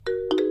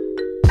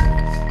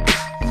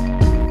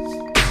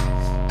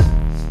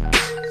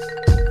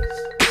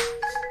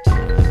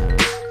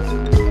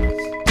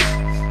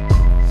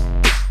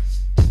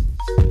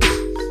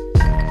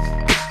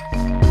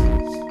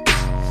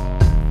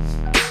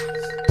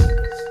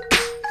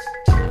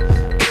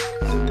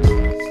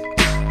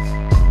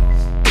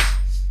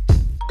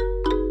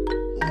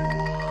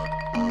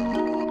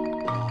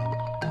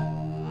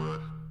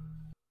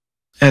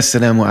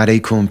Assalamu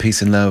alaikum,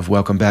 peace and love.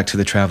 Welcome back to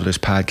the Travelers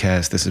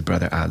Podcast. This is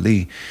Brother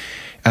Ali.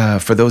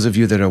 For those of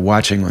you that are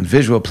watching on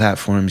visual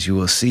platforms, you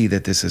will see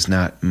that this is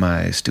not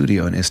my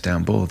studio in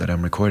Istanbul that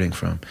I'm recording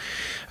from.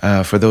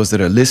 For those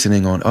that are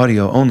listening on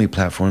audio-only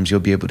platforms,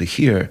 you'll be able to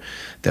hear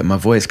that my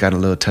voice got a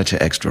little touch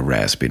of extra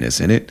raspiness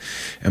in it.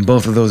 And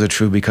both of those are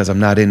true because I'm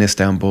not in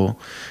Istanbul.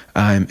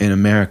 I'm in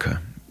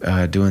America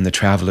doing the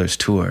Travelers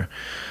Tour.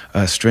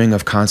 A string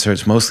of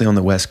concerts, mostly on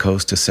the West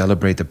Coast, to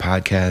celebrate the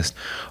podcast.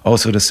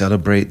 Also to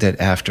celebrate that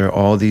after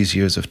all these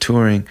years of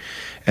touring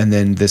and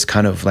then this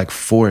kind of like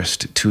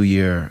forced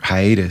 2-year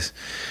hiatus,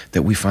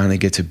 that we finally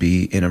get to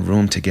be in a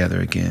room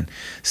together again,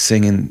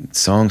 singing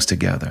songs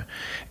together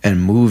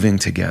and moving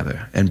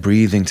together and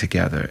breathing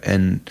together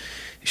and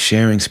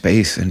sharing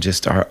space and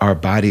just our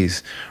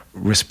bodies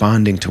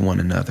responding to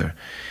one another.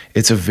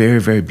 It's a very,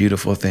 very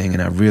beautiful thing,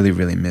 and I really,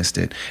 really missed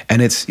it.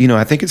 And it's,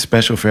 I think it's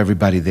special for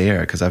everybody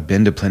there because I've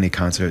been to plenty of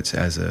concerts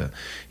as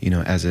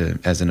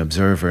an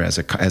observer, as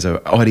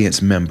a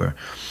audience member.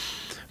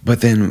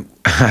 But then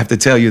I have to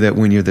tell you that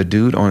when you're the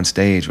dude on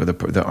stage or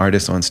the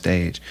artist on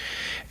stage,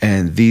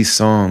 and these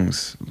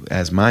songs,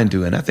 as mine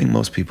do, and I think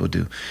most people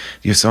do,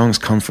 your songs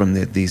come from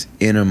these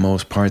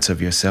innermost parts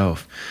of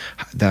yourself,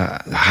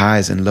 the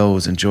highs and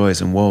lows and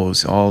joys and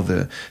woes, all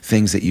the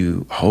things that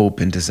you hope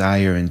and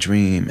desire and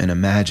dream and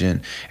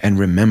imagine and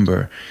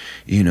remember.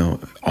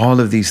 All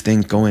of these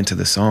things go into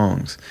the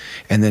songs.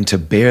 And then to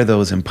bear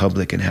those in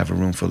public and have a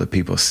room full of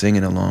people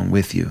singing along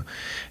with you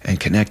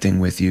and connecting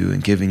with you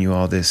and giving you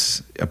all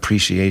this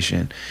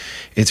appreciation,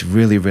 it's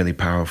really, really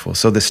powerful.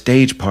 So the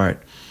stage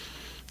part,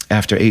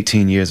 after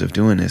 18 years of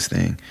doing this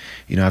thing,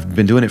 I've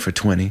been doing it for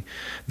 20.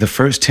 The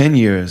first 10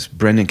 years,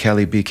 Brendan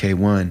Kelly,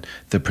 BK1,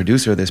 the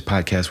producer of this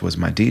podcast, was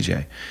my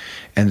DJ.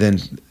 And then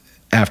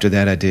after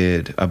that, I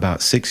did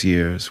about 6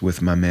 years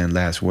with my man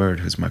Last Word,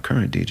 who's my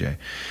current DJ.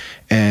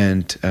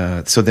 And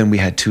so then we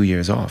had 2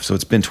 years off. So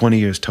it's been 20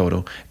 years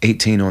total,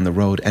 18 on the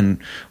road.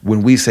 And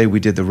when we say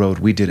we did the road,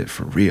 we did it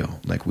for real.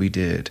 Like we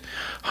did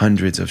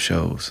hundreds of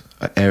shows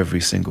every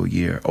single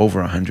year, over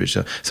 100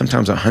 shows,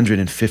 sometimes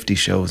 150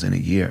 shows in a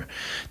year.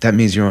 That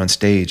means you're on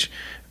stage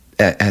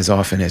as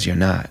often as you're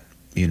not,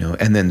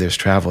 and then there's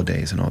travel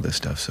days and all this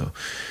stuff. So,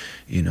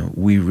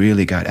 we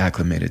really got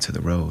acclimated to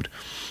the road.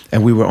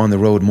 And we were on the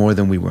road more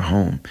than we were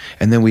home.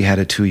 And then we had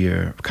a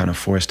 2-year kind of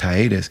forced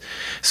hiatus.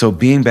 So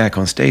being back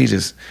on stage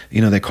is,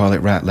 they call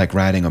it like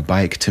riding a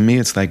bike. To me,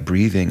 it's like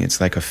breathing.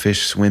 It's like a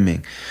fish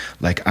swimming.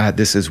 Like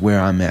this is where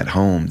I'm at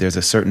home. There's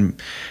a certain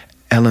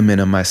element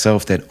of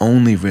myself that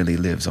only really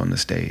lives on the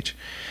stage.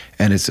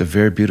 And it's a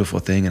very beautiful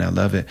thing, and I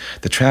love it.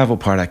 The travel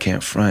part, I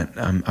can't front.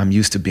 I'm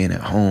used to being at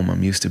home.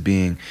 I'm used to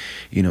being,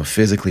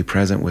 physically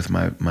present with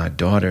my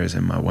daughters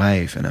and my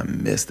wife, and I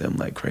miss them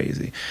like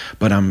crazy.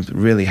 But I'm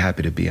really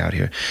happy to be out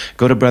here.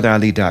 Go to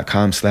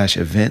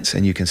brotherali.com/events,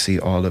 and you can see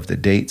all of the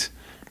dates.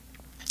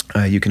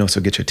 You can also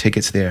get your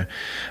tickets there.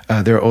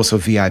 There are also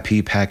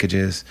VIP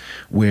packages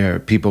where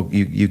people,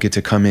 you get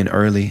to come in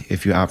early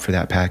if you opt for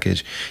that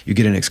package. You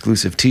get an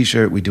exclusive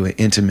t-shirt. We do an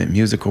intimate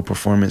musical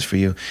performance for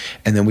you.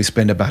 And then we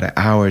spend about an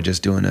hour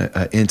just doing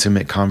an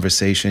intimate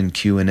conversation,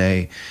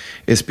 Q&A.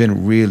 It's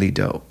been really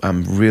dope.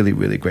 I'm really,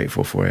 really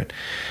grateful for it.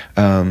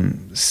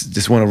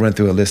 Just want to run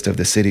through a list of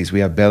the cities. We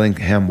have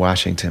Bellingham,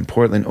 Washington,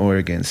 Portland,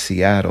 Oregon,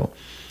 Seattle,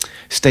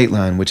 State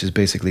Line, which is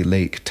basically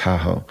Lake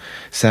Tahoe,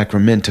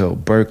 Sacramento,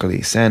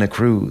 Berkeley, Santa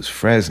Cruz,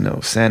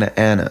 Fresno, Santa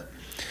Ana.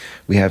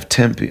 We have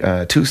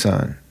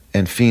Tucson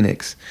and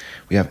Phoenix.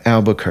 We have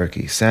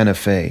Albuquerque, Santa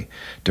Fe,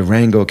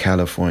 Durango,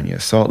 California,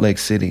 Salt Lake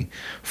City,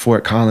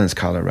 Fort Collins,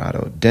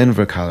 Colorado,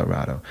 Denver,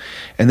 Colorado.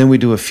 And then we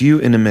do a few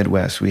in the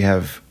Midwest. We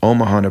have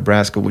Omaha,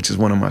 Nebraska, which is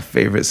one of my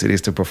favorite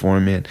cities to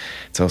perform in.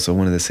 It's also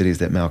one of the cities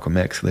that Malcolm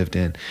X lived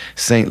in.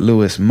 St.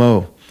 Louis,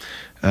 Mo.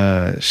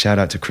 Shout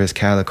out to Chris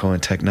Calico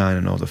and Tech Nine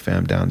and all the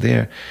fam down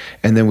there.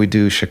 And then we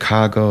do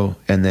Chicago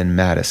and then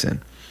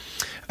Madison.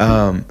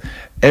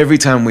 Every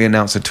time we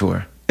announce a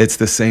tour, it's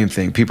the same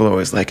thing. People are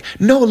always like,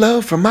 no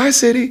love for my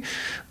city.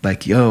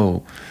 Like,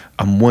 yo,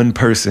 I'm one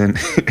person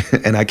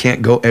and I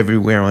can't go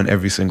everywhere on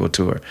every single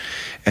tour.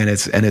 And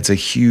it's a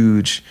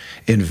huge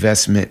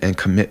investment and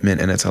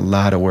commitment, and it's a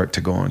lot of work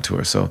to go on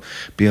tour. So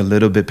be a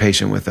little bit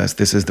patient with us.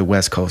 This is the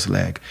West Coast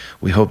leg.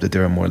 We hope that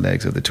there are more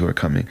legs of the tour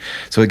coming.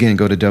 So again,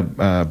 go to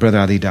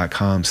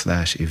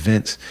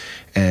brotherali.com/events,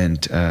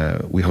 and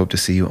we hope to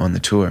see you on the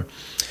tour.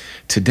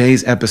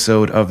 Today's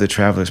episode of the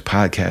Travelers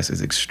Podcast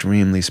is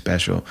extremely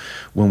special.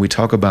 When we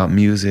talk about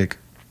music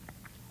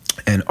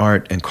and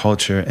art and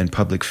culture and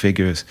public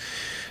figures,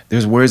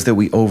 there's words that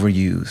we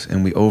overuse,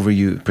 and we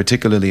overuse,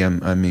 particularly,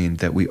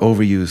 that we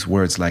overuse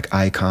words like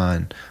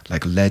icon,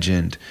 like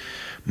legend.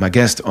 My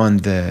guest on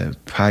the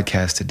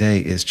podcast today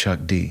is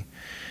Chuck D,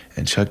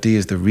 and Chuck D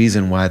is the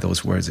reason why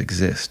those words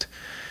exist.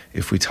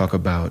 If we talk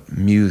about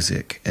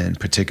music, and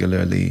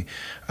particularly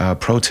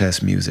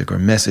protest music or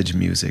message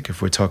music,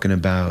 if we're talking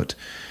about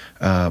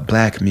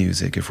black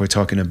music, if we're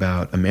talking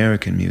about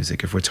American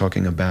music, if we're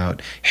talking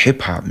about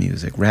hip-hop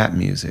music, rap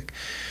music,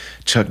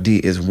 Chuck D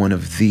is one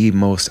of the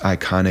most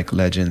iconic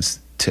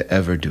legends to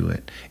ever do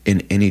it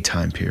in any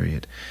time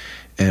period.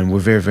 And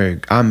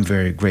I'm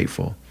very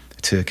grateful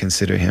to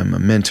consider him a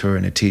mentor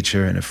and a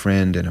teacher and a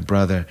friend and a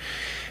brother.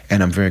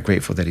 And I'm very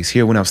grateful that he's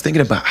here. When I was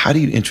thinking about how do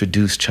you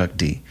introduce Chuck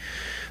D,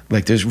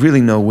 like there's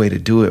really no way to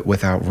do it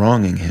without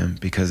wronging him,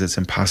 because it's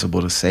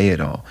impossible to say it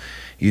all.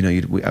 You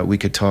know, we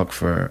could talk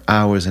for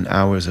hours and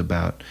hours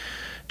about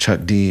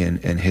Chuck D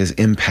and his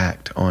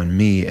impact on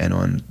me and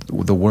on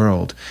the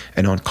world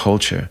and on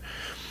culture.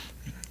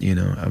 You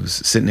know, I was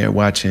sitting there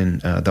watching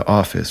The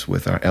Office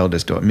with our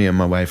eldest daughter, me and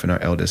my wife and our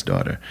eldest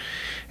daughter.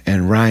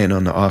 And Ryan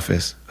on The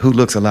Office, who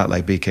looks a lot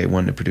like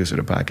BK1, the producer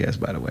of the podcast,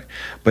 by the way.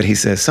 But he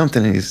says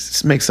something, and he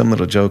makes some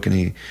little joke, and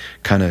he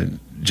kind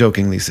of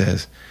jokingly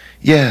says,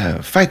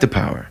 "Yeah, fight the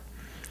power."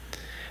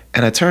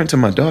 And I turned to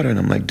my daughter, and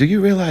I'm like, do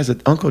you realize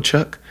that Uncle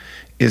Chuck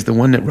is the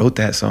one that wrote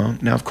that song?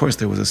 Now, of course,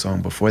 there was a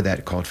song before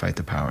that called Fight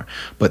the Power,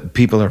 but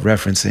people are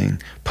referencing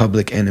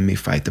Public Enemy,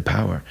 Fight the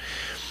Power.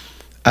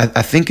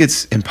 I think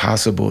it's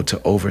impossible to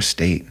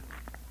overstate,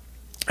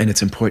 and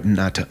it's important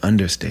not to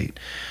understate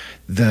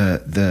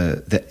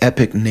the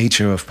epic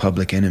nature of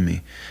Public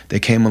Enemy. They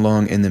came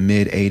along in the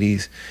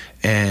mid-'80s,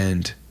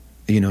 and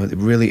you know,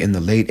 really in the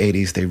late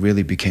 80s, they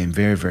really became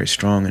very, very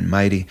strong and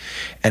mighty.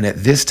 And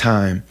at this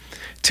time,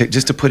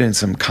 just to put in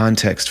some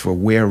context for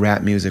where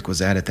rap music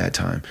was at that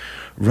time,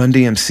 Run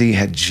DMC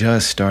had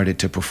just started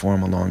to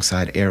perform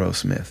alongside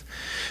Aerosmith.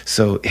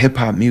 So hip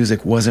hop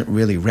music wasn't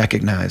really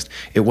recognized.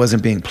 It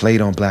wasn't being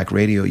played on black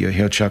radio. You'll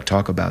hear Chuck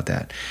talk about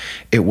that.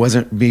 It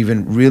wasn't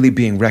even really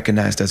being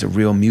recognized as a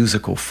real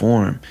musical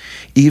form,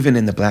 even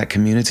in the black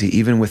community,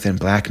 even within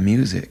black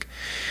music.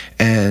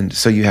 And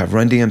so you have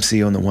Run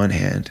DMC on the one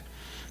hand,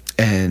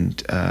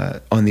 and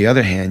on the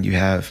other hand, you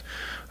have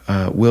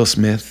Will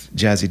Smith,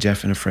 Jazzy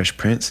Jeff, and the Fresh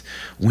Prince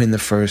win the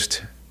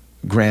first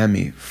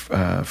Grammy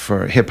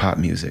for hip-hop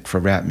music, for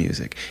rap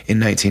music, in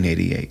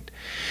 1988.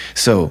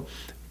 So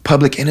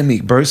Public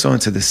Enemy bursts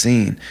onto the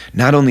scene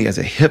not only as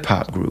a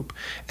hip-hop group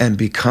and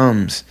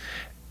becomes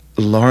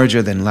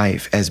larger than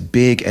life, as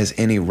big as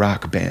any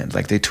rock band.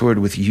 Like, they toured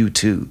with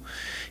U2.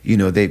 You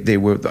know, they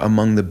were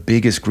among the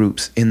biggest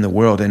groups in the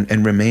world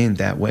and remained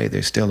that way.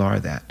 They still are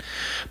that.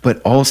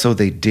 But also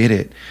they did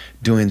it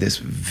doing this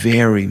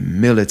very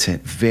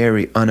militant,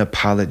 very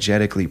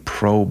unapologetically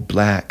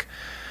pro-black,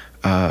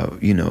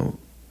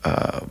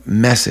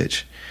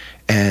 message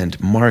and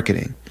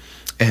marketing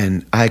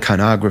and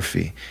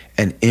iconography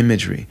and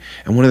imagery.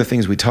 And one of the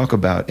things we talk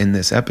about in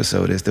this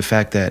episode is the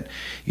fact that,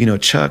 you know,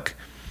 Chuck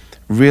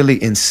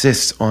really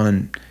insists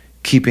on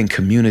keeping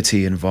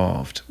community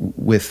involved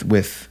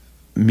with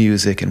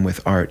music and with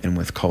art and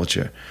with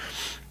culture.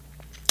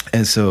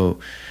 And so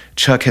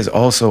Chuck has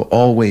also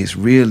always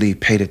really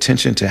paid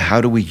attention to how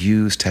do we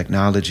use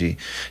technology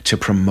to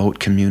promote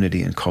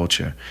community and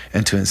culture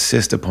and to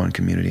insist upon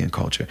community and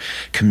culture.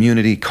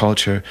 Community,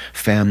 culture,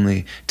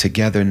 family,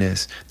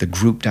 togetherness, the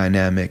group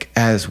dynamic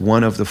as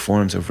one of the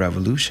forms of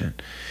revolution.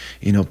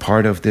 You know,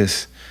 part of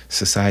this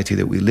society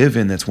that we live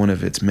in, that's one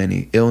of its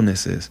many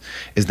illnesses,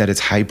 is that it's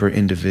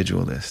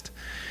hyper-individualist.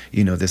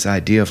 You know, this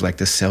idea of like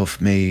the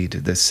self-made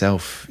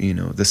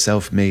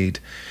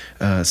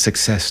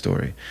success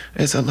story.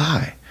 It's a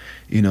lie.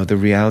 You know, the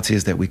reality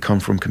is that we come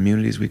from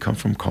communities, we come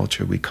from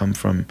culture, we come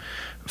from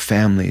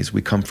families,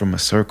 we come from a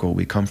circle,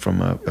 we come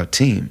from a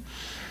team.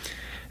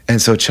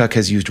 And so Chuck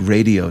has used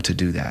radio to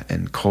do that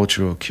and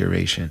cultural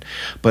curation.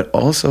 But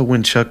also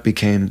when Chuck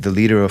became the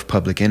leader of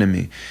Public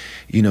Enemy,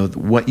 you know,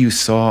 what you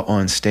saw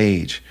on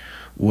stage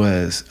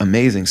was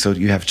amazing. So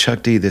you have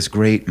Chuck D, this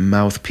great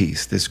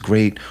mouthpiece, this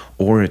great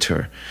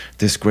orator,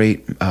 this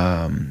great,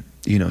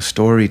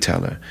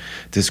 storyteller,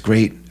 this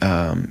great,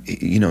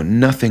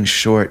 nothing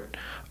short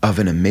of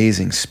an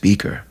amazing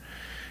speaker,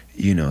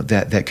 you know,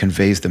 that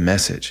conveys the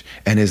message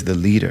and is the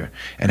leader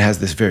and has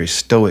this very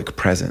stoic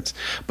presence.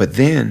 But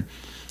then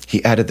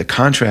he added the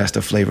contrast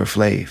of Flavor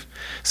Flav.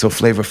 So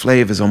Flavor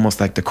Flav is almost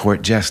like the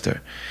court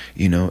jester,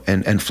 you know,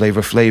 and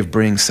Flavor Flav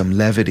brings some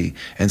levity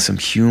and some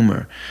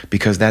humor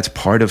because that's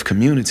part of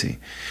community.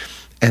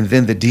 And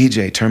then the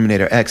DJ,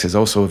 Terminator X, is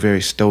also a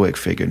very stoic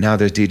figure. Now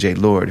there's DJ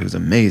Lord, who's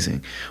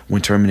amazing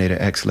when Terminator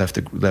X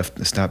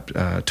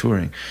stopped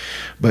touring.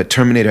 But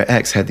Terminator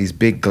X had these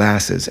big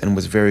glasses and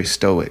was very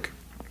stoic.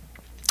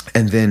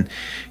 And then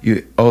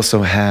you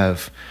also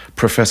have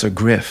Professor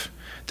Griff,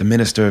 the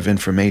Minister of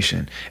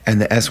Information,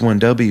 and the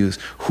S1Ws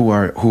who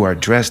are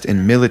dressed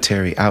in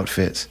military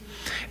outfits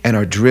and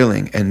are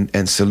drilling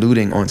and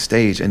saluting on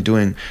stage and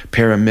doing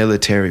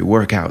paramilitary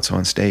workouts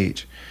on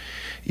stage.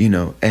 You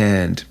know,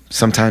 and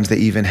sometimes they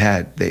even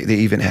had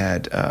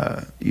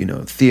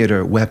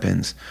theater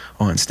weapons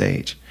on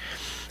stage.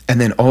 And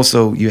then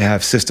also you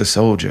have Sister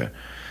Soldier,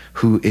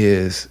 who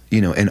is,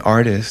 you know, an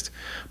artist,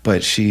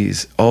 but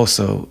she's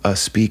also a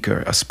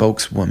speaker, a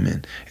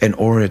spokeswoman, an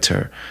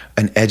orator,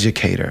 an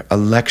educator, a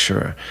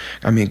lecturer.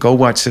 I mean, go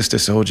watch Sister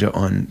Soldier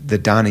on the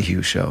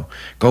Donahue Show.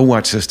 Go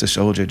watch Sister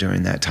Soldier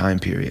during that time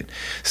period.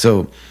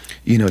 So,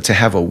 you know, to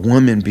have a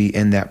woman be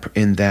in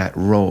that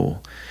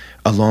role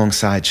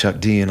alongside Chuck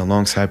D and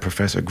alongside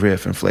Professor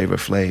Griff and Flavor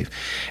Flav.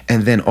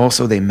 And then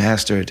also they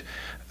mastered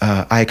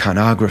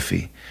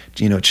iconography.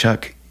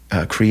 Chuck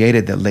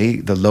created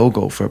the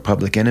logo for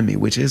Public Enemy,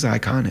 which is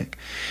iconic.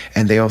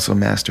 And they also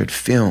mastered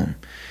film,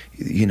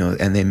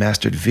 and they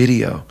mastered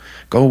video.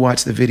 Go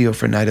watch the video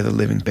for Night of the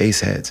Living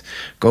Bassheads.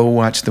 Go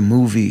watch the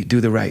movie,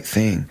 Do the Right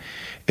Thing.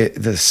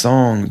 The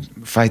song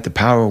Fight the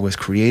Power was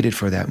created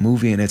for that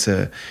movie, and it's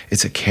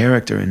a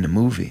character in the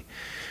movie,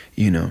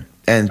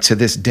 And to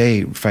this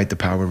day, Fight the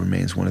Power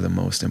remains one of the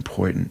most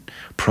important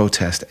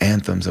protest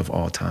anthems of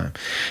all time.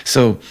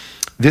 So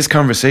this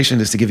conversation,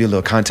 just to give you a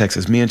little context,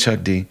 is me and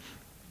Chuck D.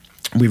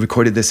 We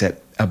recorded this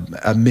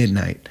at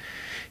midnight.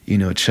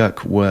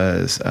 Chuck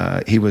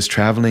he was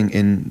traveling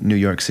in New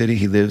York City.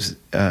 He lives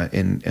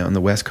on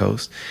the West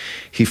Coast.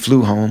 He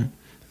flew home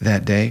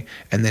that day,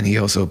 and then he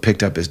also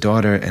picked up his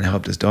daughter and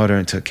helped his daughter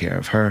and took care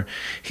of her.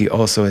 He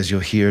also, as you'll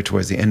hear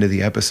towards the end of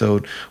the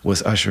episode,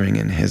 was ushering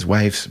in his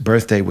wife's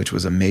birthday, which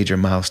was a major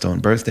milestone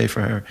birthday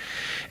for her.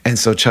 And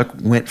so Chuck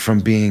went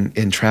from being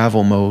in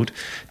travel mode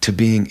to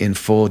being in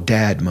full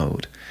dad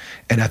mode.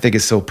 And I think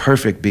it's so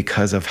perfect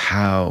because of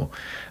how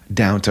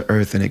down to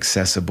earth and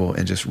accessible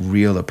and just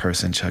real a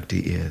person Chuck D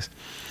is.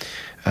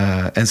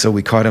 And so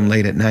we caught him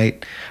late at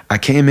night. I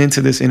came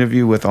into this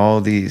interview with all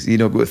these,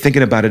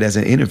 thinking about it as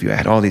an interview. I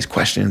had all these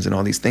questions and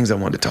all these things I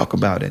wanted to talk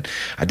about. And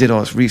I did all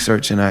this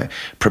research and I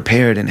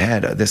prepared and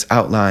had this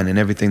outline and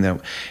everything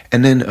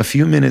and then a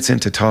few minutes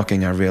into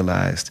talking, I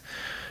realized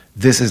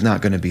this is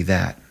not going to be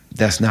that.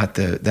 That's not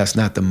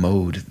the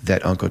mode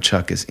that Uncle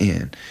Chuck is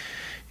in.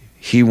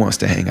 He wants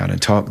to hang out and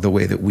talk the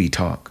way that we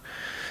talk.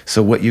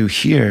 So what you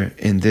hear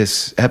in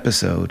this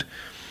episode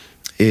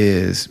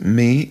is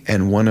me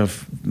and one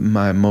of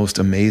my most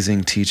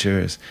amazing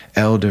teachers,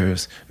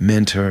 elders,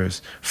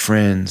 mentors,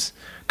 friends,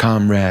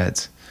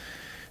 comrades,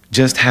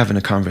 just having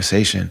a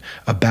conversation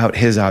about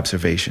his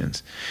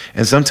observations.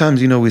 And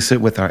sometimes, we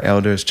sit with our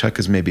elders. Chuck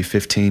is maybe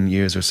 15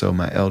 years or so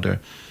my elder.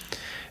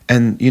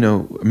 And,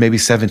 maybe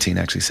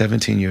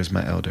 17 years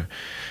my elder.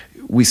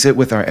 We sit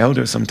with our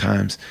elders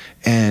sometimes,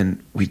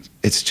 and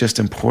it's just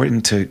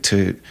important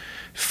to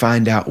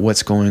find out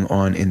what's going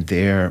on in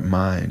their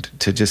mind,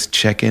 to just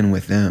check in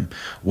with them.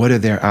 What are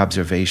their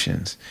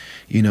observations?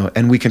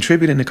 And we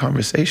contribute in the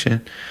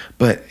conversation,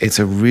 but it's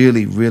a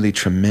really, really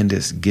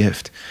tremendous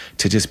gift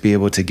to just be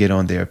able to get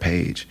on their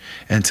page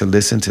and to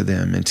listen to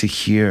them and to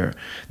hear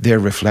their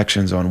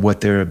reflections on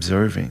what they're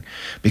observing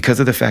because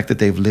of the fact that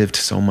they've lived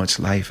so much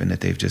life and that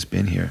they've just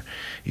been here,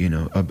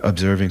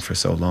 observing for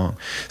so long.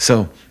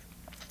 So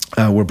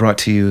we're brought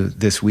to you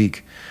this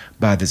week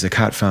by the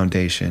Zakat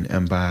Foundation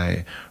and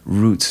by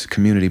Roots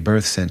Community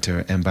Birth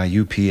Center and by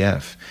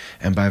UPF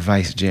and by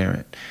Vice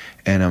Gerent.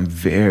 And I'm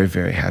very,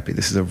 very happy.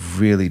 This is a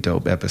really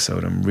dope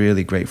episode. I'm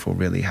really grateful,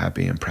 really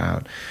happy and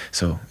proud.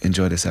 So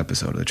enjoy this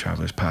episode of the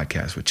Travelers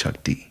Podcast with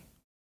Chuck D.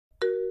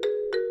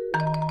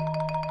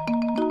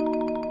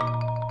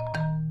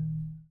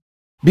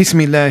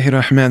 Bismillahir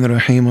Rahmanir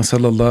Rahim wa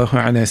sallallahu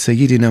ala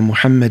Sayyidina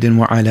Muhammadin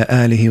wa ala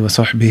alihi wa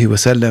sahbihi wa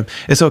sallam.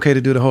 It's okay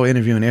to do the whole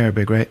interview in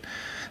Arabic, right?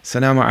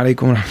 Assalamu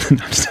alaikum wa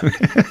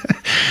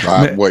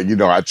rahmatullahi.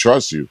 Well, I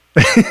trust you.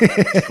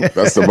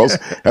 That's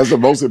the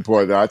most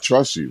important. I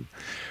trust you.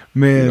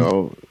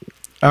 Man,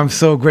 I'm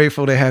so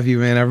grateful to have you,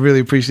 man. I really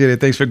appreciate it.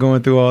 Thanks for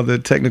going through all the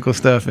technical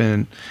stuff,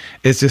 and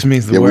it just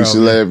means the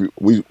world.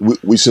 We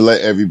should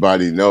let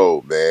everybody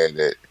know, man,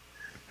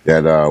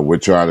 that we're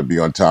trying to be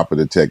on top of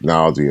the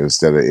technology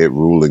instead of it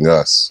ruling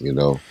us.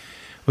 Well,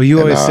 you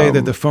always say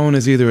that the phone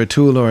is either a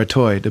tool or a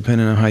toy,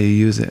 depending on how you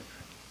use it.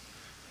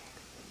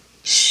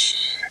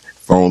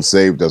 Phone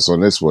saved us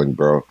on this one,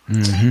 bro.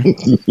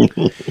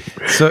 Mm-hmm.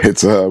 So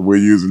it's we're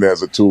using it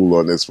as a tool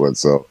on this one.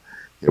 So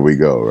here we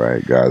go,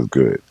 right? God's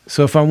good.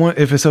 So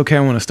if it's okay,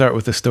 I want to start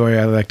with the story.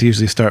 I like to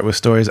usually start with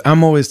stories.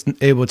 I'm always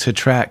able to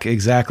track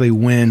exactly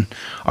when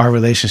our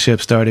relationship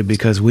started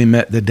because we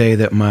met the day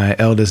that my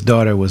eldest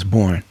daughter was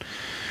born.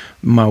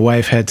 My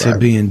wife had to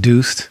be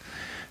induced,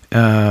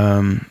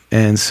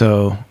 and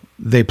so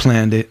they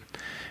planned it.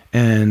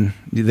 And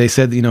they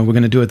said, we're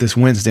going to do it this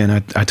Wednesday.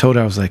 And I told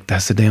her, I was like,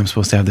 that's the day I'm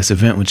supposed to have this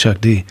event with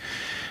Chuck D.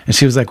 And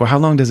she was like, well, how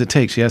long does it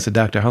take? She asked the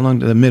doctor,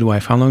 the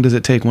midwife, how long does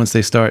it take once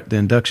they start the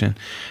induction?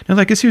 And they're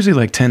like, it's usually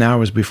like 10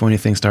 hours before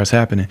anything starts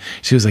happening.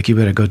 She was like, you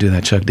better go do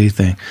that Chuck D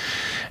thing.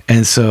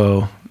 And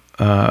so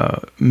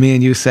me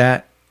and you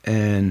sat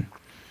and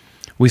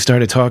we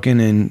started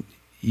talking, and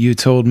you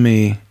told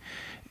me,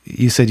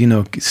 you said,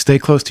 stay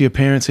close to your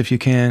parents if you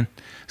can.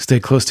 Stay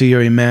close to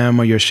your imam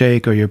or your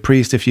sheikh or your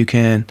priest if you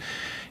can.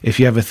 If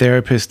you have a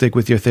therapist, stick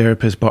with your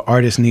therapist, but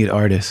artists need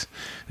artists.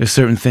 There's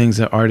certain things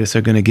that artists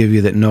are going to give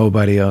you that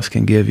nobody else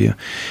can give you.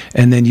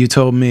 And then you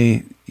told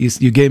me,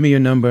 you gave me your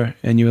number,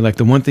 and you were like,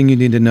 the one thing you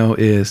need to know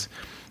is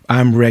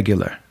I'm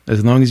regular.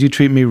 As long as you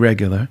treat me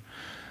regular,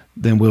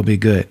 then we'll be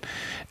good.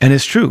 And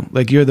it's true.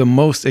 Like, you're the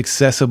most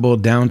accessible,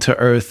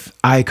 down-to-earth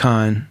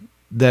icon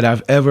that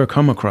I've ever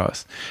come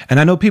across.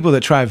 And I know people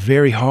that try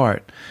very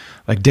hard.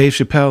 Like Dave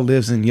Chappelle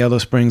lives in Yellow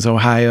Springs,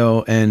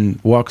 Ohio, and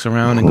walks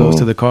around and goes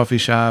to the coffee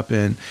shop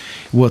and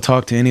will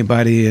talk to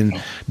anybody.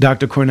 And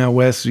Dr. Cornel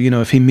West, you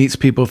know, if he meets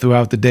people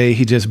throughout the day,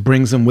 he just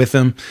brings them with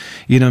him.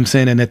 You know what I'm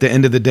saying? And at the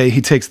end of the day,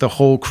 he takes the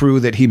whole crew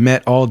that he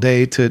met all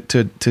day to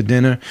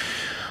dinner.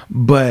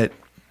 But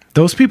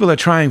those people are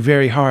trying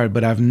very hard,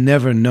 but I've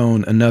never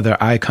known another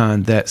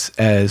icon that's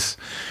as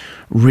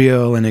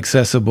real and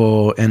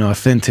accessible and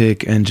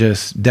authentic and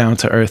just down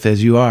to earth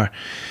as you are.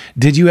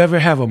 Did you ever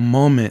have a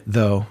moment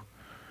though,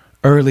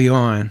 early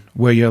on,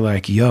 where you're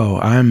like, yo,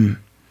 I'm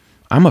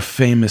a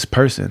famous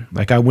person?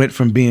 Like I went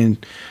from being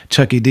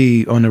Chucky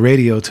D on the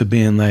radio to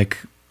being like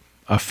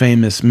a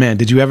famous man.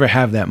 Did you ever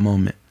have that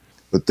moment?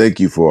 But thank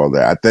you for all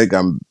that. I think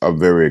I'm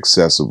very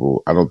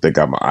accessible. I don't think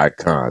I'm an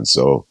icon.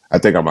 So I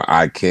think I'm an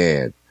I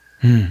can.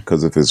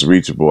 Because if it's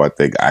reachable, I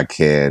think I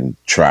can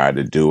try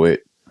to do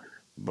it.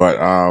 But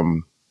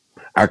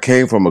I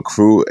came from a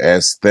crew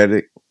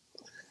aesthetic.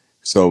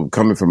 So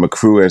coming from a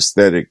crew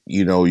aesthetic,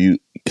 you know, you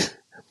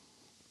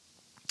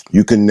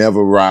can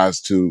never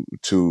rise to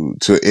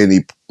any,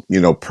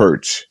 you know,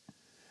 perch,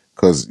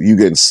 because you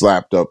getting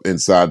slapped up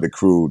inside the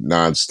crew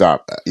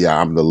nonstop. Yeah,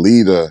 I'm the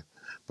leader,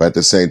 but at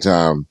the same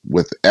time,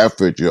 with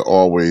effort, you're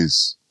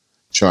always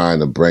trying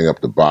to bring up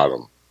the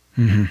bottom.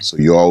 So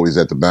you're always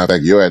at the matter of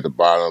fact, you're at the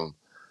bottom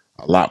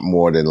a lot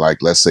more than, like,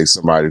 let's say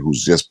somebody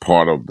who's just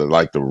part of the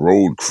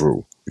road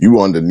crew.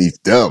 You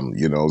underneath them,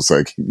 you know. It's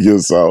like you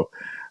so,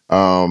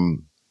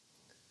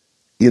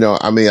 you know.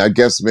 I mean, I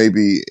guess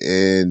maybe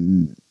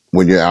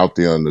when you're out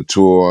there on the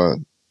tour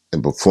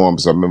and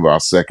performance. I remember our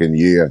second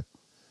year,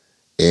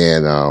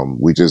 and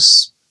we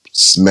just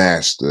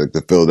smashed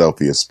the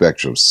Philadelphia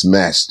Spectrum,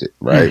 smashed it,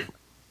 right?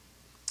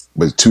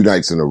 But 2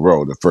 nights in a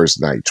row. The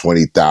first night,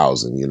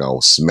 20,000, you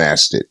know,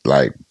 smashed it,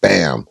 like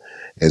bam.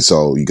 And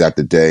so you got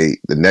the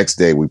next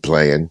day we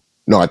playing.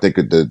 No, I think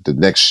the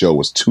next show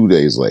was 2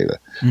 days later.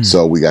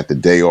 So we got the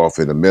day off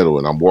in the middle,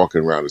 and I'm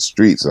walking around the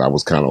streets, and I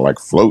was kind of like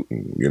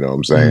floating, you know what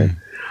I'm saying?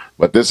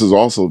 But this is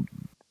also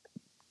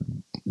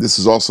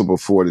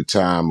before the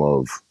time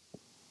of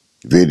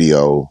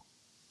visual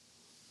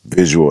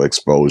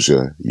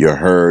exposure. You're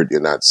heard,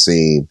 you're not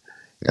seen.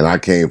 And I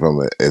came from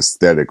an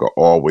aesthetic of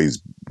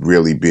always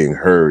really being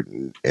heard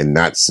and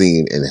not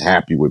seen, and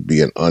happy with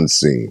being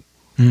unseen.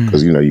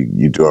 Because, you know,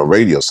 you do a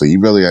radio. So you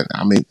really,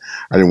 I mean,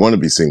 I didn't want to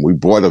be seen. We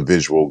brought a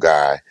visual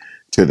guy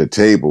to the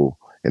table,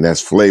 and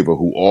that's Flavor,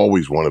 who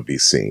always want to be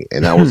seen.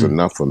 And that was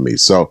enough for me.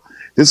 So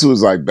this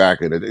was like back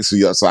in the day.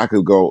 So I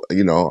could go,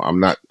 you know, I'm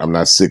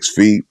not 6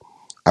 feet.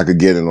 I could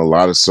get in a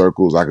lot of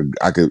circles.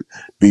 I could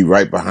be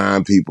right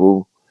behind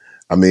people.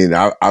 I mean,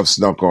 I've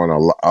snuck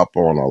up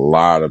on a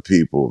lot of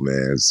people,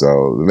 man. So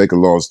to make a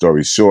long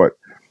story short,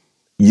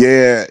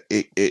 yeah,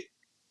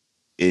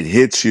 it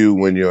hits you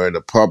when you're in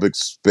a public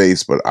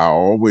space, but I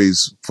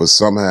always, for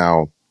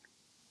somehow,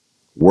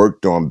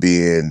 worked on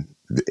being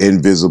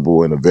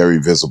invisible in a very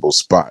visible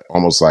spot,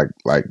 almost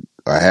like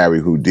a Harry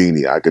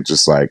Houdini. I could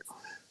just like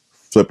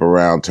flip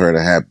around, turn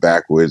the hat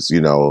backwards,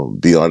 you know,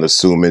 be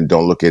unassuming,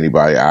 don't look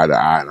anybody eye to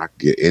eye, and I could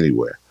get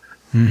anywhere,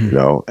 you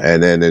know.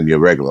 And then in your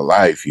regular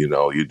life, you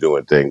know, you're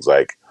doing things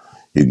like,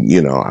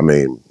 you know, I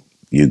mean,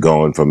 you're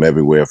going from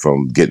everywhere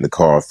from getting the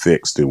car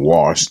fixed and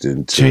washed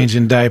and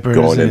changing diapers,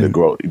 going in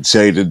the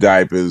changing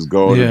diapers,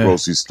 going to the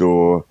grocery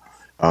store.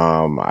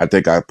 I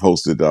think I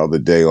posted the other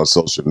day on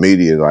social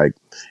media, like,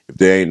 if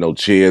there ain't no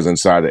chairs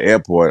inside the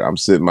airport, I'm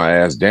sitting my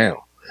ass down.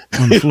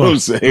 On the floor. You know what I'm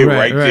saying?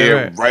 Right there,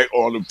 right. right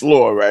on the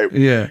floor, right?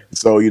 Yeah.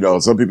 So, you know,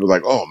 some people are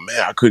like, oh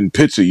man, I couldn't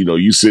picture, you know,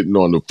 you sitting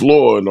on the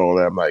floor and all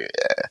that. I'm like,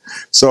 yeah.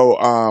 So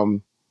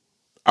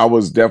I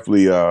was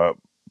definitely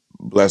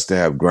blessed to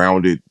have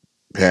grounded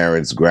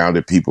parents,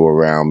 grounded people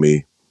around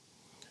me.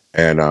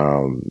 And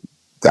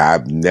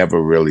I've never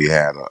really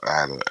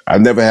I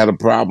never had a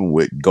problem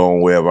with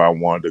going wherever I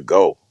wanted to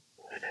go.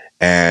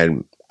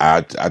 And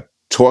I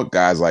taught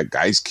guys like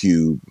Ice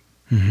Cube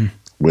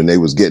when they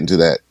was getting to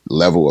that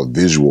level of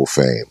visual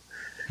fame.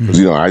 Because,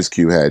 you know, Ice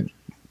Cube had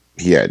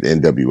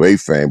NWA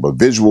fame, but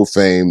visual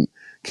fame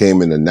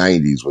came in the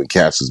 90s when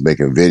cats was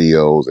making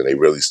videos and they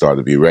really started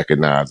to be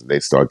recognized, and they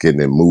started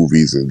getting in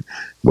movies and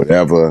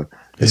whatever.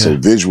 And so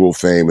visual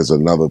fame is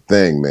another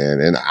thing,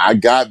 man. And I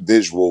got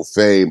visual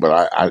fame,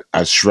 but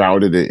I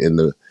shrouded it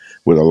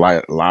with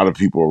a lot of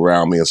people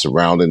around me and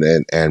surrounding.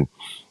 And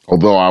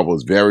although I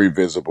was very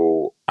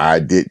visible, I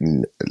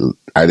didn't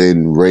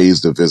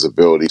raise the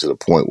visibility to the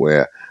point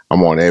where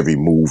I'm on every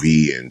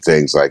movie and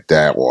things like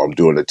that, or I'm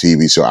doing a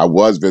TV show. I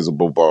was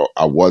visible, but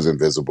I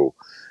wasn't visible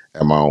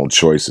at my own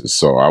choices.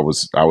 So I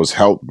was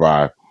helped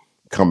by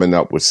coming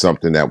up with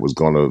something that was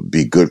going to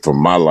be good for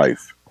my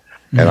life.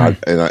 And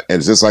and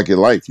it's just like your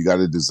life. You got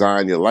to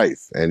design your life.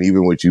 And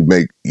even when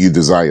you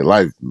design your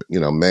life, you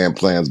know, man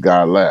plans,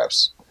 God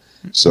laughs.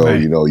 So,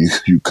 you know,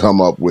 you come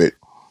up with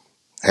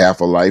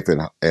half a life,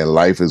 and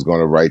life is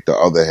going to write the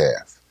other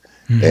half.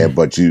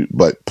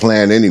 But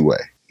plan anyway.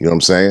 You know what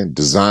I'm saying?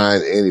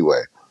 Design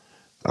anyway.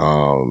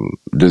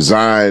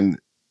 Design,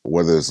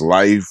 whether it's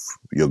life,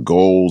 your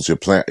goals, your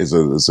plan,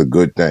 is a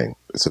good thing.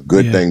 It's a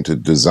good thing to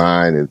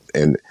design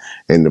and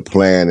to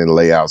plan and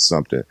lay out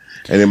something.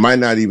 And it might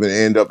not even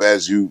end up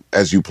as you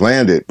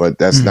planned it, but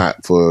that's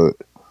not for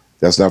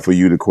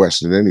you to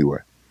question anyway.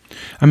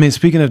 I mean,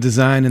 speaking of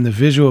design and the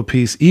visual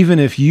piece, even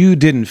if you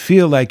didn't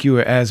feel like you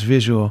were as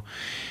visual,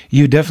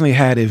 you definitely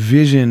had a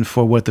vision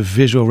for what the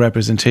visual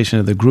representation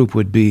of the group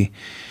would be.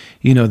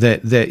 You know,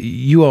 that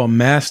you all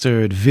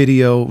mastered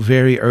video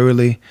very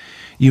early.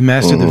 You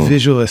mastered the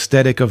visual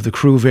aesthetic of the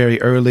crew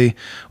very early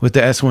with the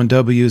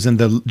S1Ws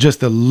and just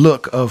the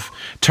look of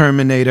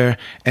Terminator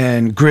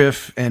and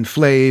Griff and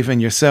Flav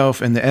and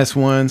yourself and the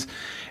S1s.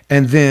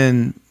 And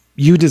then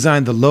you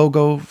designed the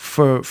logo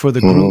for the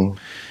group.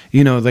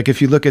 You know, like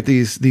if you look at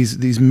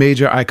these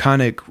major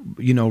iconic,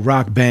 you know,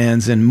 rock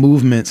bands and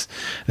movements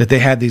that they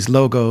had these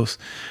logos.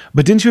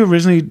 But didn't you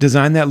originally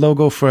design that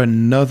logo for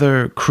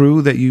another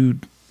crew that you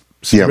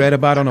read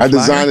about on a flyer? I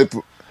designed it.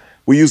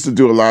 We used to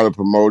do a lot of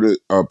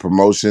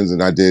promotions,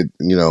 and I did,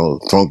 you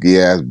know, funky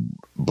ass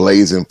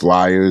blazing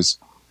flyers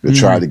to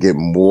try to get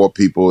more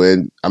people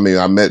in. I mean,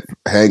 I met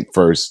Hank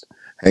first,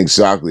 Hank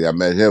Shockley. I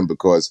met him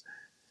because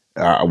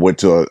I went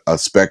to a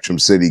Spectrum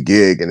City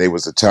gig, and they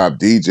was the top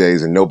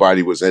DJs, and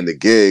nobody was in the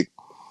gig.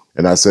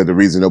 And I said, the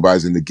reason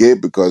nobody's in the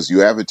gig because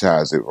you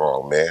advertised it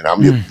wrong, man.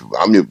 I'm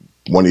your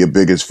one of your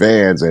biggest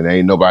fans, and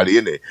ain't nobody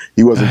in it.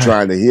 He wasn't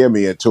trying to hear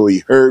me until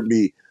he heard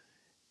me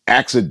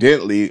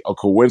accidentally or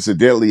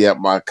coincidentally at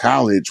my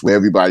college where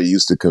everybody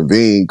used to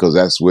convene, because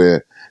that's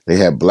where they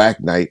had Black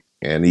Night,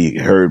 and he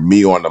heard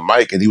me on the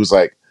mic, and he was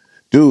like,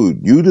 dude,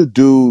 you the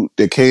dude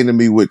that came to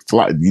me with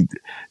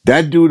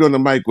that dude on the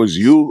mic was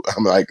you?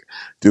 I'm like,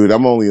 dude,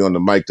 I'm only on the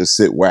mic to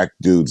sit whack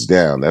dudes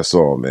down. That's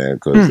all, man,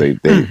 because they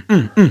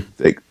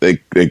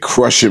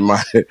crushing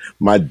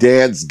my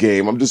dance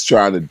game. I'm just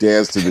trying to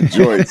dance to the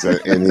joints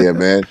in here,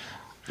 man.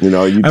 You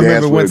know, you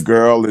dance with a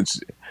girl and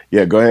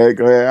yeah, go ahead.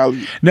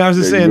 No, I was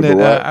just saying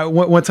that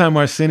one time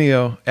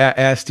Arsenio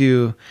asked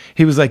you,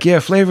 he was like, yeah,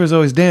 Flavor's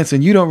always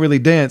dancing. You don't really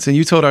dance. And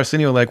you told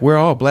Arsenio, like, we're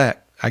all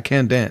black. I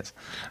can dance.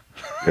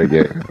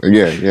 Yeah.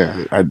 You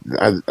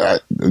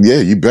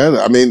better.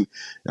 I mean,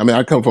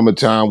 I come from a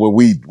time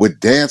where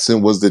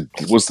dancing was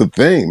the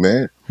thing,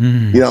 man.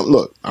 You know,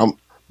 look, I'm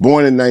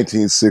born in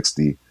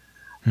 1960.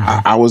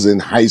 I was in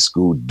high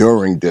school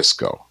during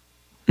disco.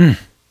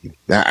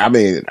 Now, I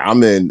mean,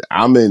 I'm in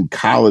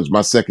college,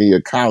 my second year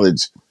of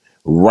college,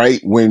 right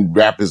when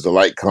Rap is the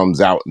Light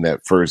comes out in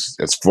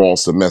that's fall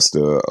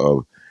semester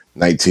of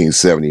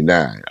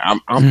 1979. I'm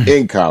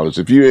in college.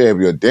 If you have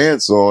your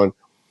dance on,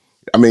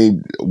 I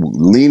mean,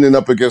 leaning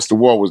up against the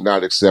wall was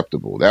not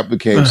acceptable. That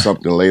became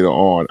something later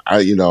on.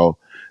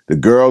 The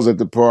girls at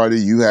the party,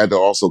 you had to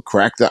also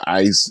crack the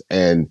ice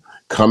and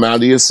come out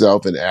of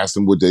yourself and ask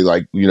them would they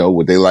like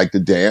to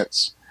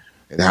dance,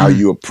 and how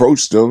you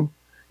approached them.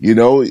 You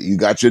know, you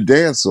got your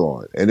dance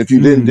on. And if you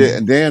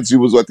didn't dance, you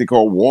was what they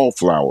call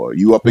wallflower.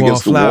 You up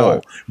against the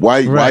wall.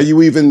 Why are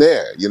you even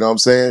there? You know what I'm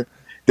saying?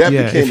 That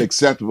became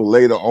acceptable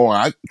later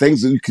on.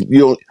 Things that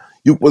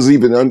you was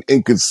even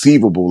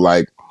inconceivable,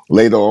 like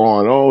later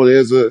on,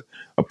 there's a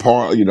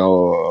part,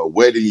 a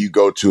wedding you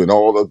go to and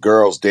all the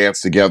girls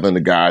dance together and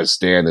the guys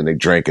stand and they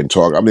drink and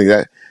talk. I mean,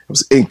 that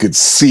was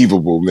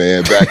inconceivable,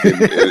 man, back in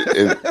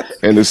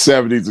the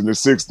 70s and the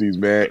 60s,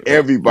 man.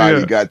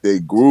 Everybody got their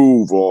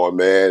groove on,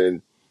 man,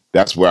 and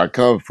that's where I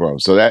come from.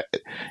 So that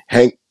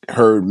Hank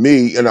heard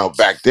me,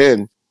 back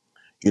then,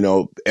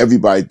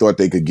 everybody thought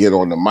they could get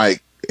on the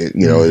mic,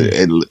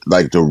 and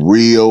like the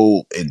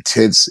real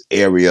intense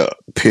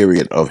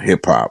period of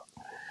hip hop,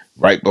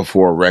 right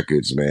before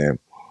records, man.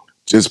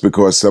 Just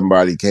because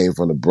somebody came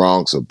from the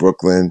Bronx or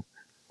Brooklyn,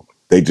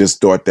 they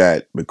just thought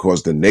that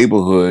because the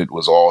neighborhood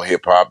was all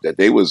hip hop, that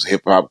they was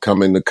hip hop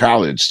coming to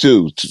college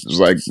too. It was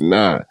like,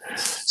 nah.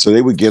 So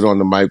they would get on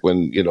the mic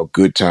when,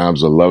 Good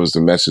Times or Love Is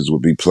the Message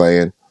would be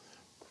playing.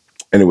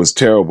 And it was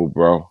terrible,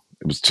 bro.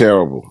 It was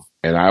terrible.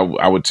 And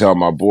I would tell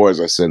my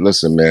boys, I said,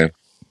 listen, man,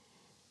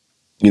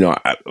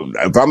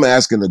 if I'm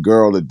asking a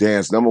girl to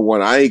dance, number one,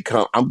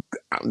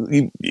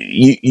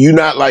 you're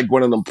not like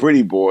one of them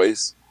pretty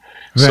boys.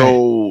 Right.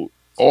 So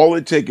all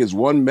it takes is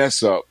one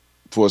mess up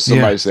for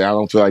somebody to say, I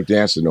don't feel like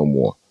dancing no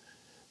more.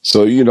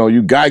 So,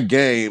 you got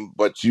game,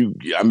 but your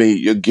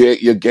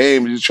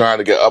game is trying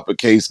to get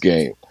uppercase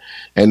game.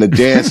 And the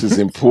dance is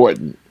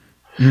important.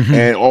 Mm-hmm.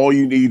 And all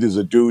you need is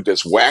a dude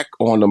that's whack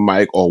on the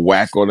mic or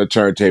whack on the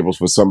turntables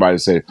for somebody to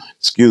say,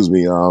 excuse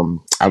me,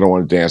 I don't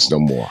want to dance no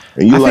more.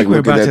 And you I think we're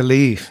about to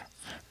leave.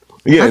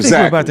 Yeah, I think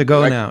we're about to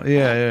go now.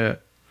 Yeah.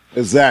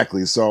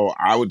 Exactly. So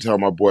I would tell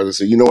my boys, I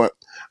say, you know what?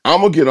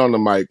 I'm going to get on the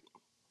mic.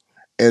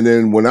 And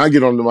then when I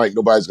get on the mic,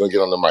 nobody's going to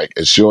get on the mic.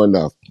 And sure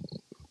enough,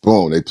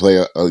 boom, they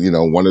play,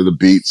 one of the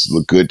beats,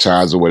 the Good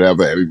Times or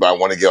whatever. Everybody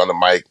want to get on the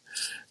mic,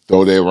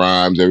 throw their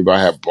rhymes.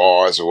 Everybody have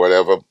bars or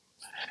whatever.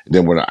 And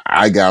then when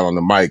I got on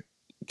the mic,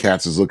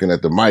 cats is looking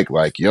at the mic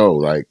like, yo,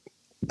 like,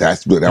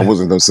 that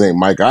wasn't the same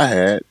mic I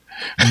had.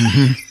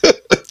 Mm-hmm.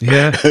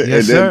 Yeah,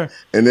 yes, sir.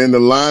 And then the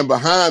line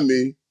behind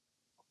me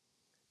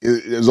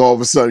is all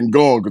of a sudden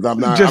gone because I'm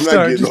not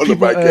getting on the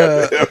mic.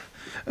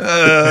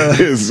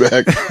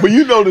 Exactly. But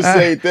you know the I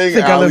same thing,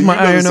 think I left Ali. my You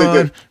know the iron same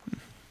thing. on.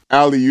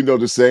 Ali, you know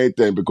the same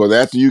thing because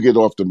after you get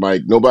off the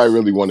mic, nobody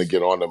really want to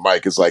get on the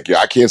mic. It's like, yeah,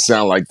 I can't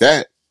sound like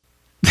that,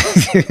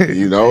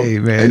 you know. Hey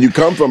And man. you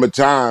come from a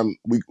time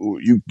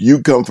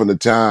you come from a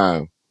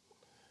time.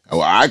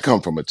 Well, I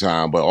come from a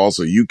time, but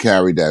also you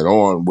carry that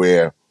on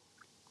where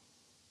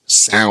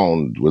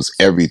sound was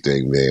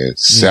everything, man.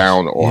 Yes.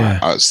 Sound or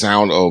Yeah.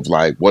 sound of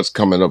like what's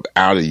coming up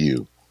out of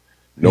you.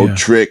 No Yeah.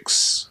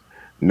 tricks,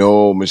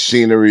 no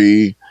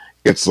machinery.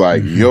 It's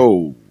like, Hmm.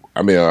 yo,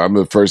 I mean, I'm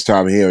the first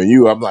time hearing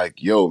you. I'm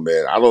like, yo,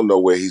 man, I don't know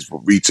where he's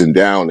reaching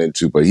down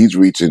into, but he's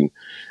reaching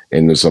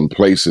into some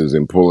places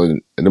and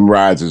pulling. And them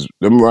rhymes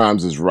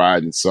is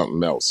riding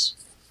something else,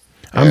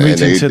 I'm and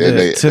reaching they to they the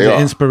they, to they the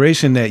are.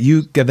 inspiration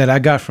that I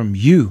got from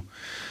you.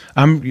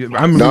 I'm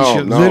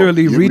No, reaching, no,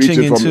 literally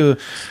reaching into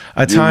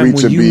a you're time when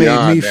reaching you made me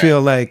beyond that.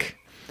 feel like,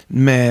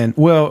 man,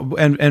 well,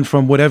 and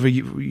from whatever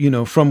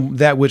from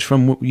that which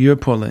from what you're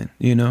pulling,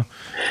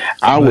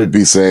 I but would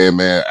be saying,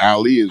 man,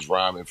 Ali is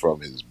rhyming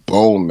from his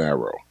bone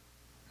marrow.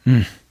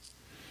 mm,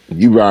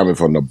 You rhyming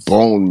from the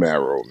bone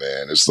marrow,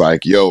 man. It's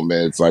like, yo,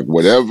 man, it's like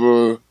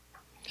whatever.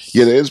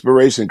 Yeah, the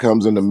inspiration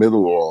comes in the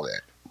middle of all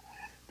that.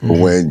 But mhm.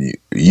 when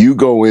you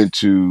go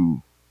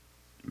into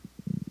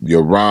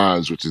your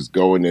rhymes, which is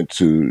going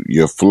into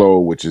your flow,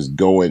 which is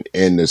going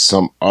into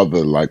some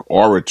other like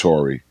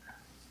oratory,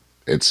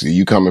 it's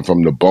you coming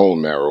from the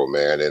bone marrow,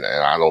 man. And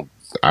I don't,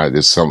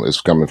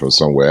 it's coming from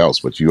somewhere else,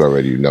 but you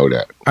already know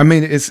that. I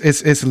mean,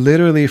 it's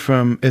literally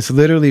from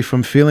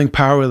feeling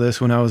powerless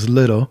when I was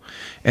little,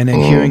 and then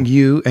Mm-hmm, hearing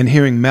you and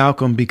hearing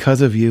Malcolm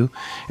because of you,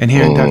 and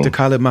hearing Dr. mm-hmm,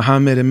 Khalid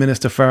Muhammad and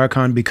Minister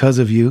Farrakhan because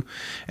of you,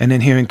 and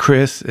then hearing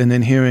Chris, and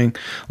then hearing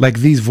like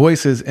these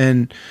voices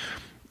and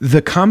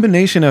the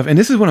combination of, and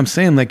this is what I'm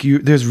saying, like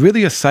there's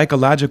really a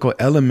psychological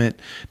element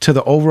to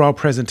the overall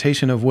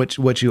presentation of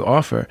what you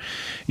offer,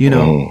 you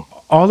know. mm-hmm,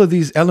 All of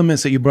these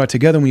elements that you brought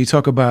together when you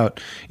talk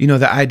about,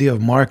 the idea of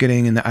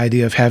marketing and the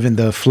idea of having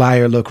the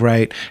flyer look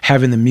right,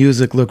 having the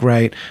music look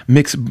right,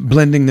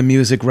 blending the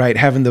music right,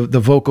 having the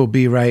vocal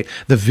be right,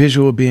 the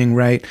visual being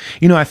right.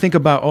 I think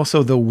about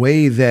also the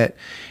way that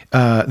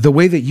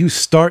you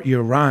start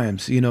your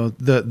rhymes. You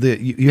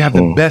have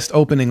the best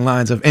opening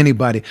lines of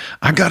anybody.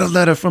 I got a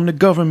letter from the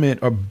government,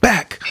 or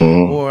back,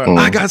 or I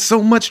mm-hmm, got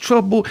so much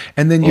trouble.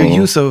 And then your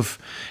mm-hmm. use of,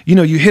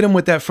 you hit them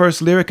with that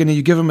first lyric, and then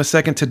you give them a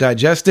second to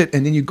digest it,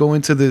 and then you go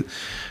into the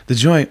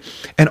joint.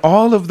 And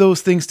all of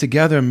those things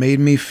together made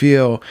me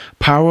feel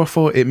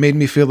powerful. It made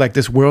me feel like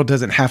this world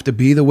doesn't have to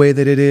be the way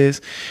that it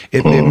is.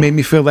 It made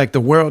me feel like the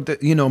world,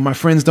 my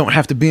friends don't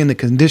have to be in the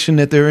condition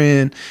that they're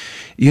in.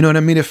 You know what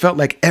I mean? It felt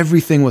like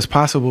everything was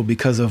possible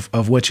because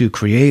of what you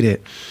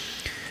created.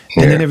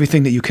 And then Yeah.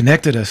 everything that you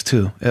connected us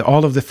to,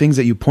 all of the things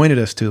that you pointed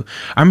us to.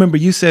 I remember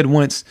you said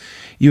once,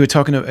 you were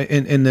talking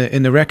in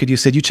the record, you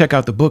said you check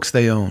out the books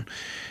they own,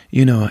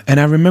 and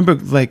I remember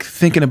like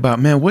thinking about,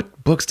 man,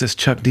 what books does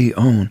Chuck D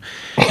own?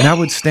 And I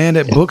would stand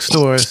at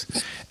bookstores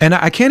and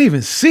I can't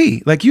even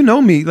see, like,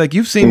 me, like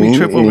you've seen me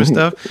trip over Mm-hmm,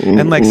 stuff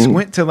and like mm-hmm,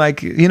 squint to,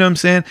 like, what I'm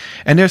saying?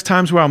 And there's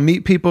times where I'll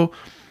meet people.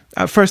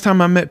 First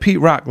time I met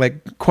Pete Rock,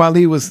 like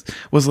Kweli was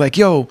like,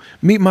 "Yo,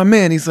 meet my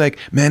man." He's like,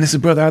 "Man, this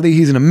is Brother Ali.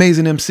 He's an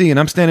amazing MC." And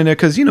I'm standing there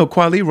because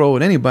Kweli roll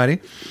with anybody,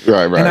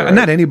 right, and right, right.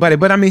 not anybody,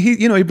 but I mean, he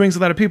brings a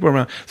lot of people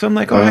around. So I'm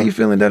like, "Oh, how Uh-huh. you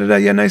feeling?" Da da da.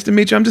 Yeah, nice to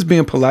meet you. I'm just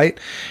being polite,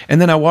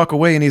 and then I walk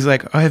away, and he's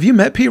like, "Oh, have you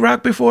met Pete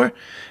Rock before?"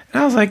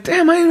 And I was like,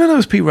 "Damn, I didn't even know it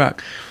was Pete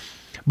Rock."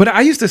 But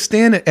I used to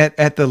stand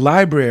at the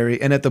library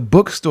and at the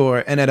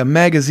bookstore and at a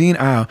magazine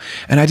aisle,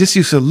 and I just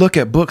used to look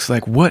at books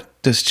like, what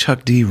does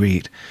Chuck D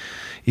read?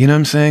 You know what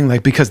I'm saying?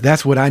 Like, because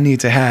that's what I need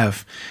to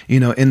have,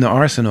 in the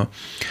arsenal.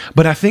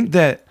 But I think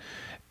that,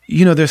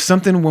 there's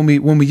something when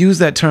we use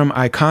that term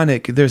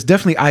iconic, there's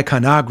definitely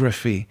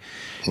iconography,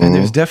 and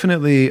there's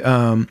definitely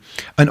an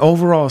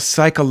overall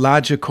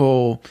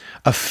psychological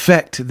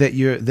effect that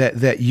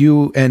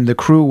you and the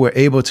crew were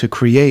able to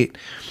create.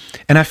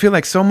 And I feel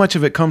like so much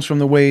of it comes from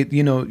the way,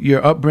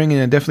 your upbringing.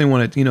 And I definitely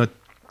want to,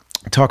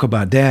 talk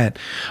about Dad,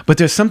 but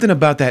there's something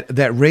about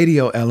that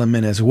radio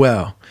element as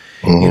well.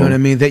 You know what I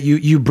mean? That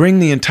you bring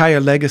the entire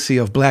legacy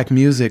of Black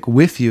music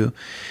with you.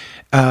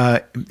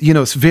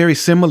 It's very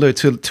similar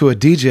to a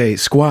DJ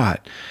squad,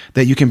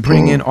 that you can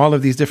bring in all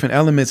of these different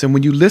elements. And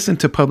when you listen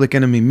to Public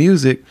Enemy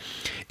music,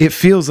 it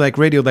feels like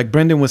radio. Like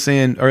Brendan was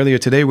saying earlier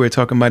today, we were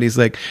talking about, he's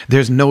like,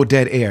 there's no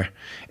dead air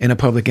in a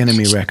Public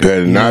Enemy record.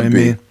 Better You know what I not be.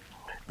 mean?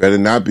 Better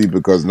not be,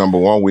 because number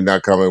one, we're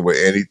not coming with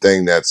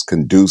anything that's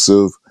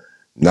conducive.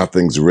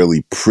 Nothing's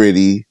really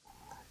pretty.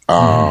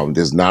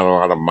 There's not a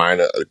lot of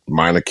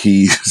minor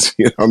keys.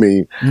 You know what I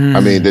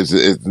mean?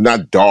 It's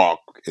not dark.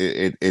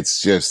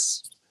 It's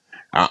just,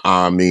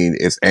 I mean,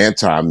 it's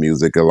anti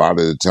music a lot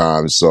of the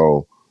time.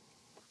 So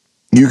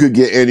you could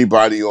get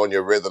anybody on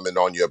your rhythm and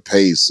on your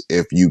pace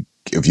if you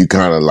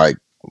kind of like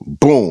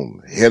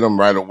boom hit them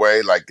right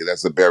away. Like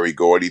that's a Berry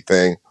Gordy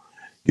thing.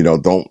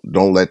 Don't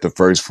let the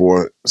first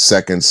 4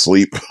 seconds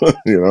sleep.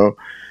 you know,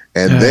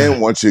 and then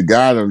once you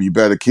got them, you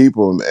better keep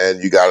them,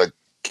 and you got to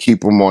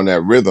keep them on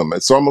that rhythm.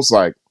 It's almost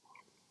like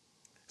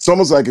It's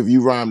almost like if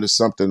you rhyme to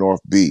something off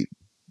beat,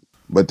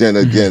 but then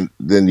Mm-hmm. again,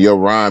 then your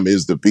rhyme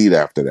is the beat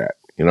after that.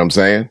 You know what I'm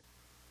saying?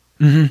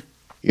 Mm-hmm.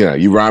 You know,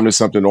 you rhyme to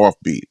something off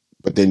beat,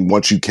 but then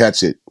once you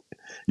catch it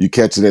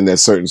in that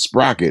certain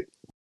sprocket,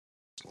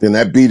 then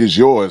that beat is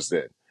yours.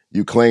 Then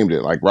you claimed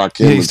it, like Yeah,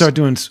 Rakim you was. start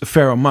doing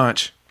Pharaoh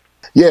Monch.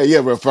 Yeah,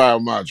 Raphael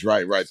Monch,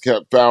 right.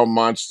 Raphael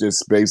Monch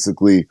just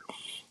basically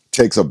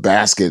takes a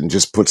basket and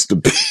just puts the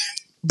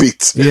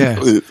beats in Yeah,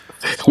 it,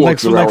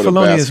 walks around like with a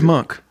Felonious basket.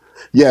 Monk. Like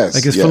Yes,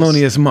 it's yes,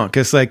 Felonious Monk.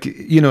 It's like,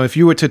 if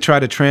you were to try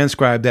to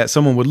transcribe that,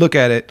 someone would look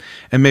at it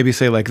and maybe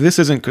say like, this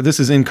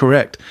is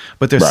incorrect.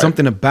 But there's right,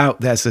 something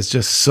about that's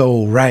just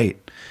so right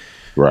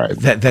right.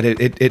 that it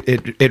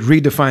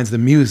redefines the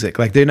music.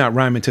 Like they're not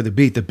rhyming to the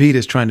beat. The beat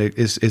is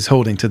is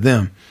holding to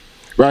them.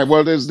 Right.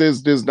 Well,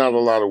 there's not a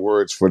lot of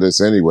words for this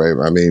anyway.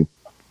 I mean,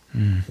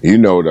 you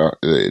know,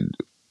 the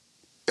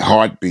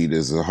heartbeat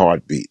is a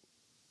heartbeat.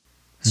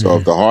 So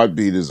if the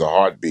heartbeat is a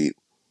heartbeat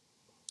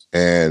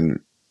and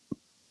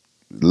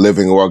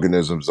living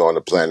organisms on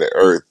the planet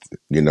Earth,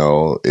 you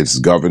know, it's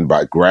governed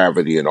by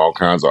gravity and all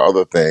kinds of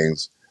other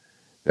things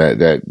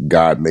that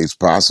God makes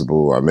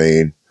possible. I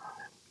mean,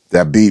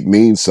 that beat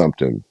means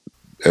something.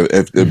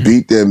 If the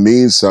beat then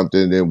means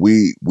something, then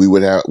we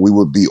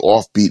would be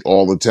offbeat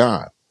all the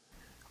time.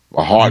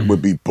 My heart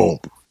would be boom.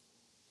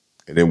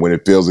 And then when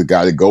it feels it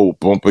got to go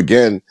bump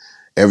again,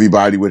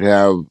 everybody would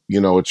have,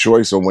 a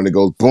choice on when it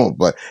goes bump.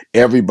 But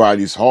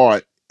everybody's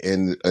heart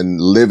and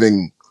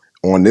living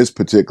on this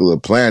particular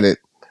planet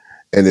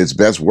and its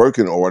best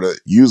working order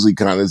usually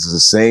kind of is the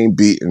same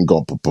beat and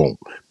go boom, boom,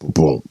 boom,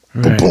 boom,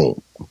 Right.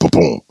 boom,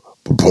 boom,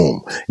 boom,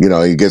 boom.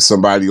 You get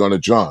somebody on a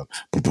drum,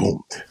 boom,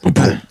 boom, boom,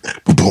 boom,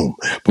 boom,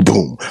 boom,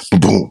 boom,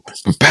 boom,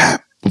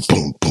 bap,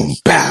 boom, boom,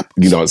 bap.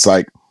 It's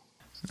like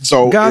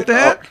so. Got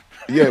that?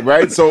 Yeah,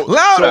 right.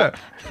 Louder.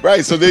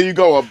 Right. So there you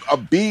go. A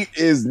beat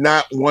is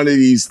not one of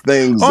these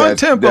things On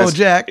tempo,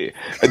 Jack.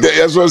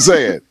 That's what I'm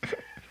saying.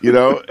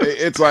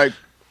 It's like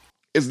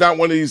it's not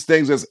one of these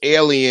things that's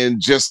alien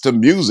just to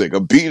music. A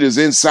beat is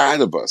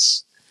inside of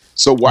us.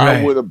 So why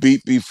Right. would a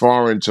beat be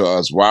foreign to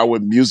us? Why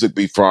would music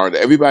be foreign?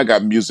 Everybody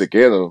got music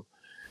in them.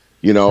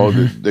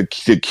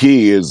 The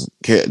key is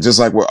just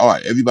like with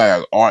art. Everybody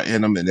has art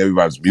in them and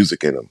everybody's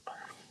music in them.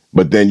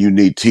 But then you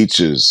need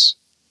teachers.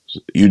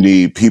 You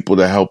need people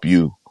to help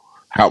you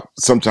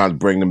sometimes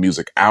bring the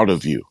music out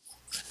of you.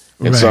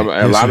 And Right. a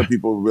Yes, lot sir. of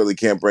people really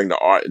can't bring the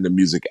art and the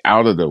music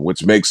out of them,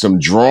 which makes them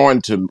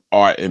drawn to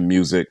art and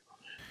music.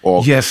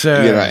 Or Yes, sir.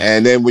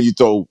 and then when you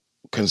throw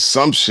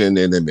consumption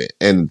in it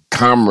and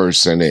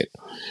commerce in it,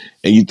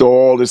 and you throw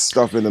all this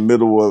stuff in the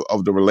middle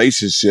of the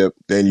relationship,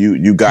 then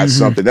you got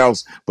something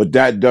else. But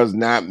that does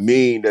not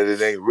mean that it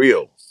ain't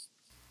real.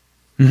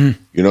 Mm-hmm.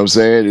 You know what I'm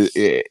saying?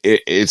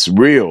 It's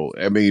real.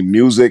 I mean,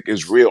 music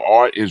is real.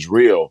 Art is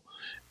real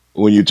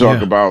when you talk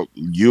Yeah. about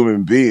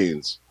human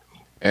beings.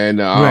 And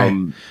Right.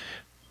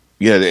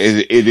 yeah,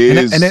 it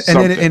is And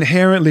something. it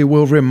inherently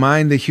will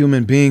remind the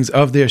human beings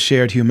of their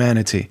shared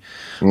humanity.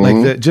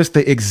 Mm-hmm. Like just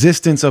the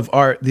existence of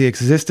art, the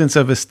existence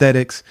of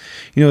aesthetics.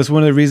 It's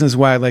one of the reasons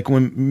why, like,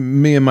 when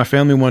me and my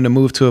family wanted to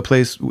move to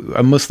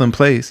a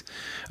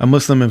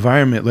Muslim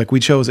environment, like we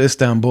chose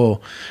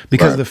Istanbul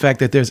because Right. of the fact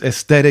that there's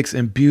aesthetics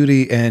and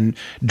beauty and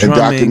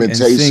drumming and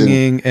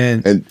singing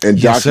and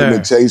Yes, sir.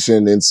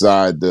 documentation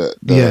inside the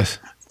Yes.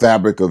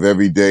 fabric of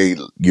everyday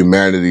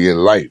humanity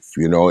and life.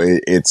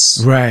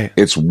 It's Right.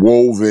 it's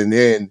woven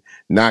in,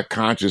 not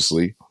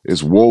consciously.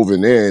 It's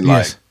woven in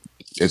like Yes.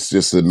 it's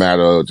just a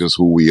matter of just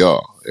who we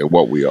are and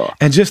what we are.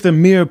 And just the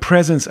mere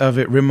presence of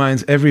it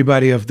reminds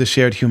everybody of the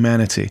shared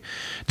humanity.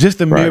 Just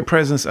the mere Right.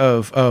 presence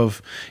of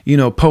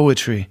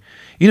poetry.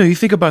 You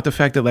think about the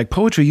fact that like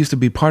poetry used to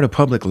be part of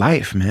public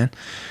life, man.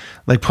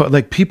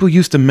 Like people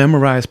used to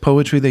memorize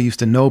poetry. They used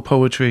to know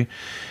poetry.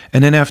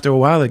 And then after a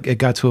while, it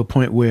got to a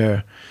point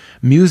where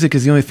music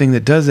is the only thing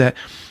that does that.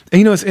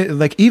 And it's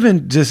like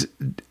even just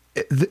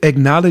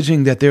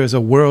acknowledging that there is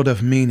a world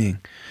of meaning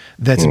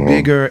that's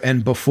bigger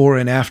and before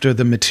and after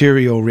the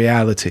material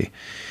reality.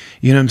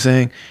 You know what I'm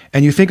saying?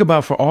 And you think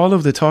about for all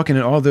of the talking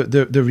and all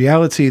the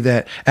reality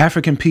that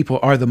African people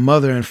are the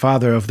mother and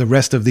father of the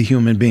rest of the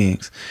human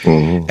beings.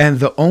 Mm-hmm. And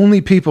the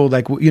only people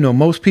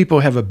most people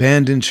have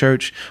abandoned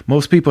church.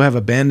 Most people have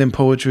abandoned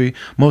poetry.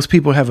 Most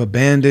people have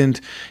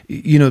abandoned,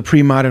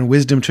 pre-modern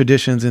wisdom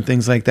traditions and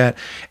things like that.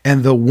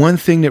 And the one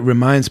thing that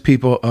reminds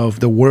people of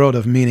the world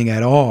of meaning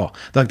at all,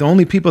 like the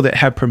only people that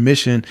have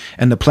permission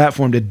and the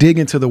platform to dig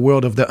into the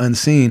world of the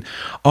unseen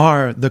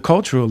are the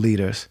cultural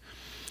leaders.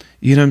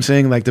 You know what I'm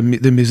saying? Like the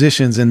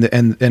musicians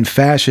and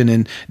fashion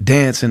and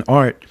dance and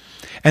art.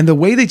 And the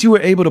way that you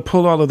were able to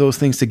pull all of those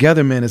things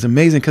together, man, is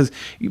amazing. Because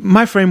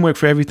my framework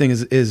for everything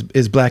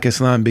is Black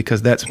Islam,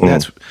 because that's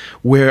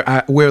where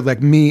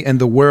like me and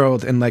the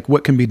world and like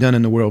what can be done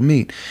in the world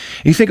meet.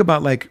 And you think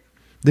about like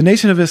the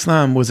Nation of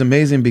Islam was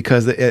amazing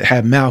because it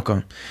had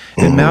Malcolm.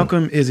 And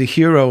Malcolm is a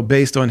hero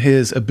based on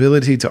his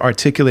ability to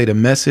articulate a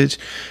message,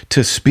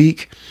 to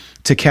speak,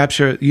 to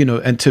capture,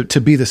 and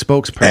to be the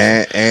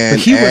spokesperson.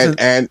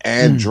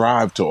 And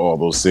drive to all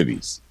those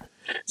cities.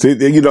 See,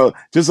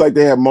 just like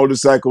they have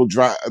motorcycle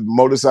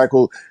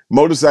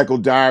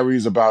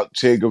diaries about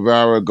Che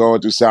Guevara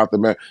going to South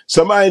America.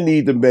 Somebody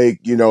need to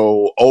make,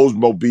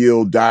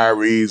 Oldsmobile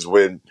diaries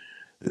when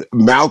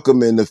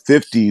Malcolm in the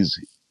 50s.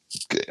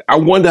 I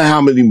wonder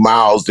how many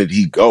miles did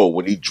he go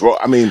when he drove.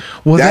 I mean,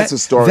 Well, that's a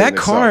story in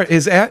itself.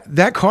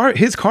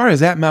 His car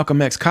is at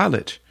Malcolm X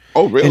College.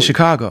 Oh, really? In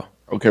Chicago.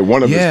 Okay,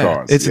 one of his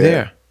cars. It's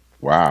there.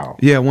 Wow.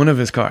 Yeah, one of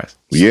his cars.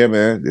 Yeah,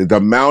 man. The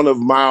amount of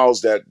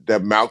miles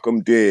that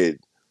Malcolm did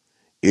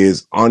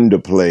is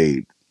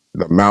underplayed.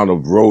 The amount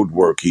of road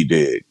work he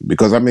did.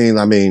 Because I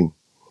mean,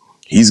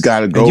 he's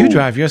got to go. And you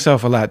drive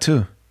yourself a lot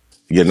too.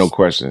 Yeah, no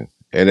question.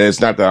 And it's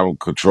not that I'm a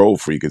control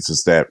freak. It's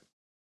just that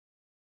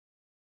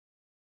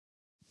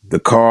the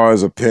car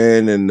is a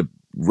pen and the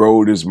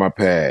road is my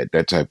pad.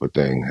 That type of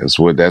thing. That's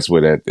where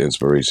that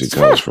inspiration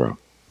comes from.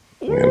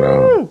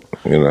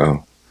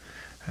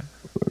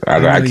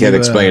 I can't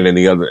explain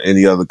any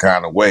other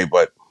kind of way,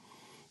 but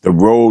the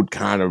road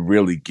kind of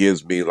really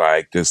gives me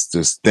like this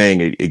thing.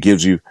 It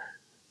gives you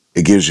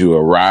a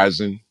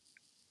horizon.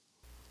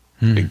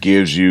 It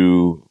gives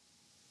you,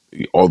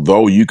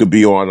 although you could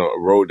be on a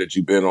road that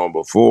you've been on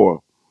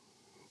before,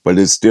 but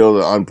it's still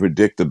the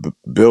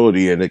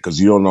unpredictability in it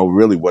because you don't know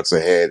really what's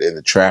ahead in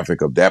the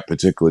traffic of that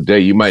particular day.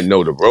 You might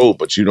know the road,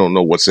 but you don't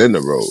know what's in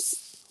the road.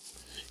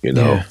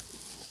 Yeah.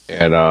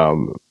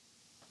 And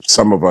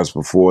some of us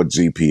before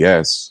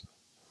GPS,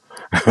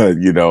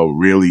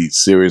 really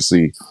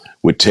seriously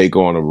would take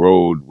on a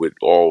road with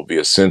all of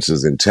your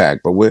senses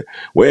intact. But we're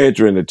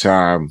entering a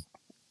time,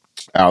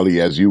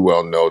 Ali, as you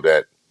well know,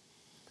 that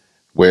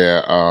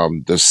where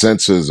the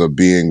senses are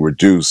being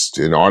reduced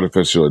and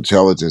artificial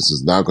intelligence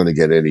is not going to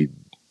get any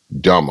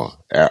dumber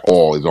at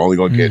all. It's only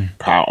going to get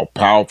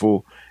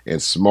powerful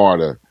and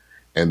smarter.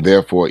 And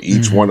therefore,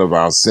 each one of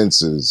our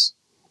senses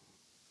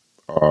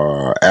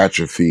are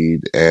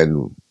atrophied,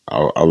 and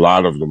a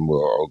lot of them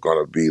are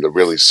going to be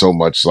really so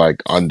much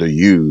like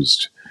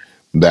underused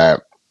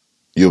that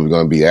you're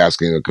going to be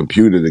asking a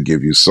computer to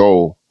give you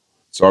soul.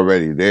 It's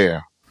already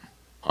there.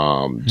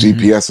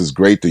 GPS is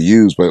great to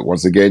use, but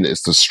once again,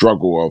 it's the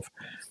struggle of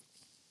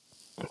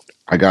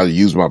I got to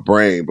use my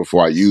brain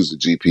before I use the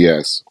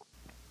GPS,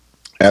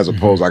 as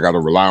opposed I got to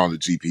rely on the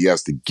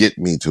GPS to get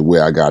me to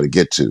where I got to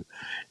get to.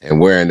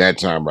 And we're in that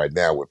time right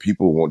now where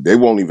people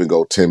won't even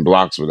go 10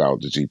 blocks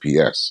without the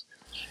GPS.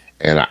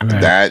 And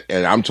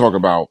and I'm talking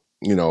about,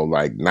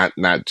 like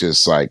not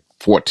just like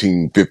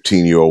 14,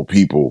 15-year-old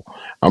people.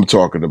 I'm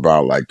talking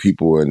about like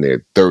people in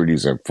their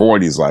 30s and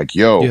 40s, like,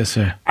 yo, yes,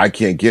 sir. I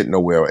can't get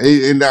nowhere.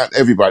 And not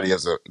everybody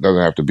doesn't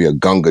have to be a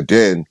Gunga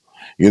Din,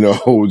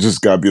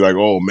 just got to be like,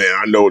 oh man,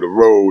 I know the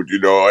road,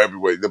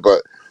 everywhere.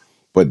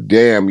 But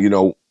damn,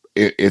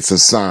 it's a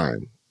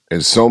sign.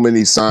 And so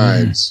many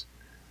signs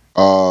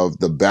of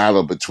the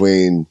battle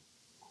between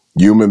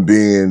human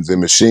beings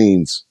and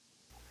machines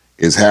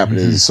is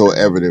happening. It's so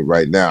evident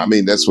right now. I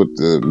mean, that's what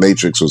the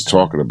Matrix was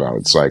talking about.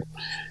 It's like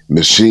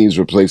machines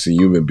replacing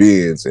human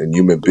beings and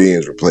human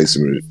beings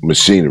replacing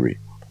machinery.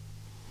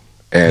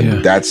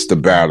 And that's the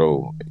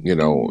battle,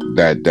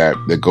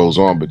 that goes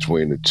on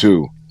between the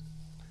two.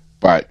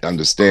 But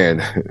understand,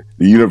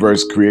 the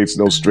universe creates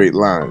no straight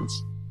lines.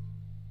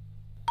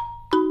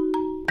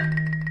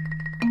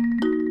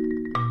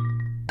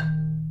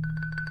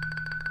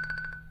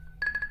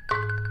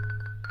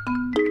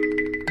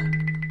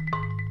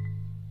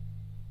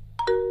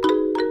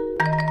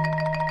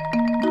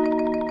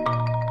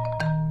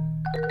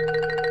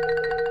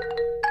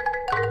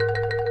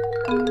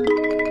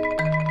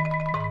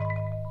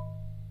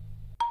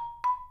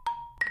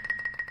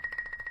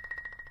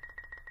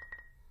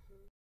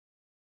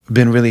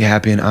 Been really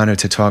happy and honored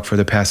to talk for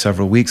the past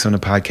several weeks on the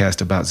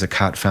podcast about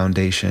Zakat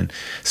Foundation,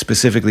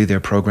 specifically their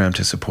program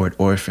to support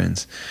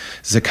orphans.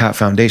 Zakat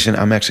Foundation,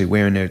 I'm actually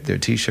wearing their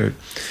t-shirt.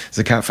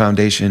 Zakat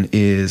Foundation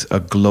is a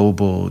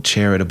global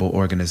charitable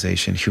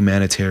organization,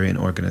 humanitarian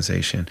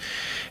organization.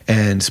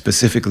 And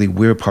specifically,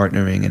 we're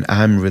partnering, and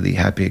I'm really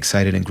happy,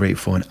 excited, and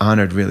grateful and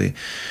honored, really,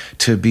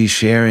 to be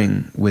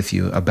sharing with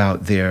you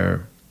about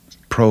their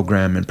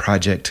program and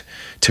project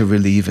to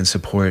relieve and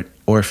support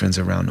orphans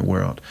around the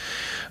world.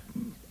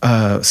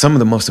 Some of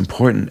the most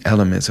important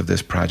elements of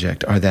this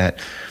project are that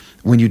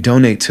when you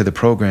donate to the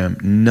program,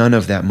 none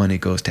of that money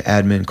goes to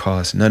admin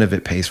costs, none of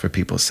it pays for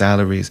people's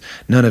salaries,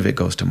 none of it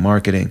goes to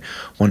marketing.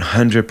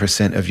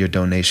 100% of your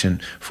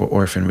donation for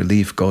orphan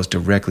relief goes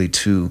directly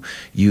to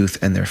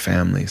youth and their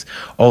families.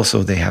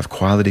 Also, they have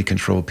quality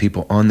control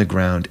people on the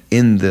ground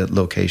in the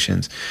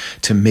locations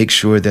to make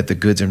sure that the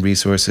goods and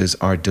resources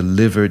are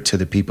delivered to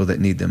the people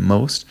that need them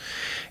most,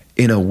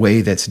 in a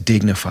way that's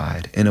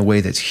dignified, in a way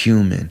that's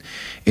human,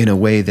 in a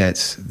way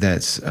that's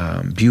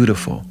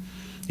beautiful,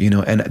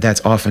 and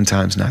that's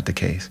oftentimes not the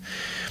case.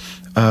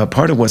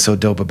 Part of what's so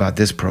dope about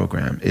this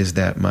program is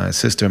that my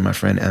sister, my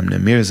friend Amna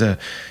Mirza,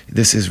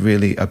 this is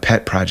really a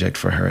pet project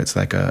for her. It's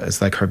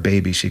like her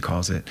baby, she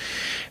calls it.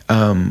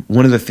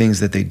 One of the things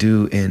that they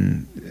do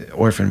in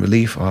orphan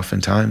relief,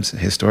 oftentimes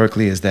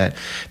historically, is that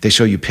they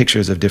show you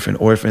pictures of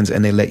different orphans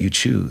and they let you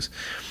choose.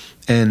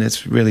 And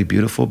it's really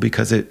beautiful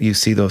because you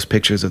see those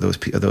pictures of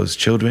those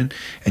children,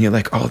 and you're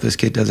like, oh, this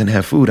kid doesn't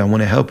have food. I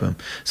want to help him.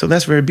 So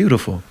that's very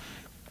beautiful.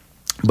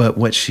 But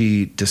what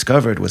she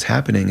discovered was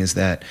happening is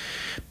that,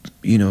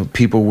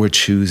 people were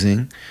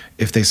choosing,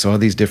 if they saw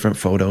these different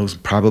photos,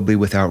 probably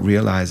without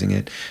realizing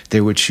it,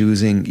 they were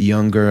choosing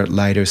younger,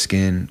 lighter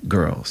skinned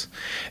girls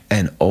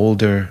and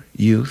older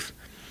youth,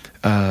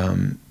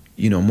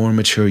 more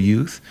mature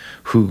youth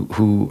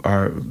who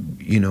are,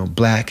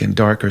 black and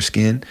darker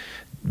skinned.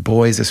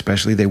 Boys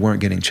especially, they weren't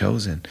getting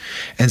chosen.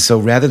 And so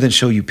rather than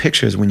show you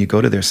pictures, when you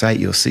go to their site,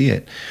 you'll see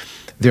it.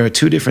 There are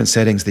two different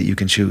settings that you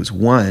can choose.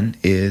 One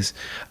is,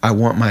 I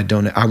want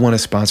to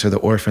sponsor the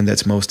orphan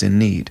that's most in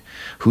need,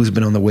 who's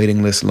been on the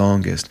waiting list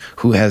longest,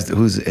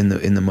 who's in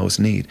the most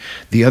need.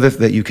 The other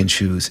that you can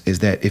choose is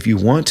that if you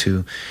want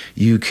to,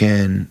 you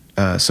can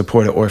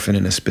support an orphan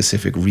in a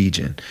specific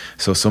region.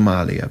 So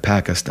Somalia,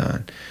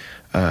 Pakistan,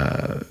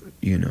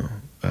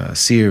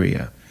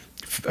 Syria,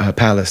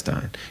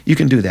 Palestine. You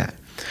can do that.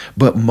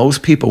 But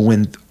most people,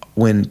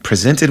 when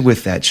presented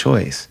with that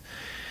choice,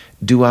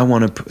 do I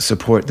want to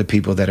support the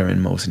people that are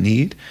in most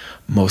need?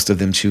 Most of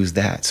them choose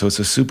that. So it's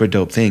a super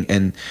dope thing.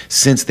 And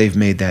since they've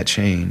made that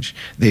change,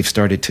 they've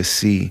started to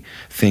see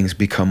things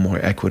become more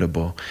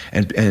equitable.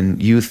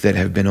 And youth that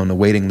have been on the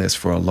waiting list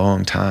for a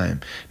long time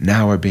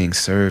now are being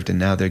served, and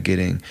now they're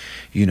getting,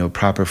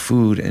 proper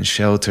food and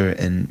shelter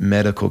and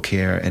medical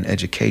care and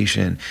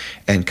education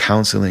and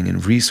counseling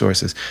and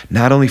resources,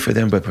 not only for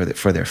them, but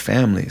for their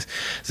families.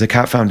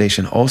 Zakat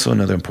Foundation, also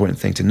another important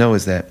thing to know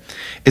is that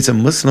it's a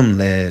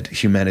Muslim-led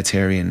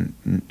humanitarian,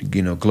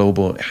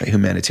 global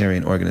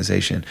humanitarian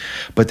organization,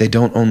 but they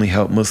don't only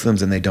help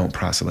Muslims and they don't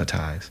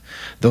proselytize.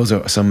 Those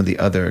are some of the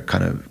other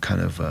kind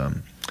of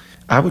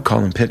I would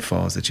call them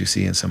pitfalls that you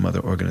see in some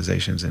other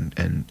organizations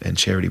and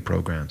charity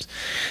programs.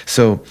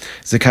 So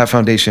Zakat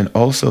Foundation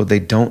also, they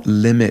don't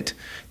limit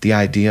the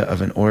idea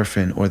of an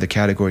orphan or the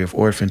category of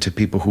orphan to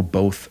people who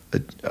both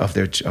of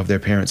their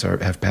parents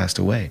have passed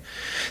away.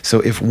 So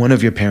if one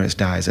of your parents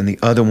dies and the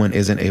other one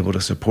isn't able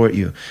to support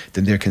you,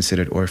 then they're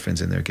considered orphans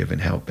and they're given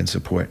help and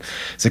support.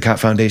 Zakat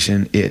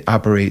Foundation, it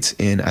operates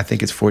in, I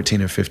think it's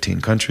 14 or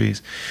 15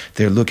 countries.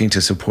 They're looking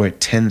to support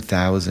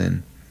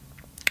 10,000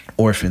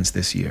 orphans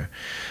this year.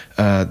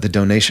 The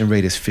donation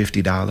rate is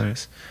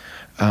 $50.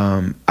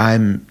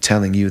 I'm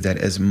telling you that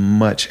as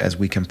much as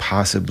we can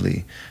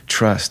possibly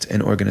trust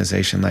an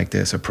organization like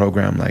this, a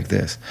program like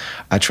this,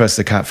 I trust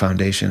the Zakat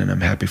Foundation, and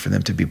I'm happy for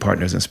them to be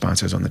partners and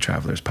sponsors on the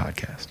Travelers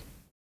Podcast.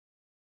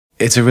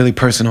 It's a really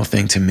personal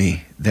thing to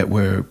me that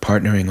we're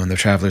partnering on the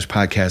Travelers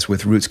Podcast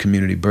with Roots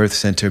Community Birth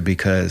Center,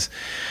 because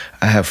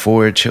I have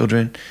 4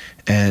 children,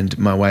 and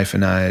my wife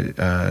and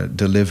I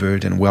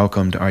delivered and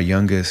welcomed our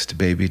youngest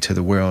baby to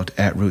the world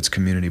at Roots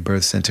Community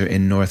Birth Center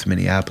in North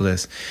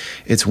Minneapolis.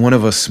 It's one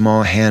of a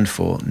small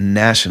handful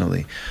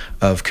nationally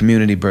of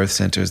community birth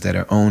centers that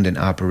are owned and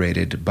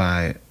operated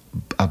by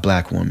a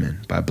black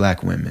woman, by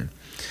black women.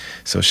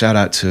 So shout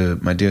out to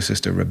my dear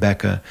sister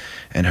Rebecca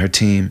and her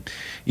team.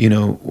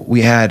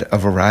 We had a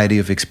variety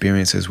of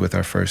experiences with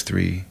our first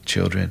 3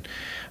 children.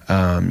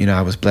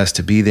 I was blessed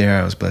to be there.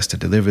 I was blessed to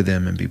deliver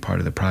them and be part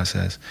of the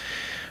process.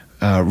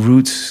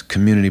 Roots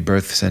Community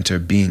Birth Center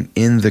being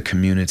in the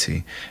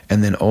community,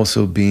 and then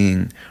also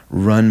being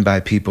run by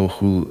people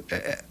who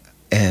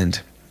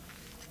and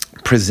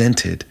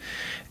presented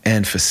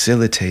and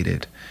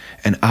facilitated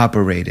and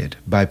operated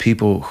by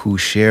people who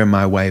share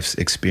my wife's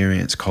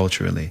experience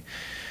culturally,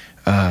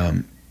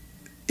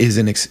 is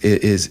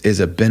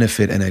a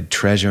benefit and a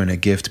treasure and a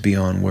gift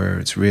beyond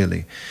words,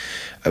 really.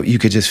 You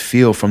could just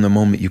feel from the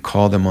moment you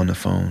call them on the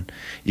phone.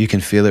 You can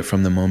feel it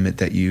from the moment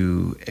that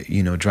you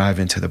drive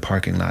into the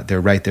parking lot.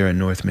 They're right there in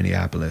North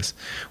Minneapolis,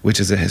 which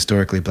is a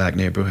historically black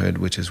neighborhood,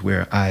 which is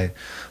where I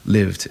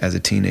lived as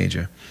a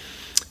teenager.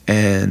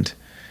 And,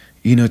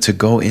 to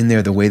go in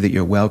there the way that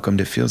you're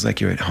welcomed, it feels like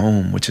you're at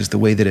home, which is the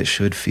way that it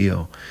should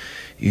feel.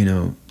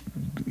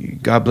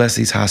 God bless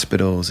these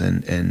hospitals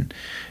and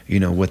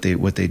what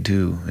they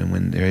do, and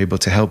when they're able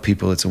to help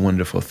people, it's a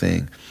wonderful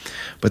thing.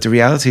 But the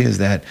reality is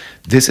that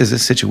this is a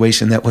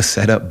situation that was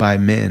set up by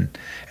men,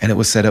 and it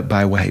was set up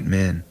by white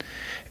men,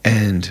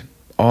 and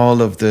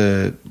all of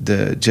the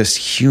just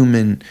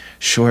human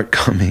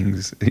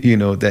shortcomings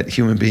that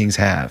human beings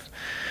have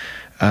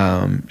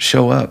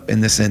show up in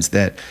the sense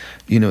that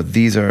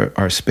these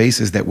are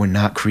spaces that were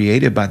not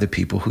created by the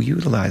people who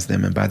utilize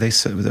them and by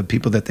the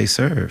people that they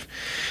serve.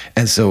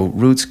 And so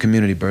Roots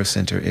Community Birth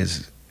Center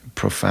is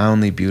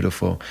profoundly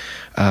beautiful.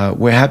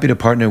 We're happy to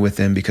partner with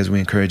them because we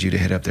encourage you to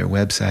hit up their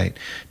website,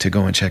 to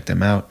go and check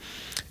them out,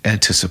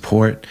 and to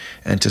support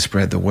and to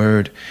spread the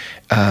word.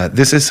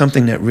 This is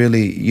something that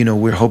really,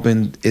 we're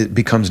hoping it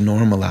becomes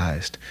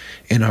normalized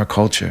in our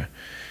culture.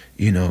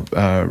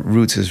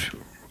 Roots is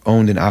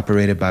owned and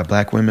operated by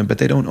black women, but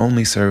they don't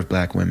only serve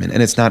black women.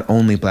 And it's not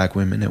only black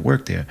women that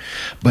work there,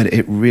 but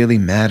it really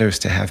matters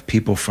to have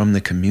people from the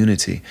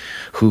community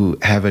who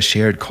have a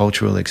shared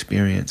cultural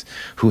experience,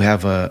 who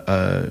have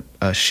a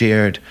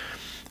shared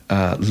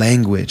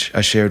language,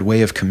 a shared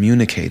way of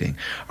communicating,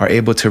 are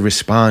able to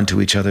respond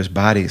to each other's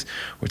bodies.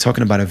 We're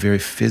talking about a very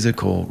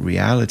physical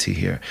reality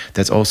here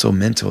that's also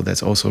mental,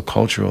 that's also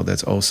cultural,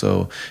 that's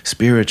also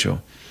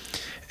spiritual.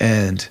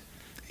 And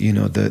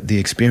the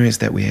experience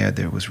that we had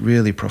there was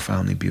really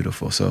profoundly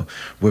beautiful. So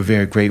we're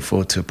very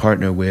grateful to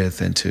partner with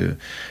and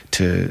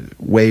to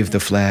wave the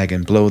flag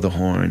and blow the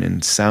horn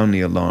and sound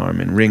the alarm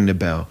and ring the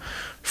bell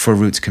for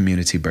Roots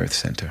Community Birth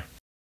Center.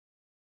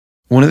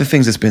 One of the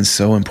things that's been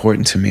so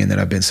important to me and that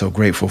I've been so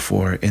grateful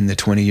for in the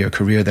 20-year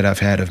career that I've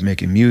had of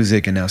making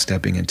music and now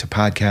stepping into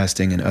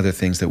podcasting and other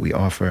things that we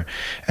offer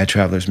at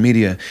Travelers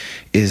Media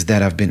is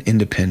that I've been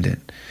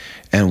independent.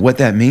 And what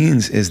that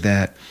means is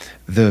that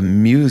the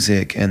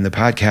music and the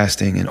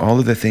podcasting and all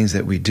of the things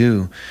that we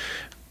do,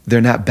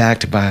 they're not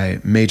backed by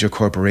major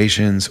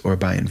corporations or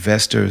by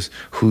investors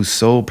whose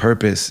sole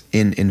purpose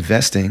in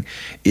investing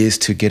is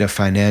to get a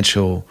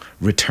financial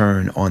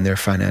return on their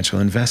financial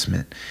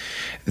investment.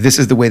 This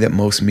is the way that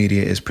most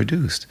media is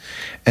produced.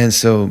 And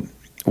so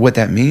what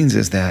that means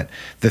is that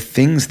the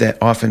things that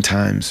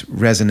oftentimes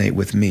resonate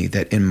with me,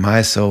 that in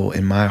my soul,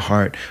 in my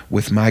heart,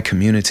 with my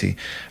community,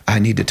 I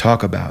need to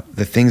talk about,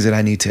 the things that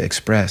I need to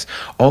express.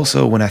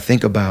 Also, when I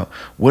think about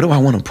what do I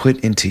want to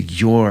put into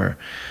your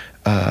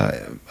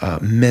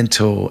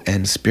mental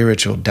and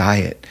spiritual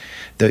diet,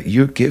 that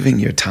you're giving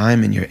your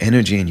time and your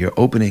energy and you're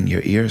opening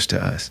your ears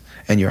to us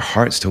and your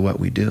hearts to what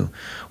we do.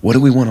 What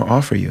do we want to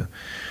offer you?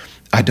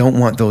 I don't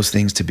want those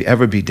things to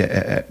ever be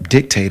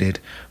dictated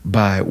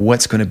by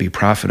what's going to be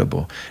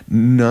profitable.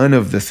 None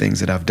of the things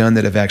that I've done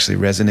that have actually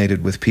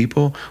resonated with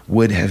people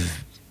would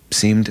have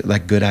seemed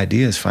like good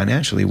ideas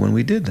financially when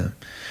we did them.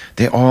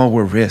 They all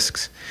were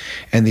risks.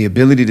 And the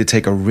ability to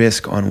take a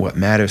risk on what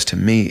matters to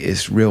me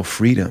is real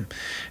freedom.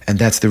 And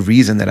that's the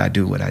reason that I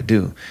do what I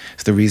do.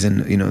 It's the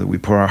reason, that we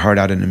pour our heart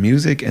out into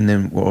music, and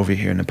then we're over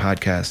here in the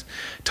podcast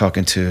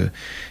talking to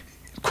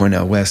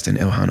Cornel West and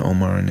Ilhan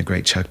Omar and the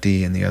great Chuck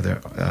D and the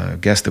other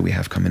guests that we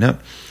have coming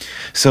up.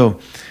 So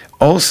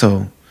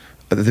also,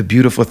 the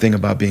beautiful thing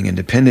about being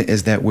independent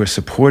is that we're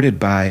supported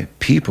by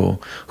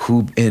people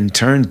who in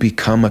turn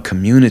become a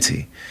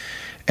community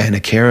and a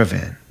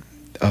caravan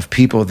of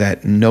people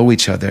that know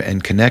each other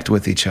and connect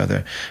with each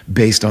other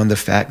based on the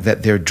fact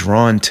that they're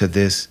drawn to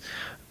this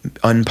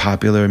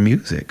unpopular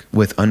music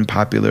with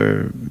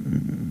unpopular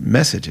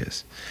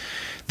messages.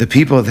 The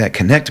people that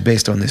connect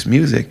based on this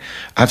music,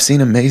 I've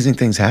seen amazing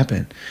things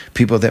happen.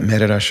 People that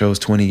met at our shows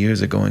 20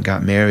 years ago and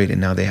got married,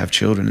 and now they have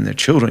children, and their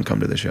children come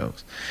to the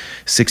shows.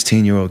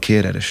 16-year-old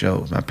kid at a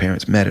show. My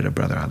parents met at a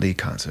Brother Ali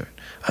concert.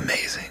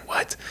 Amazing.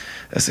 What?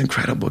 That's an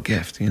incredible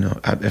gift.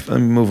 Let me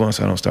move on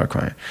so I don't start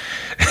crying.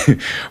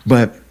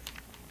 But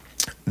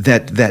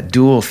that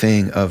dual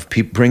thing of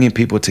bringing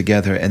people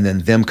together and then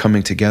them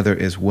coming together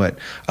is what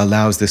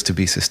allows this to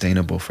be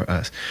sustainable for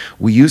us.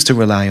 We used to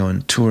rely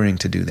on touring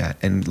to do that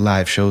and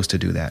live shows to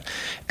do that.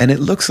 And it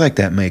looks like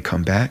that may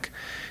come back,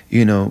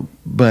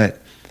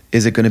 but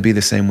is it going to be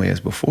the same way as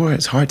before?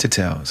 It's hard to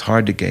tell. It's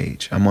hard to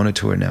gauge. I'm on a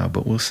tour now,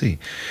 but we'll see.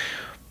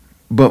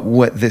 But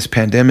what this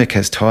pandemic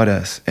has taught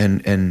us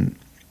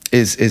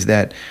is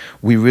that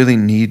we really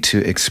need to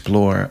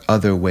explore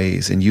other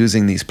ways and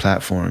using these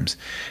platforms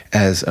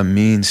as a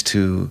means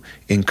to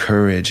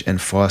encourage and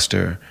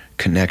foster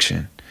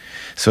connection.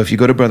 So if you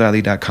go to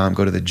brotherali.com,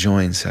 go to the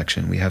join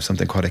section, we have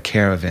something called a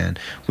caravan,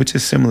 which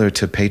is similar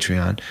to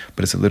Patreon,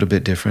 but it's a little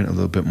bit different, a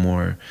little bit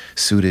more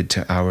suited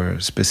to our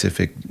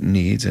specific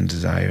needs and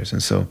desires.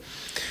 And so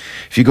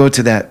if you go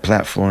to that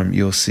platform,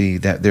 you'll see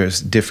that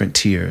there's different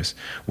tiers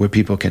where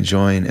people can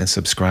join and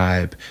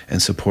subscribe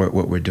and support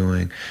what we're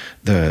doing.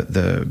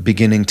 The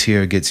beginning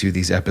tier gets you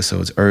these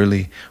episodes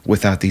early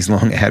without these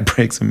long ad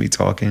breaks of me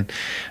talking.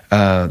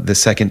 The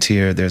second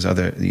tier, there's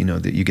other,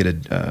 that you get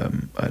a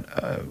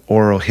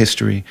oral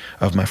history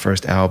of my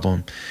first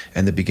album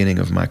and the beginning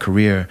of my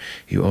career.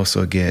 You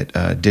also get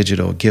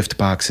digital gift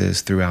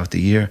boxes throughout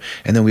the year.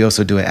 And then we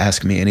also do an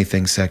Ask Me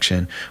Anything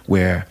section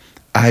where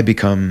I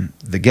become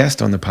the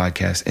guest on the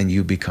podcast and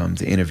you become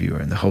the interviewer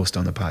and the host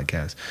on the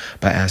podcast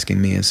by asking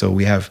me. And so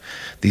we have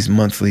these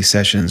monthly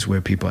sessions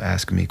where people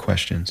ask me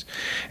questions.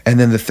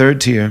 And then the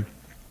third tier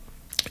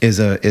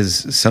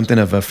is something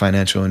of a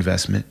financial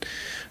investment,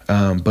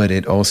 but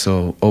it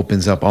also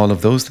opens up all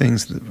of those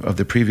things of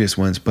the previous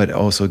ones, but it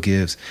also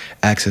gives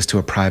access to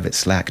a private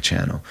Slack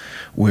channel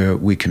where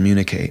we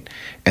communicate.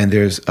 And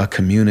there's a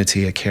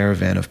community, a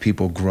caravan of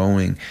people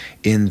growing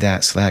in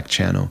that Slack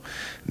channel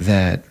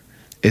that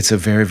it's a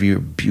very, very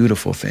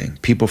beautiful thing.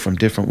 People from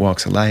different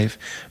walks of life,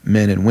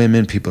 men and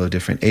women, people of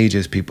different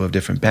ages, people of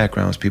different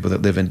backgrounds, people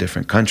that live in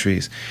different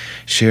countries,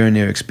 sharing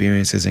their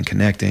experiences and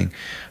connecting.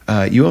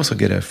 You also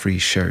get a free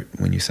shirt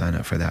when you sign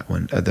up for that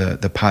one,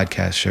 the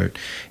podcast shirt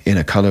in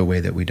a colorway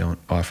that we don't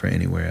offer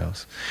anywhere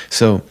else.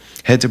 So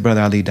head to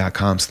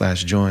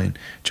brotherali.com/join,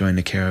 join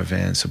the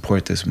caravan,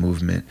 support this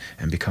movement,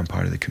 and become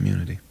part of the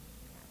community.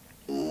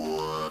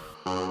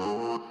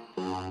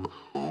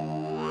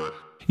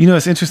 You know,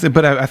 it's interesting,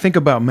 but I think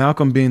about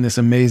Malcolm being this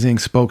amazing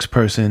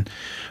spokesperson,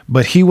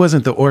 but he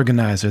wasn't the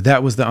organizer.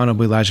 That was the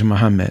Honorable Elijah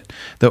Muhammad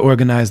that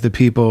organized the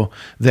people,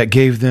 that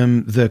gave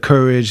them the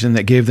courage and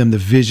that gave them the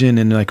vision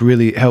and like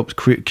really helped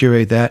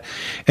curate that.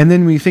 And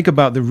then when you think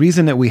about the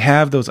reason that we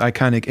have those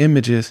iconic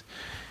images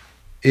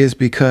is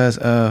because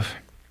of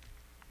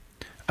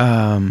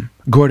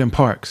Gordon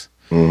Parks.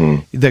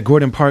 Mm-hmm. That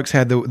Gordon Parks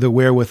had the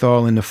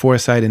wherewithal and the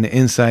foresight and the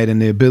insight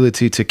and the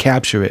ability to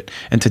capture it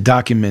and to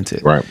document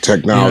it. Right,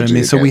 technology. You know what I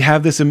mean? So we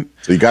have this. So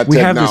we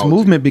have this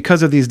movement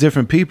because of these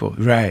different people,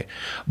 right?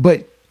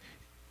 But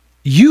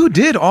you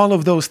did all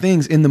of those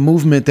things in the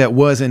movement that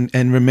was and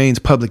remains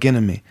Public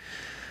Enemy.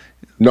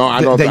 No,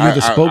 I don't. That you're the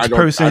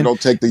spokesperson. I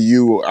don't take the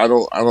you. I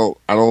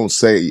don't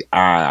say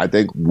I. I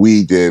think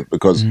we did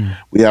because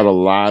we had a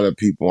lot of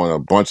people on a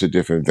bunch of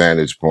different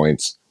vantage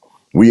points.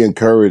 We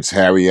encouraged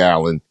Harry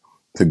Allen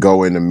to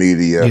go in the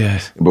media.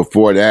 Yes.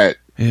 Before that,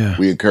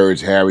 we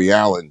encouraged Harry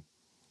Allen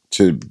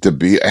to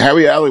be.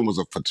 Harry Allen was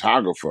a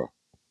photographer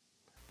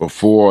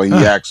before he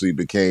actually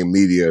became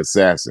media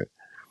assassin.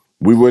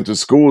 We went to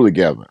school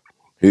together.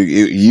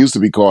 He used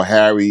to be called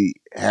Harry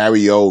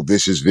O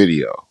Vicious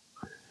Video.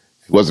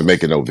 He wasn't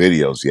making no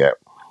videos yet.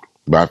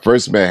 But I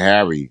first met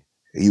Harry.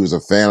 He was a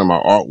fan of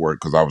my artwork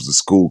because I was a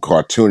school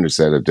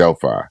cartoonist at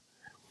Adelphi.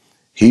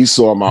 He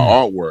saw my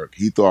artwork.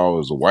 He thought I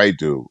was a white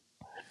dude.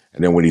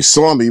 And then when he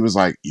saw me, he was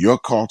like, "You're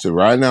Carlton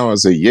right now?" I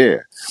said, "Yeah."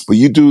 "But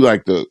you do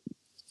like the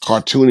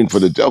cartooning for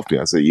the Delphi."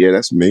 I said, "Yeah,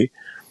 that's me." I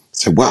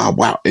said,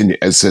 wow. And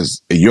it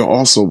says, "You're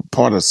also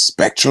part of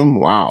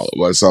Spectrum?" Wow.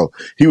 So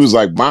he was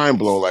like mind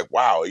blown, like,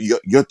 "Wow,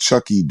 you're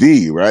Chucky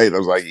D, right?" I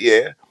was like,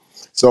 "Yeah."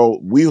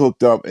 So we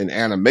hooked up in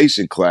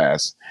animation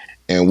class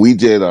and we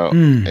did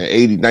in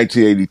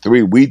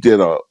 1983, we did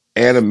a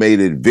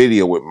animated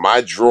video with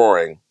my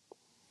drawing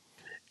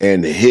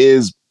and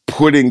his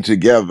putting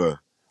together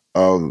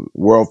of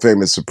world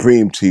famous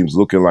Supreme teams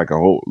looking like a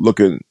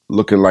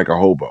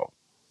hobo,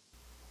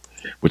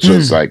 which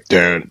was like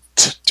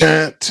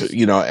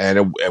you know,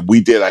 and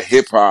we did a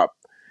hip hop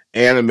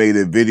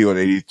animated video in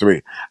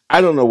 '83.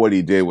 I don't know what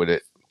he did with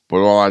it, but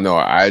all I know,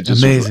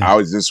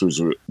 this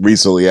was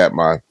recently at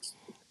my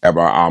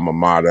alma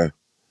mater,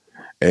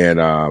 and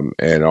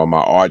on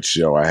my art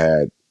show I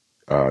had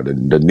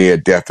the near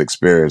death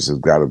experience has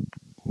got a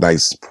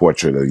nice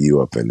portrait of you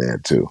up in there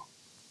too.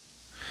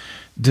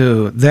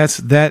 Dude,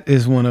 that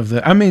is one of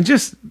the. I mean,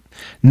 just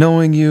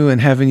knowing you and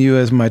having you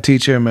as my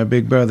teacher and my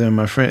big brother and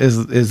my friend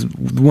is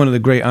one of the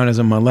great honors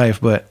of my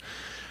life. But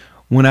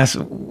when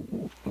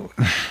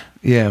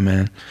yeah,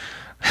 man.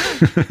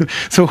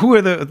 So who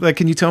are the like?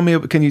 Can you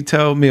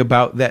tell me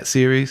about that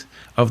series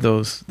of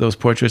those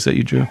portraits that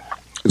you drew?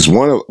 It's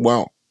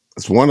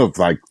one of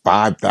like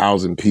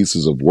 5,000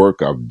 pieces of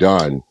work I've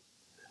done.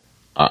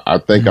 I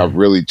think I've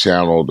really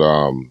channeled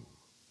a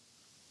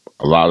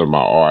lot of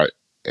my art.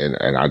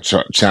 And I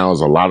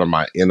challenged a lot of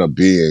my inner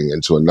being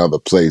into another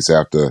place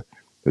after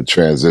the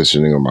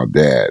transitioning of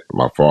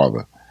my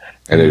father.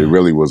 And it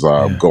really was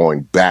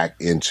going back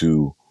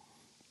into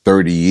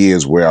 30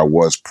 years where I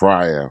was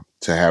prior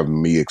to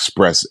having me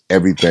express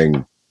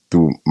everything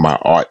through my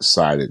art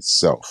side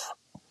itself.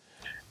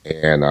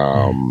 And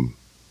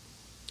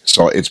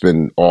so it's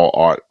been all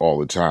art all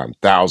the time,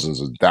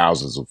 thousands and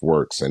thousands of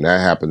works. And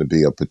that happened to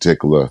be a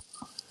particular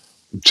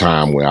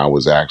time where I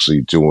was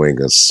actually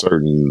doing a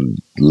certain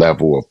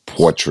level of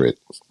portrait,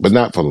 but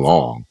not for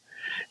long.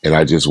 And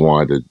I just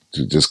wanted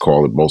to just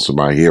call it Most of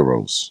My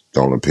Heroes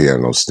Don't Appear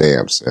on No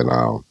Stamps. And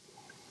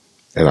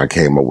I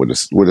came up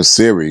with a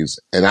series.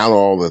 And out of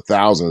all the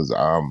thousands,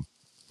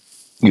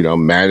 you know,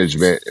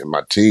 management and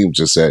my team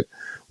just said,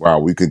 "Wow,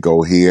 we could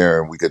go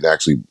here and we could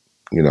actually,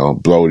 you know,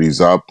 blow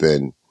these up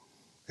and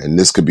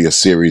this could be a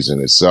series in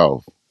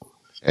itself."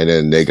 And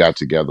then they got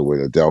together with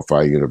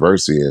Adelphi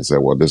University and said,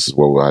 "Well, this is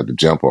where we'll have the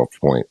jump off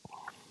point."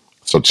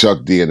 So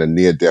Chuck D and the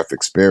Near Death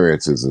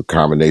Experience is a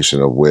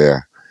combination of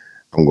where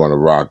I'm going to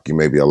rock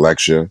maybe a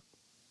lecture,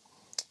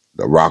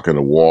 the rock in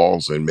the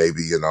walls, and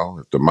maybe, you know,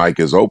 if the mic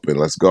is open,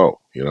 let's go.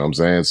 You know what I'm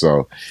saying?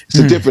 So it's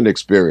a different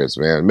experience,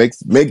 man.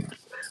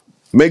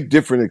 Make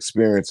different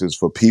experiences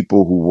for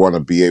people who want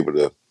to be able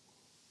to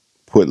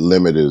put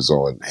limiters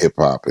on hip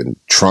hop and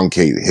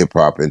truncate hip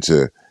hop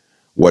into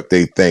what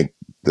they think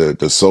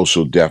the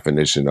social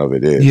definition of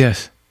it is.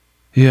 Yes.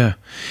 Yeah.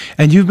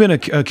 And you've been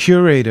a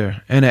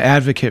curator and an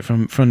advocate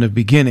from the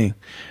beginning,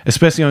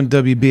 especially on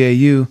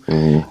WBAU.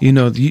 Mm-hmm. You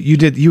know,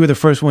 you were the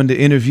first one to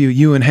interview,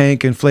 you and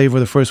Hank and Flav were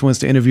the first ones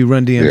to interview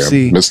Run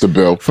DMC. Yeah, Mr.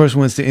 Bill. First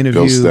ones to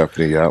interview Bill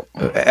Stepney,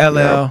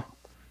 LL.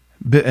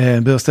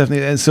 And Bill Stepney,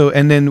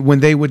 and then when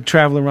they would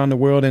travel around the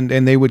world and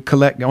they would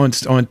collect on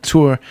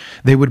tour,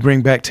 they would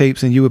bring back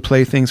tapes and you would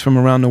play things from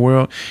around the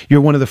world. You're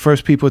one of the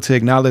first people to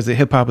acknowledge that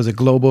hip hop is a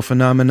global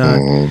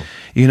phenomenon. Mm-hmm.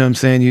 You know what I'm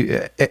saying?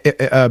 You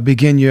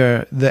begin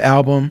the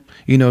album.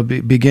 You know,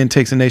 begin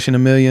Takes a Nation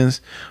of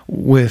Millions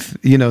with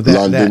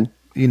London.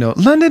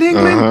 London,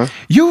 England. Uh-huh.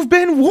 You've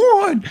been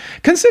warned.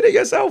 Consider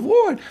yourself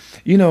warned.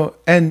 You know,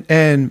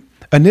 and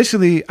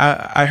initially,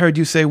 I heard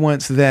you say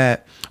once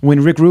that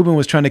when Rick Rubin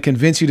was trying to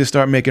convince you to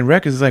start making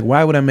records, it's like,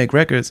 why would I make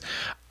records?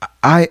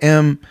 I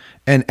am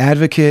an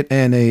advocate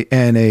and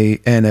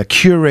a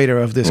curator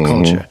of this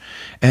culture,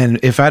 and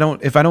if I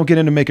don't get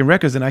into making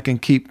records, then I can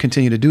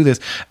continue to do this.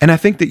 And I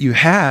think that you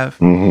have.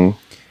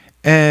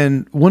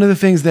 And one of the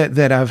things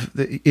that I've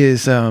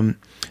is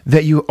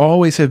that you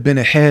always have been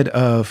ahead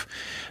of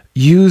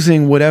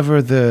using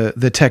whatever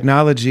the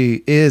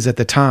technology is at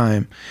the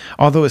time,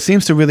 although it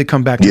seems to really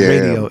come back to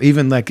radio.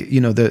 Even like,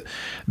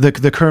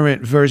 the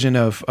current version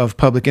of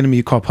Public Enemy,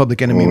 you call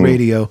Public Enemy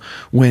Radio,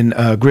 when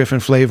Griff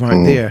and Flav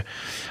aren't there.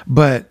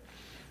 But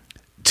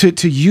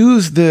to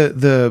use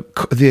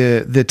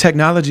the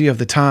technology of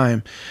the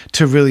time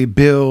to really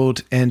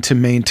build and to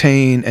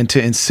maintain and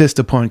to insist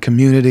upon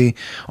community,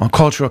 on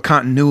cultural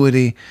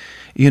continuity,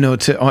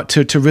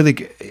 to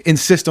really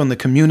insist on the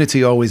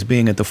community always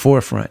being at the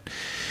forefront.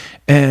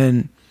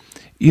 And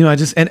I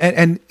just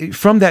and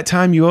from that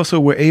time you also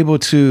were able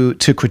to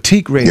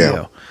critique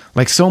radio.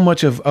 Like so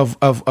much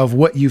of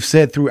what you've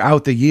said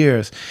throughout the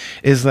years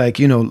is like,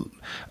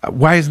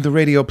 why isn't the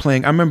radio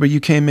playing? I remember you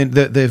came in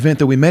the event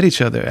that we met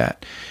each other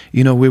at.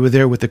 We were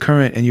there with The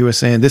Current, and you were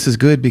saying this is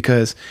good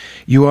because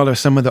you all are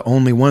some of the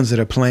only ones that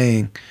are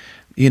playing,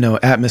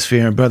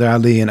 Atmosphere and Brother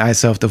Ali and I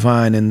Self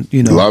Divine and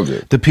Loved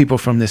it. The people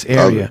from this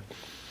area.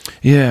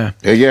 Yeah.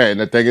 And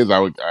the thing is, I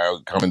would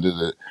come into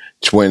the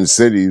Twin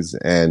Cities,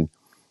 and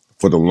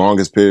for the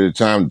longest period of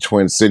time, the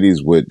Twin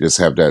Cities would just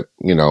have that,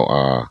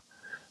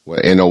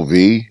 NOV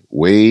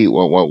way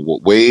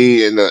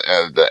in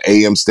the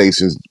AM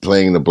stations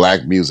playing the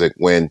black music,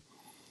 when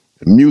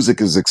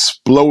music is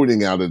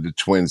exploding out of the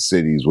Twin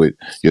Cities with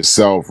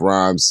yourself,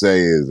 Rhyme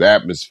Sayers,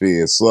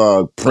 Atmosphere,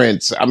 Slug,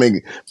 Prince. I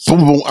mean,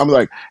 boom, boom. I'm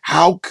like,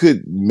 how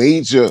could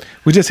major?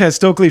 We just had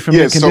Stokely from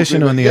Mint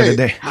Condition on the other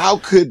day. How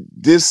could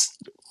this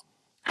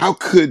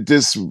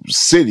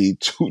city,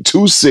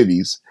 two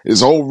cities,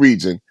 this whole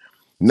region,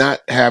 not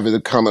have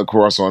it come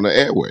across on the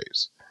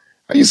airwaves?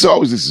 I used to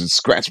always just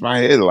scratch my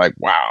head like,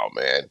 wow,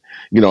 man.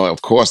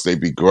 Of course they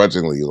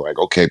begrudgingly like,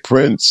 okay,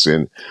 Prince,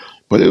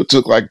 but it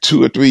took like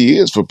 2 or 3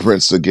 years for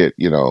Prince to get,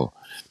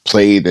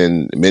 played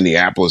in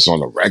Minneapolis on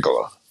the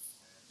regular.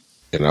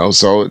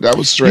 So that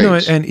was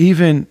strange. And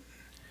even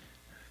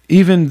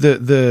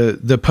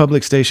the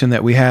public station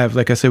that we have,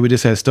 like I said, we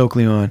just had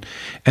Stokely on,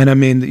 and I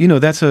mean,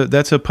 that's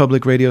a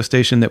public radio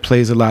station that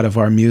plays a lot of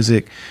our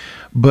music,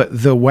 but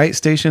the white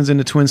stations in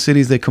the Twin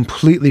Cities, they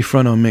completely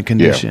front on Mint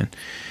Condition.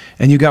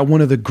 And you got one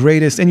of the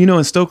greatest,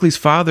 and Stokely's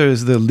father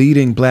is the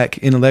leading black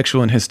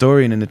intellectual and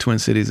historian in the Twin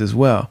Cities as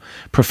well,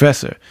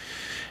 Professor.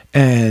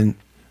 And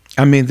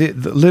I mean,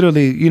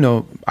 literally,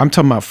 I'm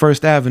talking about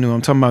First Avenue.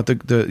 I'm talking about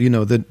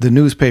the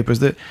newspapers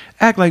that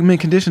act like Mint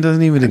Condition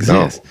doesn't even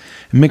exist.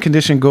 Mint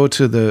Condition go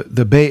to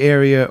the Bay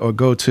Area or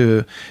go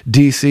to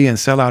DC and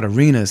sell out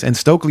arenas. And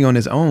Stokely on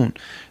his own,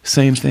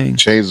 same thing.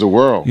 Changed the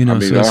world. So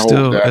it's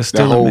still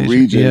that whole amazing.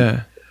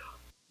 region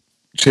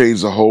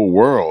changed the whole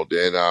world.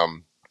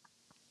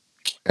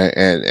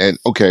 And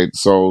okay,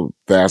 so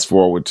fast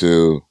forward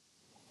to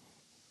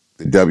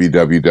the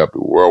WWW,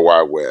 World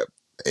Wide Web,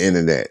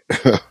 Internet,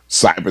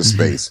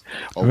 cyberspace,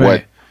 or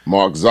what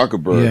Mark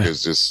Zuckerberg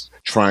is just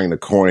trying to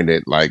coin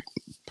it, like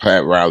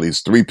Pat Riley's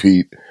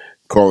three-peat,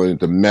 calling it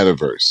the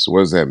metaverse.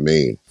 What does that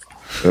mean?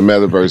 The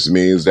metaverse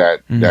means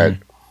that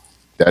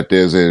that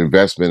there's an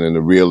investment in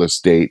the real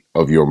estate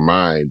of your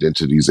mind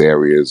into these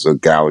areas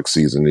of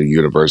galaxies in the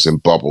universe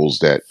and bubbles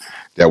that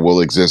will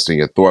exist in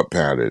your thought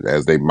pattern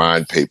as they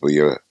mind paper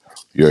your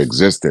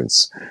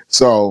existence.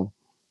 So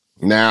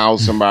now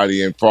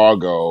somebody in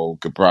Fargo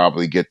could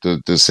probably get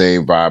the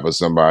same vibe of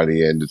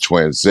somebody in the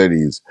Twin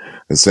Cities,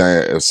 the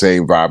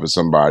same vibe of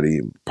somebody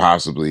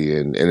possibly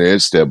in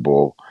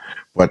Istanbul.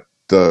 But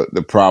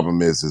the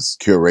problem is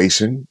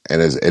curation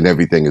and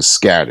everything is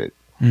scattered.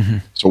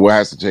 So what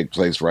has to take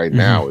place right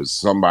now is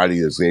somebody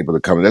is able to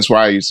come. And that's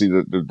why you see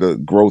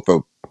the growth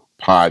of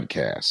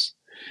podcasts.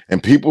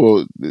 And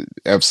people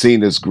have seen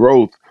this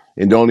growth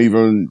and don't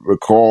even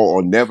recall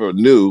or never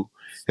knew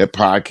that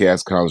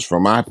podcast comes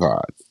from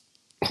iPod.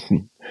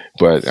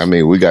 But I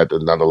mean, we got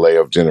another layer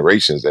of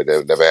generations that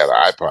have never had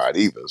an iPod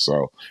either.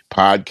 So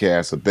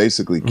podcasts are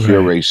basically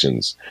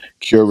curators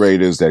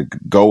that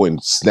go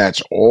and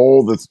snatch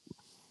all the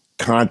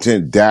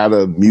content,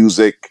 data,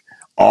 music,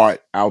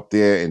 art out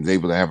there and is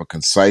able to have a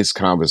concise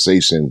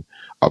conversation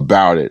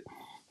about it.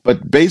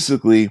 But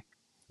basically,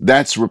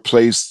 that's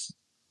replaced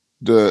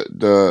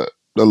the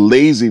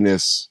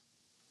laziness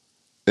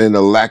and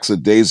the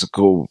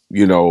lackadaisical,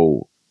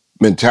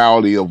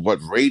 mentality of what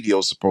radio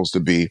is supposed to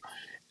be.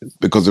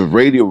 Because if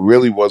radio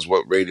really was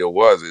what radio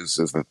was,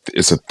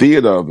 it's a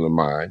theater of the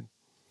mind,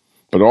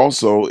 but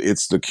also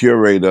it's the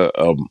curator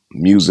of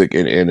music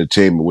and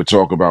entertainment. We're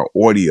talking about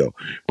audio,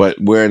 but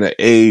we're in an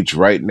age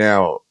right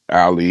now,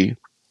 Ali,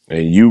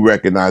 and you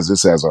recognize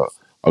this as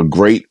a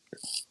great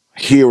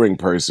hearing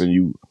person.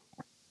 You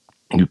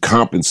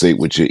compensate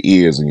with your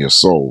ears and your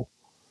soul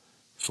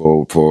for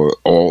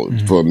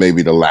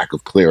maybe the lack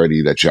of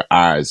clarity that your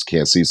eyes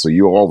can't see. So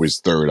you're always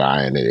third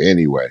eyeing it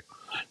anyway.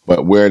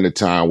 But we're in a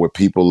time where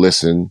people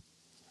listen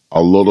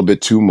a little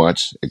bit too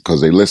much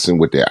because they listen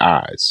with their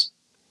eyes,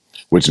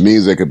 which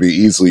means they could be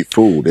easily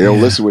fooled. They don't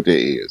Yeah. listen with their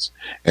ears.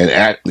 And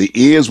the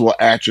ears will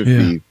Yeah.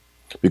 atrophy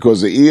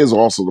because the ears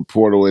also the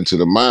portal into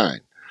the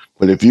mind.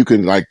 But if you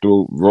can like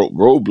throw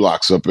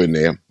roadblocks up in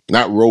there,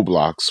 not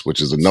roadblocks,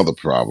 which is another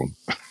problem,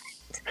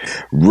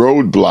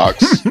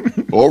 roadblocks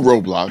or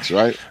roadblocks,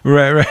 right?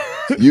 Right. Right.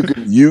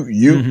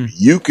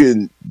 You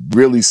can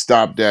really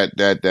stop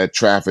that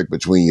traffic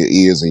between your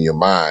ears and your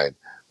mind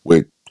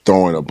with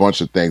throwing a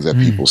bunch of things that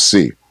people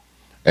see,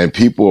 and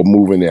people are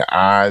moving their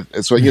eyes.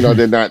 And so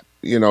they're not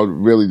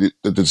really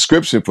the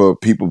description for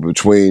people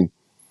between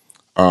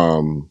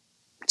 10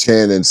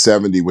 and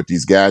 70 with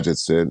these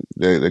gadgets.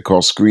 They're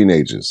called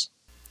screen-agers.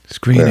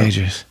 Screen Yeah,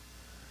 agers.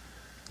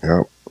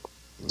 yeah,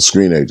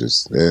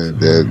 screen-agers.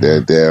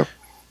 They're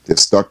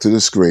stuck to the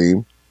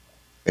screen,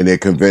 and they're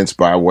convinced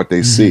by what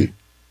they see.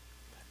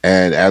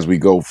 And as we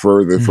go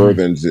further and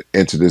further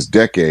into this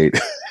decade,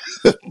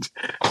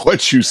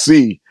 what you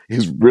see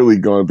is really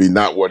going to be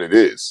not what it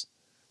is.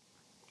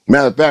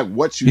 Matter of fact,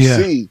 what you Yeah.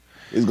 see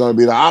is going to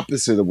be the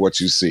opposite of what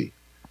you see.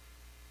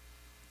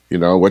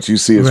 What you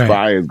see is Right.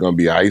 fire is going to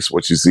be ice.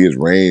 What you see is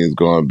rain is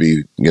going to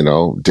be,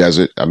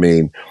 desert. I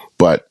mean,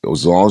 but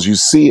as long as you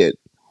see it,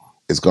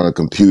 it's going to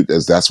compute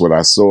as that's what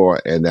I saw.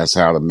 And that's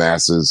how the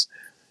masses,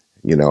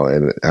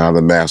 and how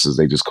the masses,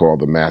 they just call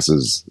the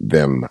masses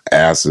them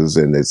asses,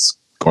 and it's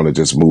going to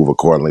just move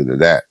accordingly to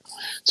that.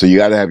 So you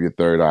got to have your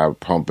third eye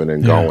pumping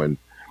and going.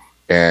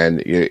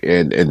 And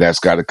that's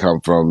got to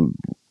come from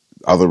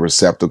other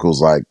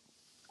receptacles like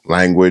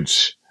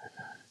language,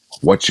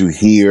 what you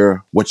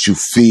hear, what you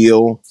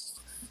feel.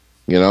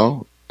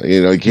 You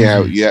can't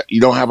have,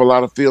 you don't have a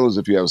lot of feelings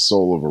if you have a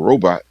soul of a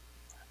robot.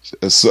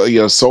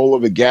 So soul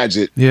of a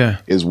gadget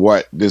is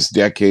what this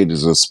decade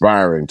is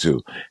aspiring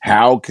to.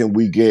 How can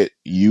we get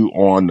you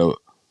on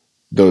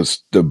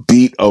the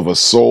beat of a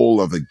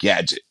soul of a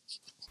gadget?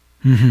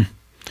 And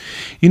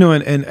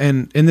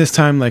in this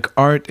time, like,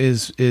 art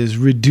is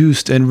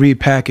reduced and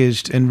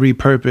repackaged and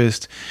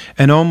repurposed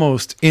and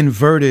almost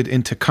inverted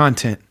into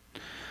content.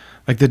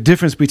 Like, the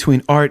difference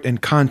between art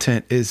and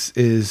content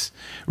is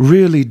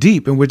really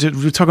deep, and we're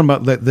talking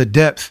about the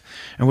depth,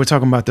 and we're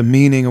talking about the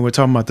meaning, and we're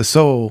talking about the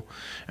soul,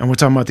 and we're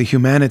talking about the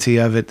humanity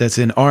of it that's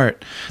in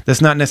art.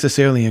 That's not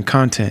necessarily in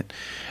content.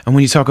 And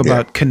when you talk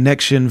about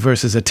connection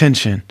versus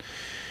attention.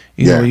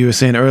 You were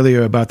saying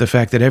earlier about the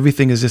fact that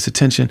everything is just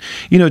attention.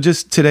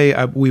 Just today,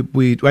 I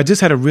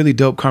just had a really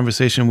dope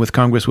conversation with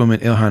Congresswoman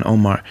Ilhan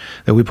Omar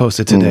that we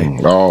posted today.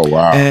 Oh,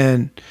 wow.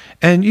 And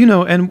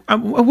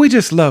we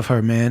just love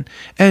her, man.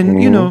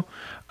 And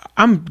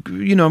I'm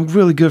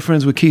really good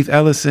friends with Keith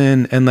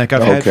Ellison, and like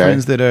I've had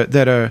friends that are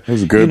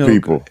Those are good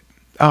people.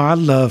 Oh, I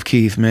love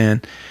Keith,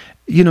 man.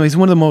 He's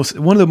one of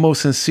the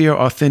most sincere,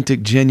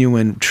 authentic,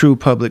 genuine, true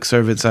public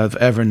servants I've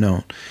ever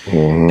known.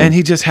 And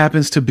he just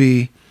happens to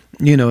be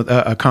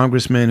a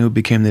congressman who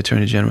became the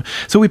attorney general.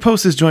 So we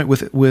post this joint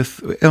with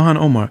Ilhan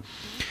Omar.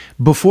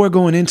 Before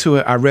going into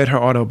it, I read her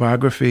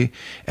autobiography,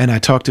 and I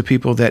talked to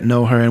people that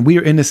know her, and we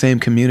are in the same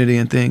community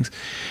and things.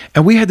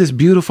 And we had this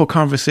beautiful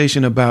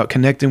conversation about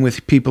connecting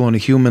with people on a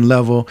human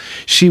level.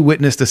 She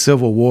witnessed a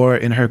civil war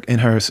in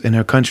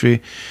her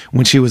country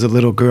when she was a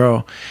little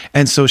girl.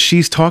 And so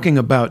she's talking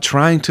about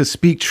trying to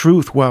speak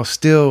truth while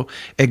still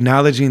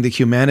acknowledging the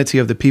humanity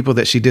of the people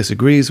that she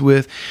disagrees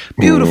with.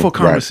 Beautiful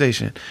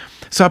conversation. Right.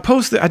 So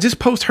I just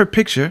post her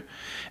picture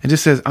and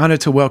just says, "Honored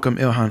to welcome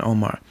Ilhan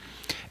Omar."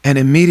 And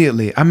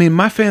immediately, I mean,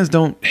 my fans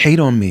don't hate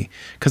on me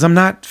because I'm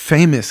not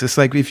famous. It's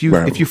like if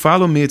you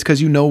follow me, it's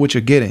because you know what you're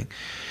getting.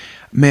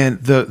 Man,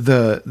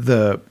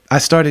 I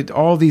started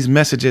all these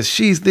messages.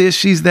 She's this,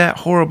 she's that,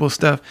 horrible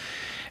stuff.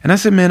 And I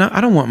said, man,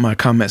 I don't want my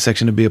comment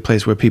section to be a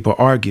place where people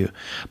argue,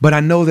 but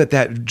I know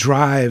that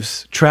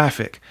drives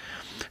traffic.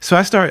 So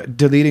I start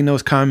deleting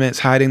those comments,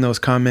 hiding those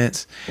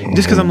comments,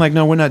 just because I'm like,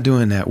 no, we're not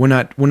doing that. We're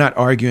not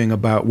arguing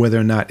about whether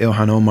or not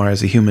Ilhan Omar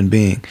is a human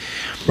being.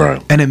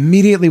 Right. And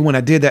immediately when I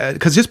did that,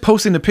 because just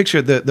posting the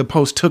picture, the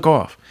post took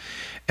off.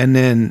 And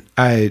then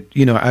I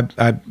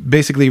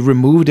basically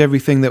removed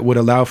everything that would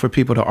allow for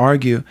people to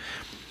argue.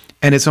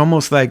 And it's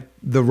almost like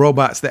the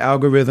robots, the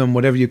algorithm,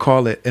 whatever you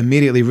call it,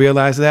 immediately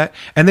realized that.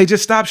 And they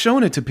just stopped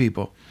showing it to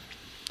people.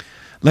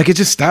 Like, it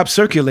just stopped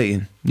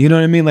circulating. You know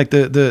what I mean? Like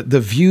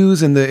the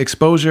views and the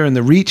exposure and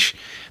the reach.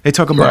 They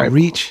talk about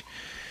reach,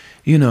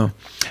 And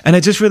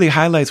it just really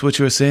highlights what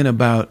you were saying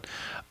about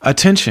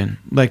attention.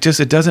 Like, just,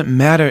 it doesn't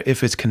matter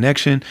if it's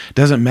connection,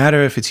 doesn't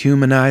matter if it's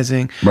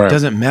humanizing,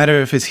 doesn't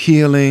matter if it's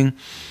healing,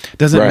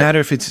 doesn't matter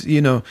if it's,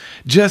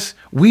 just,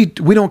 we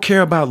don't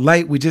care about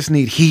light. We just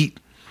need heat.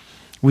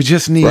 We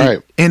just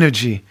need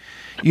energy.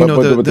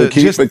 The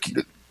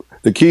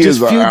key is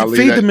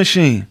feed the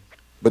machine.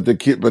 But the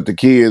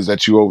key is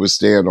that you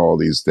understand all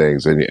these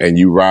things and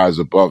you rise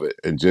above it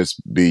and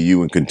just be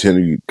you and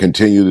continue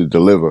to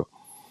deliver.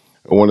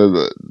 One of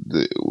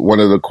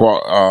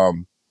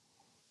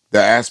the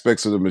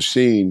aspects of the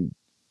machine,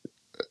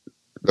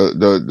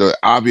 the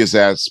obvious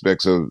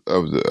aspects of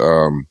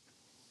the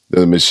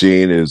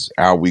machine is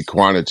how we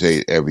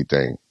quantitate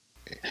everything.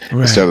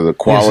 instead of the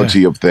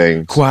quality of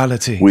things.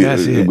 Quality. We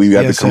That's it. we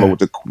have Yes, to come sir. up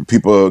with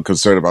people are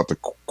concerned about the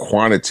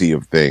quantity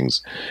of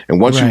things, and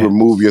once you Right.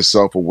 remove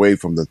yourself away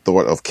from the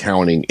thought of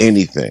counting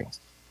anything,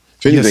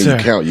 if Yes, anything sir.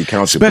 you count your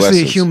Especially a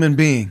blessings. human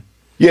being.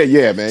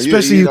 Yeah, man.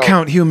 Especially you know,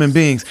 count human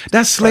beings.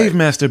 That's slave Right.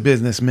 master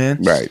business, man.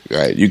 right.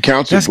 You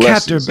count your That's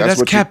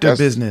blessings. captor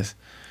business.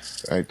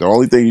 Right. The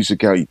only thing you should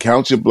count, you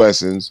count your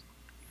blessings,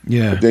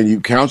 Yeah. but then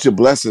you count your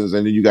blessings,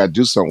 and then you got to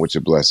do something with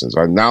your blessings.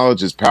 Our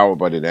knowledge is power,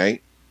 but it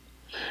ain't.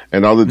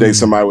 And the other day,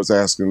 somebody was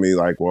asking me,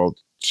 like, well,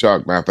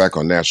 Chuck, matter of fact,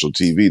 on national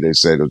TV, they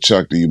said, oh,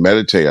 Chuck, do you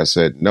meditate? I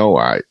said, no,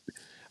 I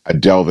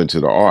delve into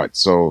the art.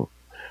 So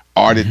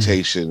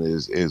artitation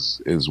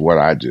is what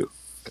I do.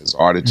 It's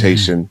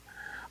artitation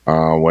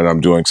when I'm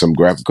doing some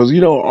graphic. Because,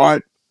 you know,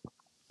 art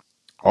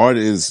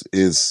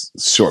is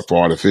short for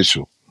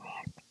artificial.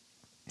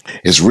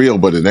 It's real,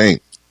 but it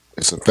ain't.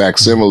 It's a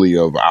facsimile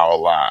of our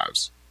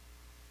lives.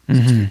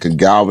 Mm-hmm. Can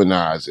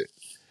galvanize it,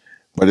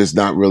 but it's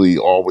not really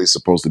always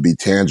supposed to be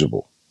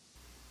tangible.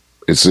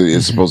 It's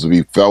supposed to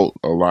be felt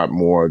a lot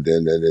more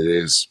than it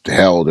is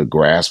held or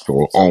grasped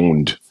or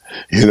owned.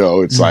 You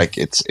know, it's like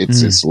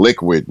it's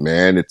liquid,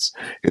 man. It's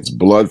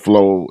blood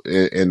flow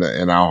in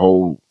our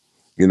whole,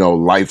 you know,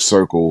 life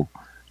circle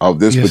of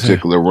this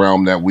particular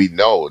realm that we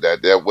know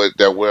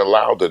that we're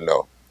allowed to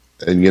know.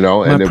 And, you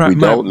know, and if we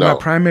don't know. My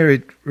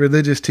primary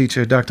religious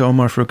teacher, Dr.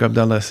 Omar Farouk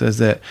Abdullah, says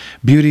that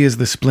beauty is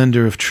the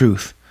splendor of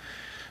truth.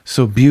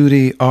 So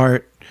beauty,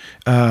 art,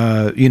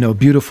 you know,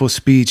 beautiful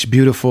speech,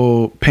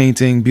 beautiful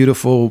painting,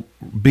 beautiful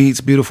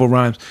beats, beautiful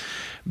rhymes,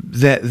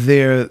 that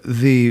they're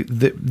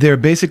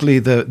basically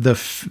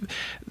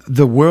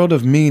the world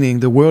of meaning,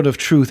 the world of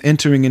truth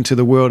entering into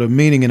the world of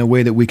meaning in a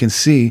way that we can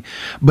see,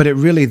 but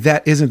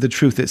that isn't the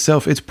truth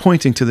itself. It's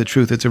pointing to the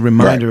truth. It's a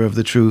reminder of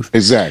the truth.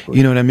 Exactly.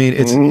 You know what I mean?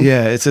 It's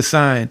it's a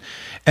sign.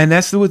 And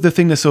that's the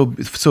thing that's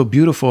so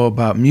beautiful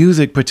about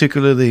music,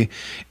 particularly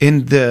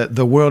in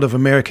the world of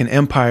American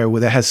empire,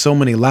 where that has so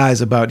many lies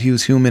about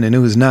who's human and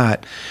who's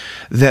not,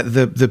 that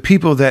the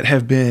people that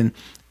have been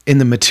in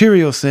the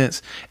material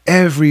sense,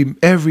 every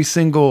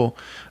single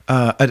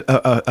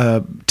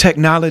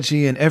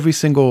technology and every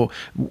single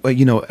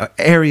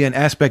area and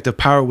aspect of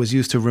power was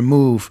used to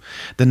remove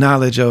the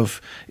knowledge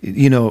of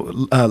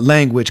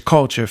language,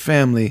 culture,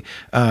 family,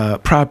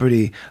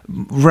 property,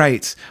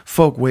 rights,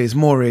 folkways,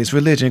 mores,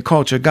 religion,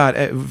 culture, God,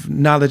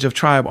 knowledge of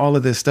tribe, all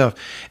of this stuff.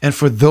 And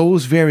for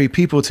those very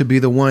people to be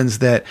the ones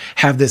that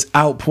have this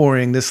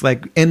outpouring, this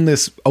like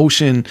endless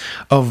ocean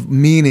of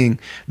meaning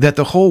that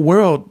the whole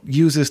world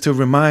uses to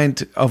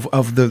remind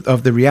of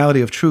the reality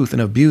of truth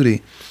and of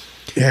beauty.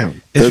 Yeah,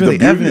 it's really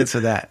evidence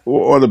of that.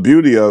 Or the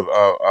beauty of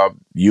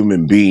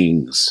human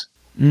beings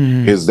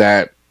is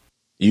that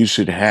you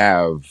should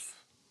have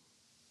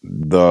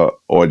the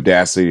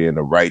audacity and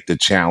the right to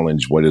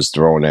challenge what is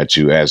thrown at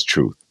you as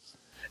truth.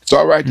 It's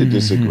all right to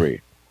disagree.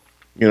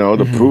 You know,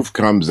 the proof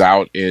comes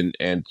out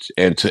into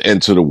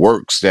the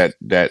works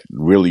that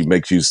really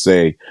makes you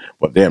say,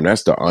 "Well, damn,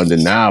 that's the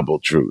undeniable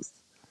truth."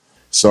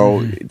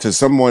 So, to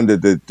someone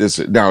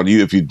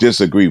if you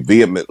disagree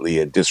vehemently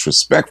and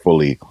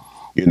disrespectfully,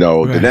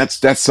 then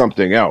that's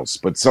something else.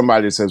 But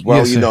somebody says,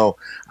 well, yes,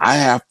 I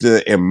have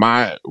to, in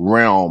my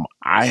realm,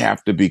 I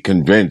have to be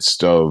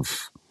convinced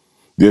of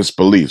this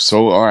belief.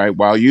 So, all right,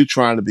 while you're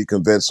trying to be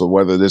convinced of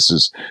whether this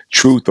is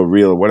truth or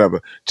real or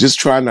whatever, just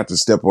try not to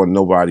step on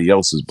nobody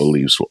else's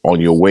beliefs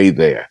on your way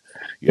there.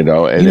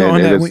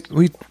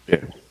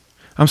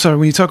 I'm sorry,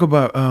 when you talk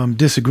about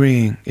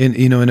disagreeing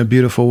in a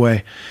beautiful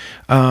way,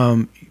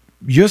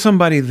 you're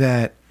somebody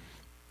that,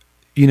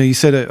 you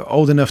said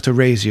old enough to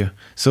raise you.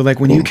 So like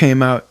when you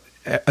came out,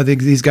 I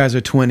think these guys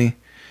are 20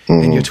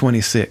 and you're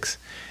 26.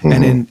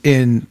 And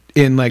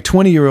in like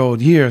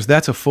 20-year-old years,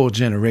 that's a full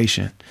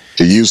generation.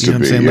 It used to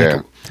be,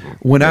 Like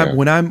when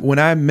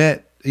I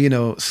met,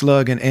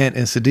 Slug and Ant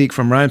and Sadiq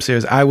from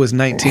Rhymesayers, I was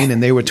 19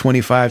 and they were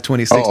 25,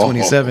 26,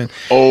 27.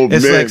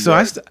 It's like, so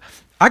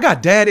I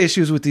got dad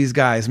issues with these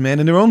guys, man,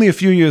 and they're only a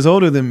few years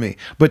older than me.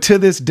 But to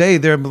this day,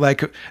 they're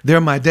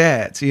my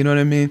dads. You know what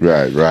I mean?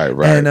 Right.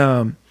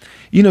 And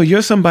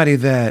you're somebody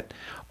that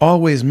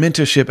always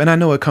mentorship, and I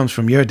know it comes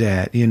from your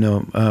dad.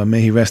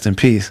 May he rest in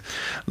peace.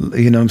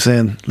 You know what I'm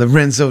saying?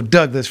 Lorenzo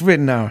Douglas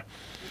Rittenauer.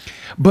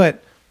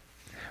 But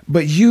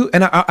you,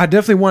 and I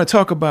definitely want to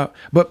talk about.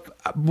 But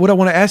what I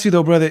want to ask you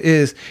though, brother,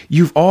 is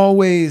you've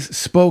always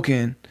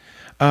spoken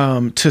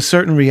to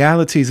certain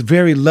realities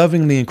very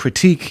lovingly and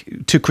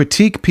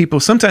critique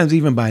people, sometimes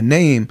even by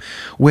name,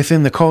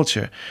 within the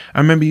culture. I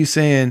remember you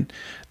saying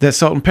that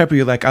Salt and Pepper,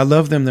 you're like, I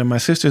love them, they're my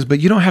sisters, but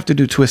you don't have to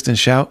do twist and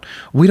shout.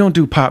 We don't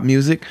do pop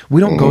music.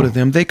 We don't go to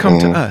them. They come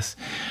to us.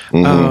 You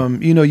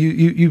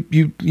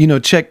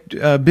check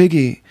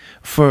Biggie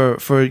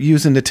for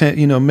using the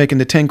 10, making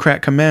the 10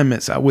 crack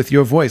commandments with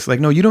your voice. Like,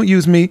 no, you don't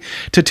use me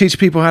to teach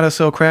people how to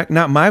sell crack,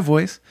 not my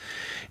voice.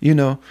 You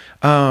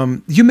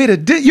made a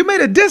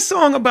diss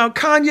song about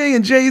Kanye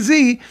and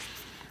Jay-Z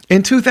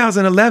in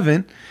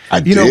 2011. I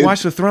did?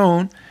 Watch the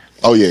Throne.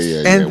 Oh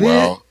yeah.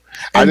 Well,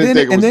 I didn't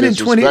think it was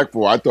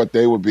disrespectful. I thought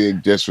they were being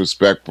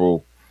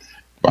disrespectful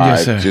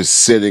by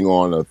just sitting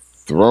on a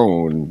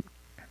throne,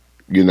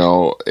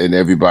 and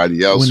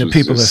everybody else When the was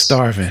people are just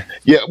starving.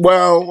 yeah.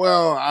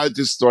 Well, I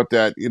just thought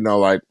that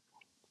like,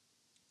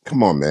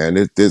 come on, man,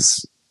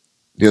 there's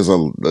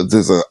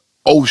a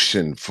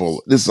ocean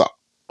full. There's an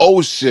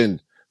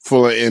ocean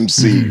full of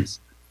MCs.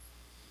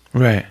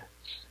 Right.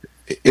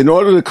 In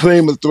order to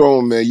claim a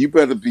throne, man, you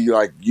better be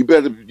like, you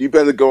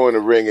better go in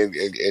the ring and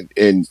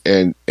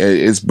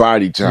it's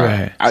body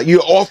time. Right. I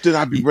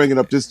be bringing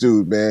up this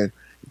dude, man,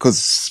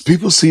 because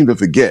people seem to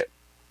forget.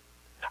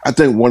 I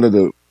think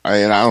and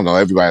I don't know,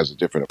 everybody has a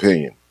different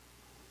opinion,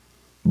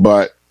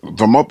 but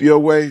from Up Your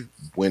Way,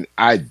 when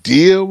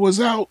Idea was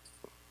out,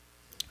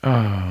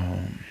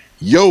 when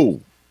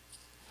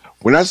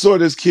I saw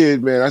this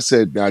kid, man, I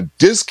said, now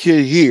this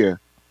kid here,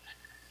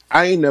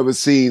 I ain't never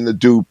seen the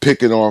dude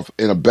picking off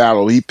in a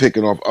battle. He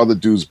picking off other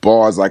dudes'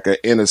 bars like an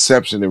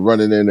interception and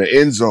running in the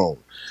end zone.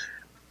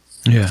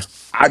 Yeah.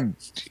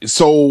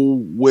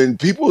 So when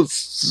people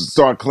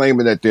start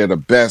claiming that they're the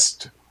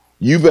best,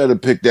 you better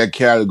pick that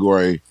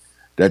category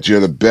that you're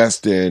the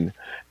best in,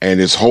 and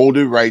just hold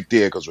it right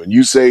there. Because when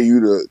you say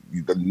you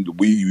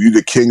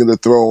the king of the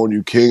throne,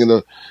 you king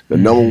of the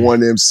number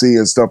one MC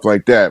and stuff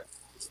like that,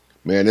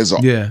 man, there's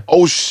an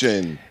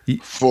ocean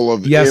full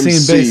of Yasin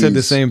MCs. Bey said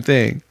the same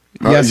thing.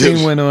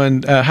 Yasin went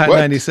on Hot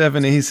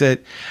 97 and he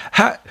said,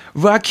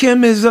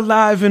 Rakim is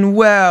alive and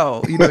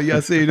well.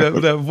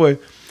 Yasin, that voice.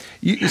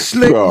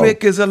 Slick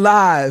Rick is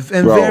alive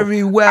and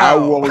very well. I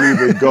won't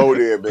even go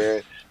there,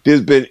 man.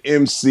 There's been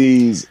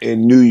MCs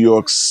in New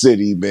York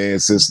City, man,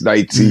 since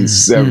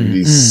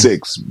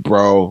 1976,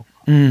 bro.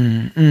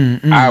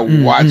 I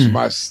watched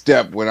my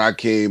step when I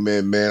came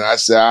in, man. I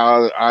said,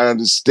 I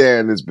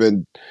understand it's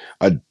been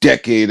a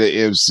decade of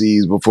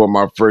MCs before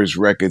my first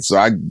record, so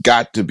I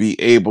got to be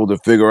able to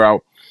figure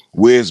out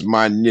where's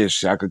my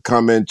niche. I could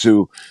come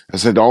into, I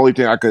said, the only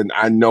thing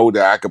I know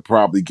that I could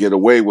probably get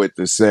away with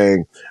is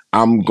saying,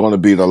 I'm going to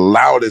be the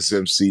loudest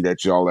MC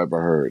that y'all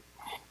ever heard.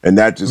 And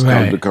that just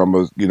comes to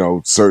become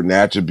certain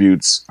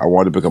attributes. I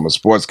wanted to become a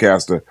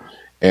sportscaster.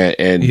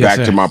 And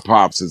back to my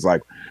pops, it's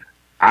like,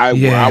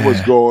 when I was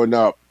growing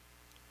up,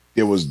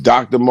 there was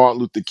Dr.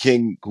 Martin Luther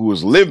King who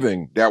was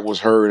living that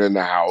was heard in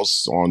the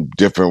house on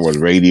different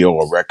radio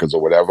or records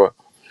or whatever.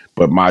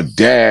 But my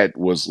dad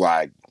was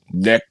like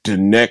neck to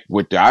neck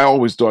with I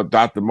always thought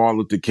Dr. Martin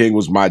Luther King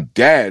was my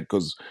dad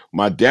because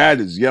my dad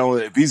is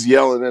yelling. If he's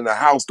yelling in the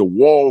house, the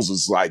walls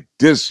is like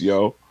this,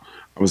 yo.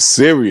 I'm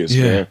serious,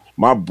 man.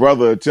 My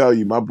brother will tell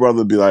you, my brother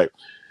would be like,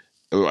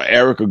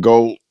 Eric would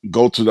go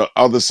to the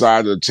other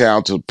side of the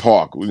town to the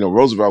park.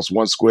 Roosevelt's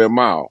 1 square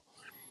mile.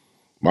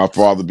 My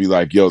father be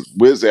like, yo,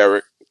 where's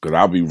Eric? Because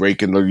I'll be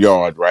raking the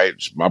yard, right?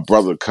 My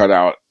brother cut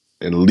out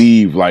and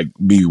leave, like,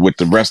 be with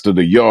the rest of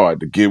the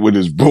yard to get with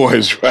his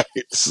boys, right?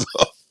 So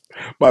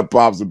my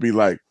pops would be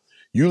like,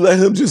 you let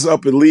him just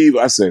up and leave?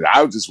 I said,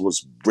 I just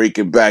was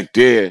breaking back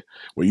there.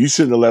 Well, you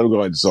shouldn't have let him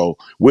go. And so,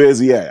 where's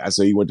he at? I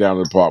said, he went down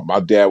to the park. My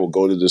dad would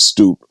go to the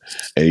stoop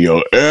and,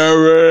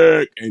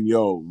 Eric!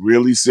 And,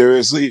 really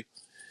seriously?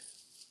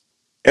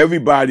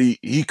 Everybody,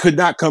 he could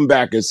not come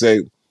back and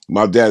say,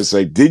 my dad would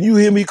say, didn't you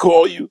hear me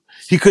call you?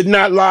 He could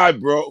not lie,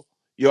 bro.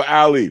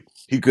 Ali,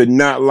 he could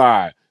not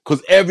lie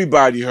because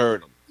everybody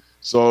heard him.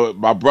 So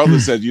my brother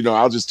said,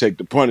 I'll just take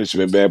the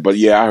punishment, man. But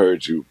yeah, I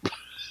heard you.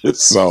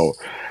 So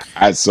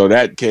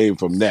that came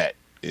from that.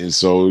 And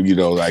so,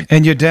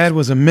 And your dad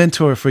was a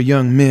mentor for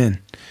young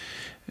men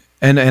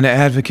and an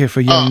advocate for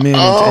young men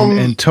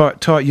and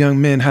taught young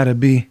men how to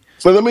be.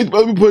 But let me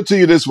put it to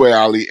you this way,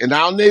 Ali. In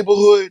our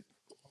neighborhood,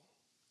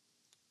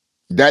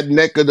 that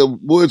neck of the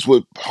woods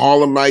where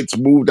Harlemites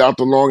moved out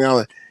to Long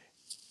Island,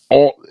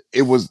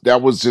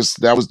 that was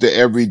the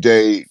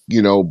everyday,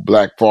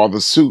 black father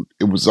suit.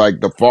 It was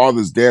like the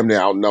fathers damn near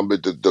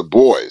outnumbered the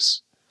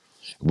boys.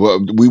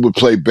 Well, we would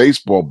play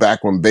baseball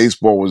back when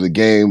baseball was a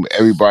game.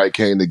 Everybody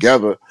came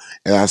together,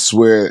 and I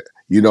swear,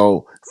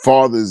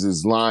 fathers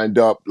is lined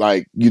up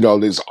like,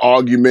 there's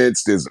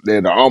arguments.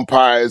 They're the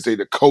umpires, they're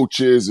the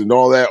coaches, and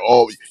all that.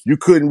 You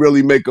couldn't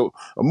really make a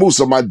move.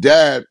 So my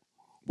dad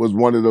was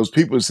one of those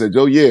people who said,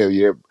 "Oh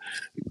yeah."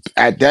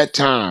 At that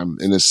time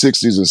in the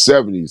 60s and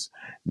 70s,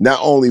 not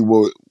only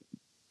were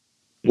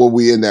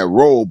we in that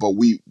role, but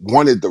we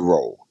wanted the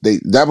role.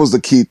 That was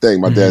the key thing.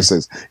 My dad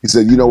says. He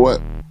said, "You know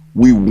what?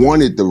 We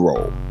wanted the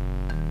role."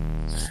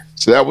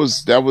 So that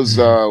was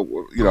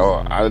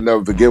I'll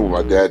never forget when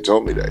my dad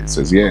told me that. He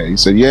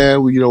said,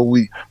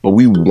 but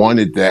we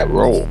wanted that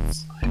role.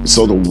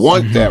 So to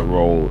want that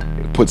role,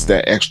 it puts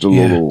that extra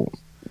little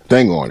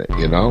thing on it,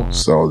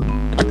 So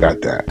I got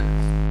that.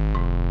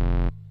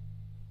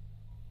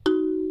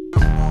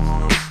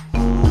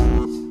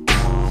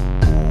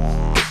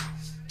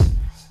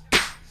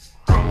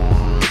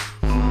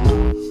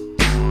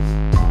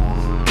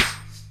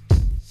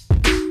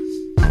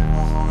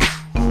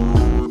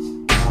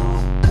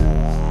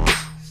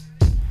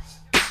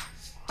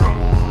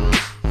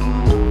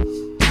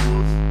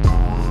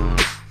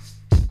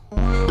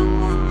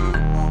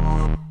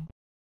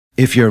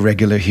 If you're a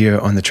regular here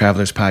on the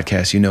Travelers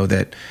Podcast, you know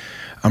that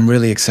I'm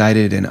really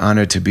excited and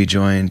honored to be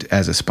joined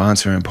as a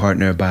sponsor and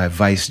partner by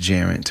Vice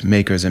Gerent,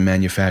 makers and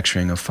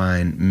manufacturing of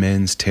fine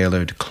men's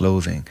tailored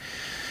clothing.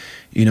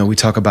 You know, we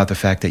talk about the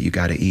fact that you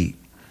got to eat.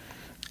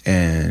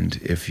 And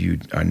if you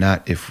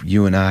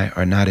and I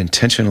are not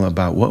intentional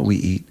about what we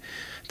eat,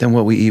 then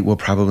what we eat will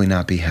probably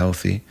not be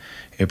healthy.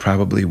 It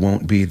probably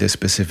won't be the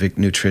specific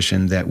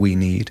nutrition that we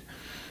need.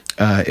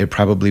 It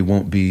probably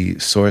won't be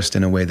sourced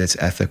in a way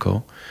that's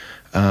ethical.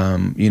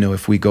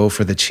 If we go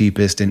for the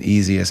cheapest and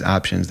easiest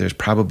options, there's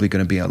probably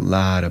going to be a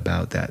lot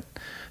about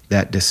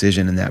that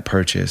decision and that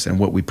purchase and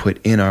what we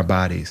put in our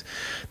bodies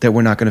that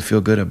we're not going to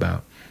feel good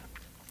about.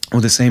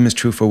 Well, the same is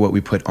true for what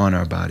we put on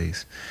our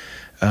bodies.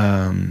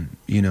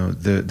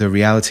 The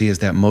reality is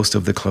that most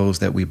of the clothes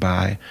that we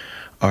buy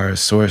are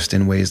sourced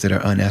in ways that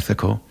are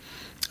unethical.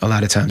 A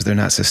lot of times they're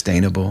not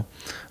sustainable.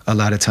 A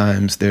lot of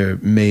times they're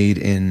made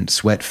in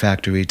sweat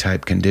factory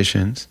type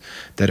conditions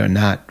that are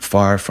not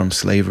far from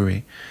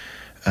slavery.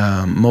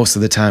 Most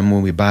of the time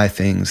when we buy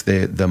things,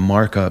 the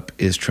markup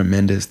is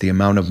tremendous. The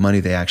amount of money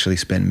they actually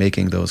spend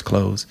making those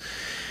clothes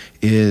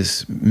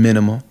is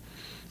minimal.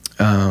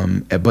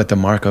 But the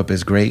markup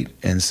is great,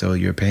 and so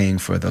you're paying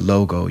for the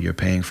logo, you're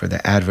paying for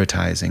the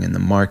advertising and the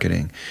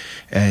marketing,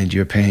 and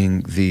you're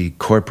paying the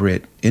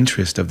corporate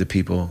interest of the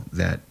people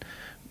that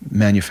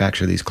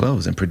manufacture these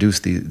clothes and produce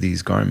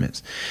these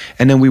garments.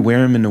 And then we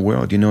wear them in the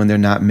world, and they're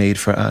not made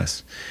for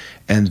us.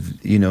 And,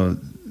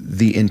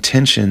 the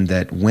intention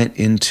that went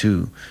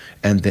into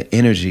and the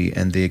energy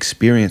and the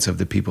experience of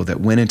the people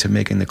that went into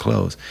making the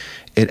clothes,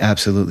 it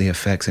absolutely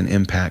affects and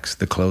impacts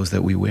the clothes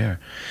that we wear.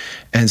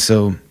 And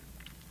so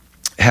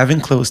having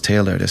clothes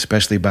tailored,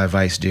 especially by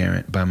Vice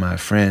Gerent, by my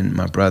friend,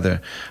 my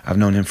brother, I've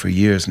known him for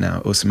years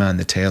now, Usman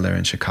the tailor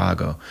in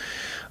Chicago.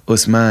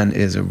 Usman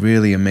is a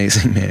really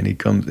amazing man.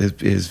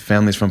 His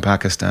family's from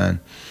Pakistan.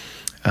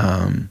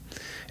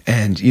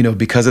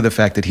 Because of the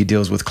fact that he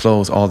deals with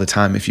clothes all the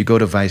time, if you go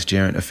to Vice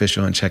Gerent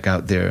Official and check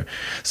out their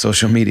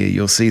social media,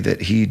 you'll see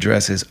that he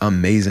dresses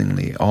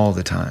amazingly all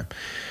the time.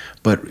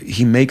 But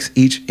he makes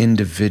each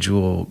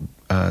individual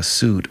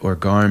suit or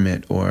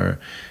garment or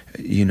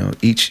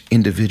each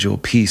individual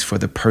piece for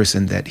the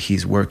person that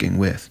he's working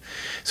with.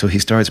 So he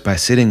starts by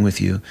sitting with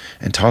you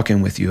and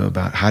talking with you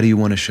about how do you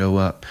want to show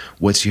up?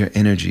 What's your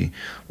energy?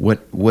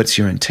 What's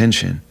your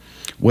intention?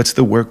 What's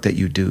the work that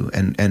you do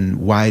and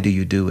why do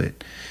you do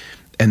it?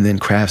 And then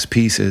crafts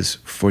pieces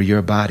for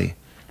your body.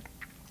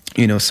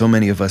 So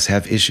many of us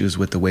have issues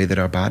with the way that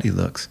our body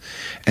looks.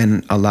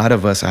 And a lot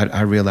of us,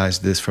 I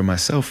realized this for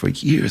myself for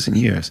years and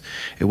years.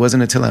 It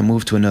wasn't until I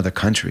moved to another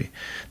country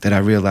that I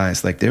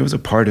realized there was a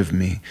part of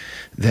me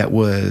that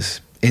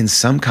was in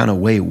some kind of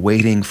way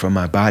waiting for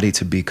my body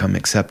to become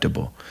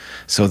acceptable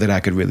so that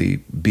I could really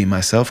be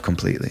myself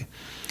completely.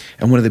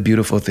 And one of the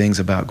beautiful things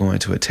about going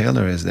to a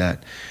tailor is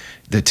that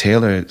the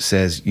tailor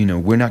says,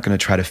 we're not going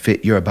to try to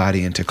fit your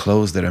body into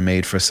clothes that are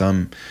made for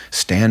some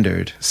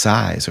standard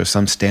size or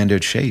some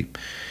standard shape.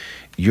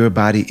 Your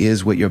body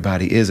is what your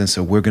body is, and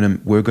so we're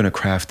going to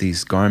craft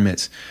these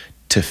garments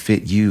to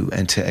fit you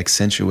and to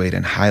accentuate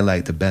and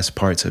highlight the best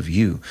parts of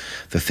you,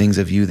 the things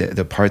of you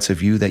the parts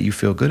of you that you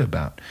feel good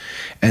about.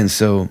 And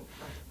so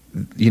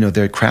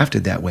they're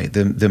crafted that way.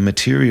 The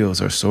materials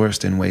are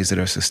sourced in ways that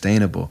are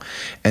sustainable.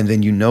 And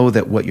then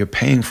that what you're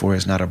paying for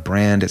is not a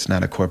brand, it's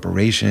not a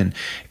corporation,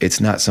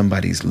 it's not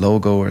somebody's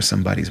logo or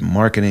somebody's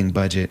marketing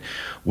budget.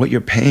 What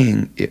you're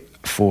paying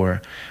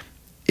for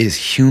is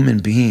human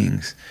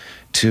beings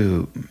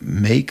to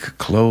make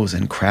clothes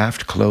and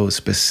craft clothes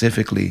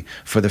specifically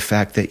for the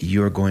fact that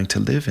you're going to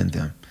live in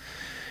them.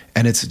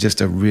 And it's just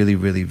a really,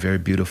 really very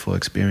beautiful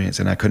experience,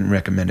 and I couldn't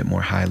recommend it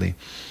more highly.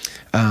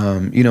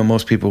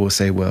 Most people will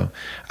say, well,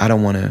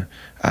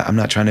 I'm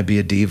not trying to be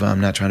a diva,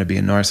 I'm not trying to be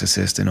a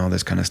narcissist and all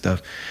this kind of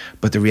stuff.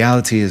 But the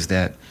reality is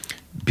that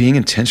being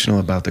intentional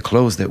about the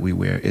clothes that we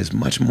wear is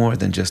much more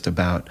than just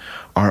about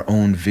our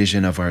own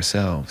vision of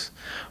ourselves.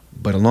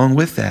 But along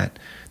with that,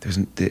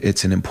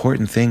 it's an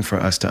important thing for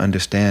us to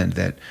understand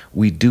that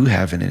we do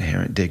have an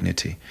inherent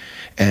dignity.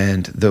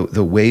 And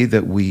the way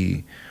that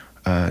we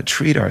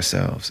treat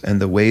ourselves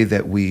and the way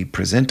that we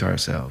present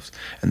ourselves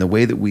and the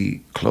way that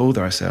we clothe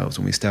ourselves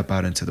when we step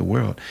out into the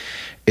world,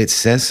 it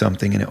says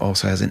something, and it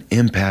also has an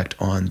impact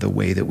on the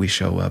way that we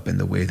show up and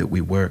the way that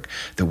we work,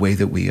 the way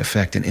that we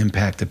affect and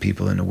impact the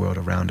people in the world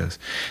around us.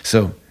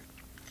 So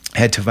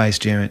head to Vice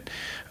Gerent,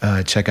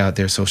 check out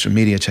their social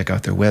media, check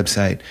out their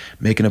website,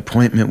 make an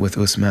appointment with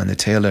Usman the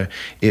tailor.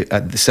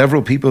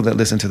 Several people that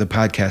listen to the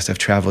podcast have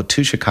traveled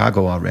to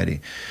Chicago already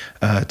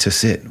to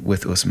sit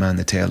with Usman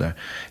the tailor.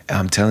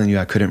 I'm telling you,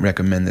 I couldn't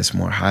recommend this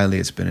more highly.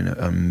 It's been an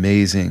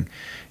amazing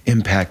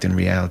impact and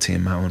reality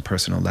in my own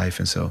personal life,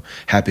 and so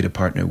happy to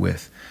partner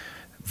with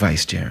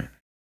Vice Gerent.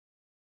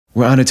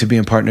 We're honored to be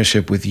in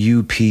partnership with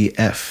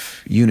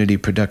UPF, Unity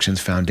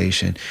Productions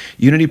Foundation.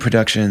 Unity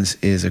Productions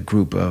is a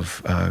group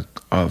of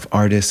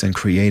artists and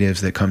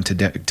creatives that come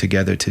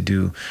together to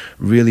do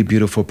really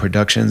beautiful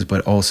productions,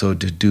 but also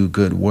to do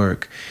good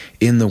work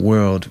in the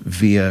world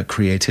via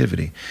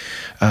creativity.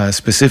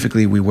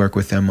 Specifically, we work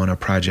with them on a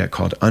project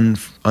called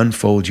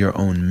Unfold Your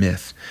Own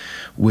Myth,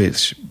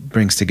 which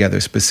brings together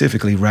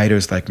specifically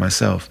writers like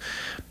myself,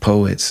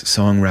 poets,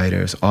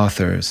 songwriters,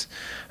 authors,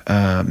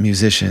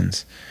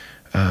 musicians,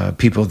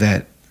 people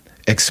that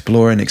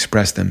explore and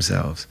express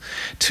themselves,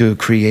 to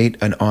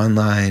create an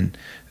online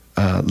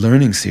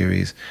learning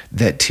series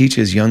that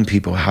teaches young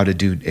people how to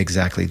do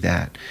exactly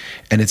that.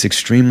 And it's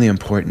extremely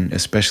important,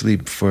 especially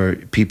for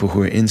people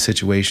who are in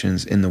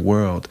situations in the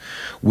world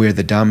where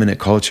the dominant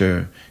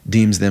culture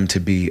deems them to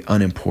be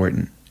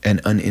unimportant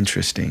and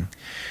uninteresting,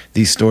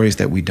 these stories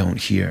that we don't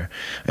hear.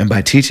 And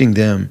by teaching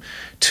them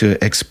to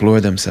explore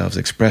themselves,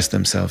 express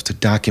themselves, to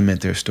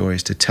document their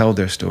stories, to tell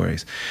their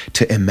stories,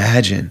 to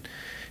imagine,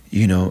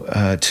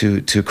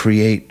 to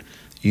create,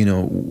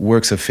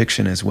 works of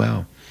fiction as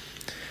well.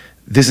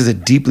 This is a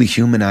deeply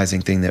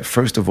humanizing thing that,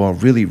 first of all,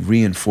 really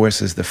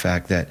reinforces the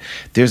fact that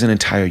there's an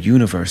entire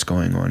universe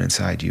going on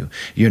inside you.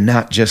 You're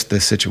not just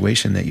the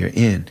situation that you're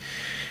in,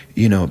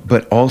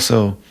 but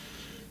also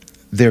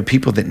there are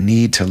people that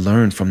need to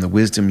learn from the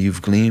wisdom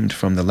you've gleaned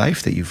from the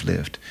life that you've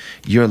lived.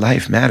 Your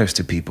life matters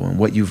to people, and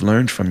what you've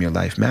learned from your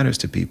life matters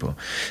to people.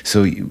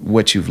 So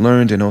what you've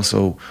learned, and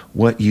also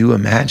what you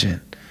imagine,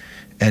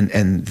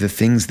 and the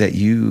things that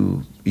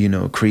you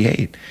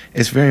create,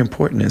 it's very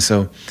important. And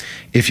so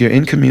if you're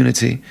in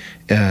community,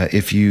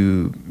 if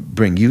you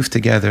bring youth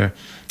together,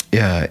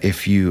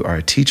 if you are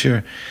a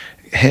teacher,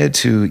 head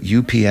to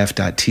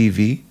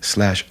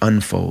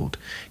upf.tv/unfold,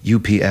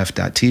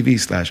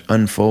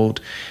 upf.tv/unfold,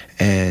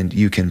 and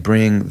you can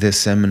bring this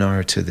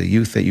seminar to the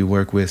youth that you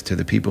work with, to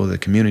the people of the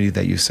community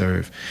that you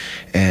serve.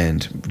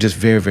 And just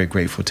very, very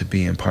grateful to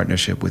be in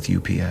partnership with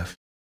UPF.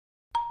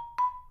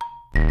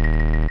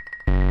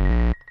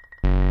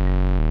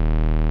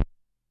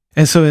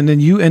 And then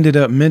you ended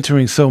up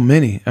mentoring so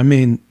many. I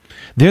mean,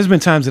 there's been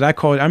times that I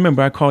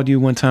remember I called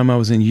you one time. I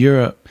was in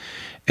Europe,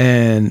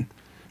 and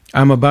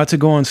I'm about to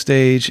go on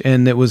stage,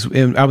 and I was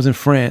in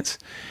France,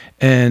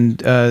 and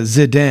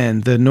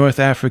Zidane, the North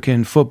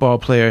African football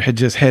player, had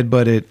just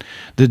headbutted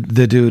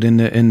the dude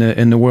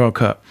in the World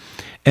Cup.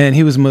 And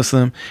he was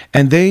Muslim.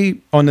 And they,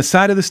 on the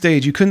side of the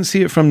stage, you couldn't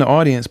see it from the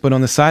audience, but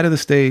on the side of the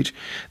stage,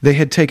 they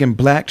had taken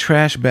black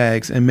trash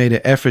bags and made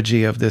an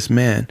effigy of this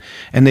man.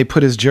 And they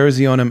put his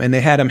jersey on him, and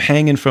they had him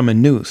hanging from a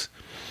noose.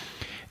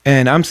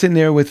 And I'm sitting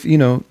there with,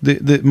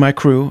 my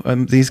crew,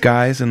 these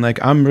guys, and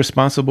like, I'm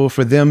responsible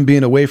for them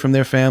being away from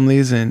their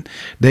families, and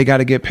they got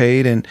to get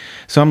paid. And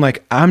so I'm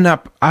like, I'm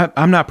not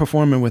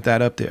performing with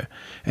that up there.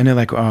 And they're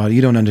like, oh, you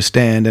don't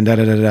understand, and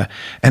da-da-da-da.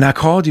 And I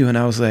called you, and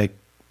I was like,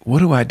 what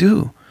do I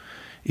do?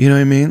 You know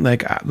what I mean?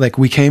 Like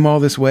we came all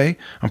this way.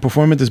 I'm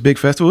performing at this big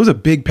festival. It was a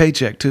big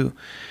paycheck too.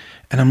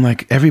 And I'm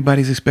like,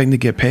 everybody's expecting to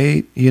get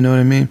paid. You know what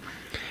I mean?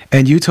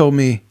 And you told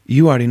me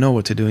you already know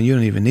what to do, and you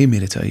don't even need me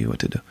to tell you what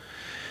to do.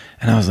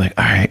 And I was like,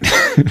 all right.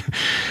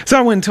 So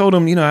I went and told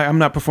them, I'm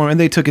not performing. And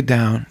they took it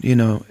down,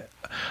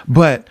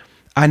 But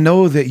I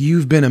know that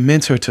you've been a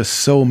mentor to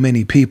so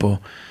many people.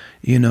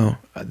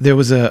 There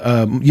was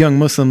a young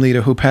Muslim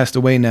leader who passed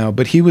away now,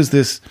 but he was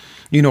this,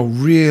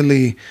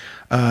 really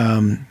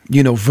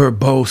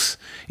verbose,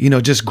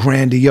 just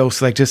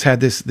grandiose, like just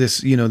had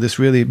this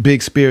really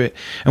big spirit.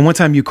 And one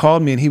time you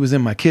called me, and he was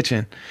in my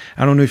kitchen.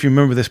 I don't know if you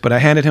remember this, but I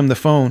handed him the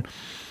phone.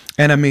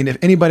 And I mean, if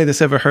anybody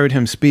that's ever heard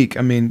him speak,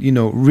 I mean,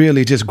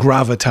 really just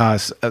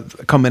gravitas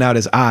coming out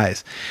his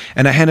eyes.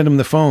 And I handed him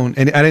the phone,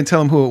 and I didn't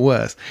tell him who it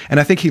was. And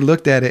I think he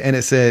looked at it, and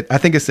it said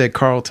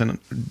Carlton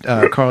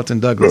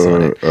Douglas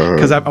on it.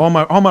 Because all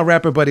my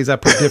rapper buddies, I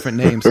put different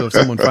names. So if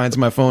someone finds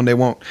my phone, they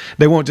won't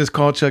just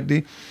call Chuck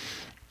D.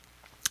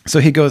 So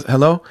he goes,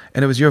 hello?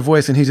 And it was your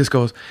voice. And he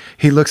looks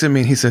at me,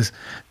 and he says,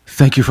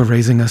 thank you for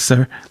raising us,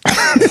 sir.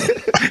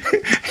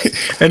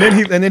 And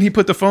then he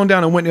put the phone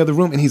down and went in the other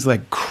room, and he's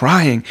like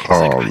crying. He's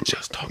like, I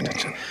just talked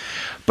to you.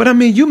 But I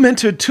mean, you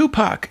mentored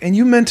Tupac, and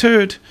you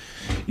mentored,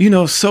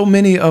 so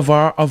many of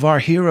our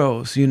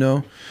heroes,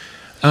 and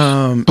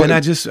I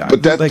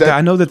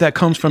know that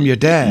comes from your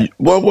dad.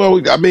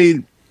 Well, I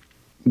mean,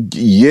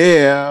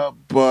 yeah,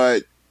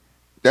 but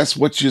that's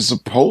what you're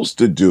supposed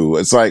to do.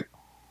 It's like,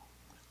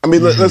 I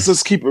mean,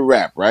 let's keep it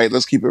rap, right?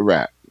 Let's keep it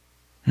rap.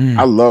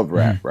 I love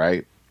rap,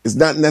 right? It's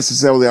not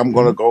necessarily I'm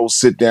going to go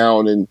sit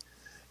down and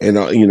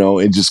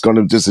just going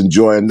to just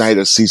enjoy a night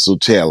of Cecil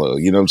Taylor.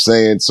 You know what I'm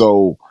saying?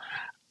 So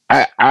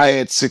I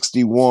at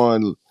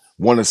 61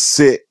 want to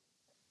sit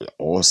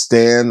or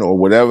stand or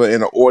whatever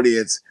in the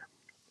audience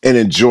and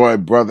enjoy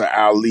Brother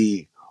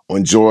Ali, or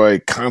enjoy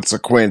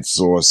Consequence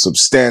or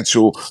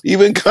Substantial,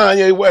 even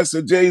Kanye West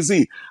or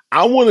Jay-Z.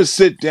 I want to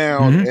sit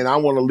down and I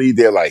want to leave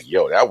there like,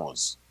 yo, that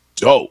was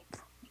dope.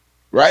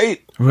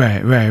 Right?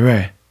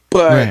 Right.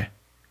 But,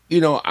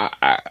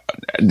 I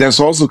that's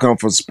also come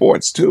from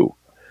sports too.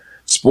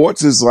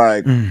 Sports is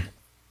like,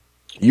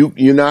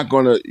 you're not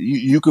going to,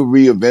 you could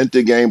reinvent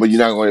the game, but you're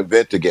not going to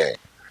invent the game.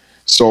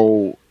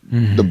 So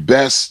the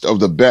best of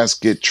the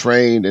best get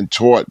trained and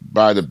taught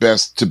by the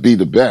best to be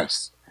the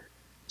best.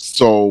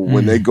 So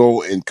when they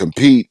go and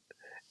compete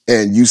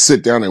and you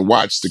sit down and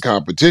watch the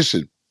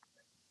competition,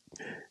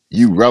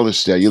 you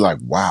relish that. You're like,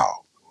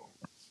 wow,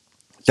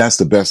 That's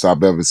the best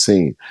I've ever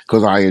seen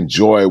because I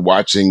enjoy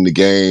watching the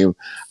game.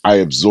 I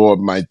absorb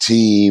my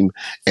team,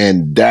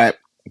 and that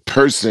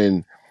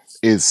person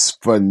is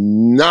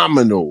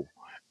phenomenal,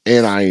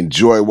 and I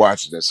enjoy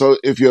watching it. So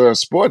if you're a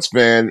sports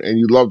fan and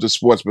you love the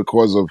sports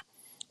because of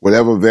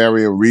whatever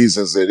varying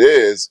reasons it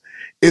is,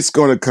 it's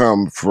going to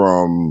come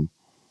from,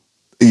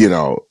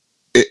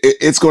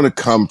 it's going to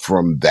come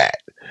from that.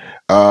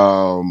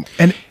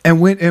 And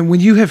when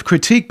you have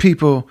critiqued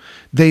people,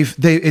 they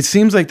it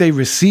seems like they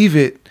receive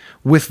it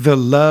with the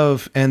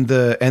love and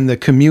the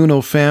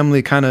communal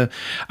family kind of.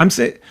 I'm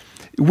saying.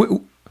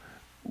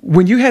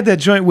 When you had that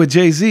joint with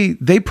Jay-Z,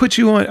 they put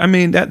you on. I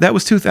mean, that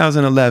was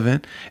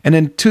 2011, and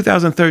in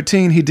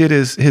 2013 he did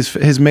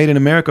his Made in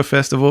America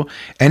festival,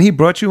 and he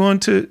brought you on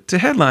to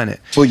headline it.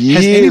 For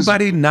years, has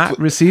anybody not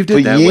received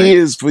it that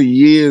way? For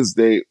years,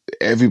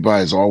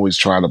 everybody's always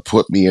trying to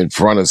put me in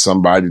front of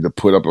somebody to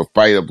put up a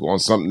fight up on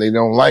something they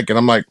don't like, and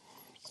I'm like,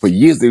 for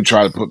years they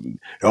try to put me.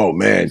 Oh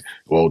man,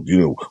 well,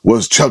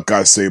 what's Chuck got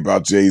to say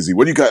about Jay-Z?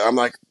 What do you got? I'm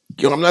like,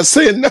 I'm not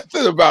saying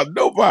nothing about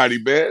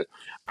nobody, man.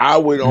 I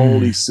would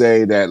only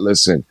say that,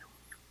 listen,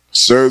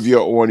 serve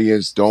your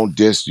audience, don't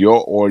diss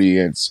your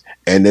audience,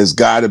 and there's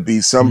got to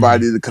be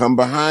somebody to come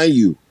behind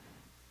you.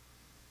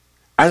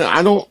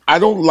 I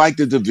don't like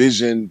the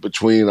division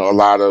between a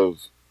lot of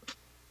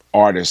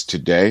artists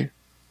today.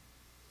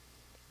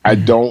 I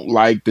don't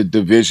like the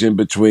division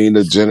between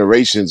the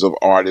generations of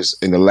artists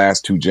in the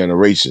last two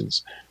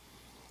generations.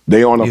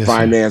 They on a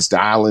financed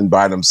island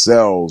by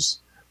themselves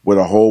with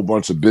a whole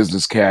bunch of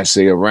business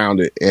cachet around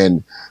it.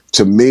 And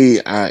to me,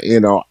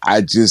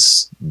 I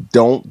just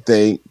don't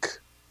think.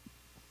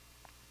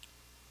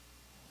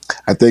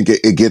 I think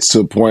it gets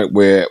to a point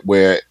where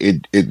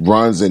it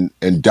runs and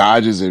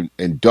dodges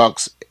and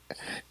ducks.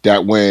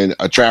 That when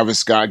a Travis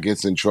Scott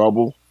gets in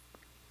trouble,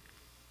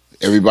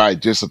 everybody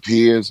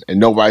disappears and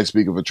nobody's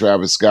speaking for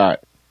Travis Scott.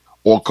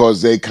 Or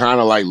because they kind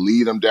of like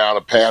lead them down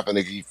a path and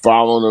they keep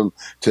following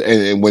them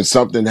and when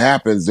something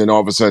happens, then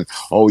all of a sudden,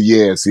 oh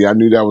yeah, see, I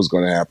knew that was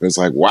going to happen. It's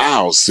like,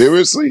 wow,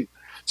 seriously?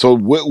 So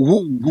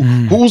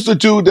who's the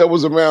dude that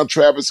was around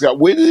Travis Scott?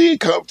 Where did he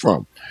come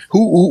from?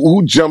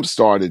 Who jump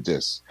started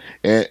this?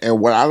 And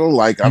what I don't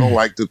like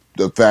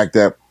the fact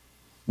that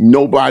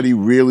nobody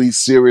really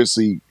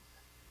seriously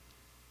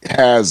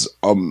has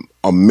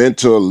a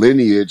mentor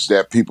lineage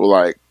that people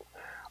like.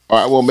 All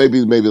right, well, maybe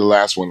the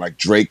last one, like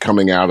Drake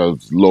coming out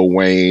of Lil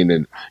Wayne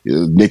and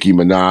Nicki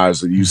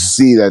Minaj, and you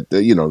see that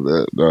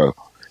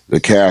the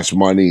Cash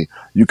Money,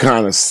 you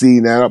kind of see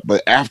that up.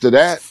 But after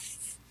that,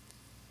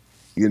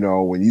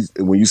 when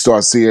you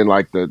start seeing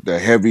like the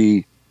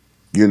heavy,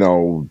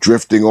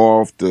 drifting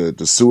off, the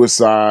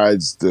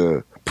suicides,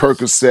 the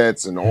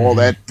Percocets, and all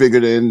that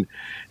figured in,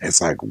 it's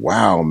like,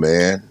 wow,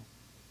 man,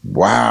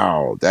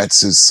 wow,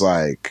 that's just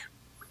like.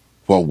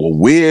 Well,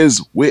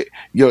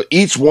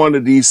 each one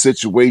of these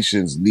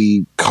situations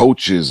need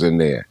coaches in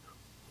there.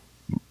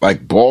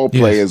 Like ball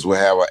players will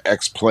have an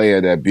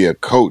ex-player that be a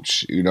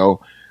coach,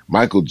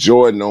 Michael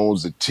Jordan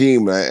owns the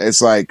team.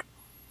 It's like,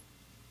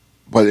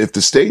 but if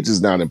the stage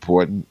is not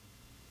important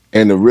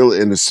and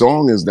the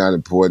song is not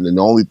important and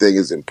the only thing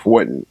is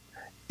important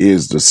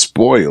is the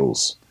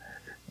spoils,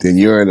 then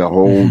you're in a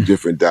whole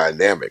different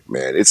dynamic,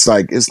 man. It's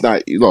like, it's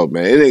not,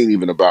 man, it ain't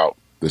even about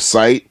the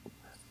sight,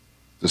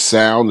 the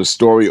sound, the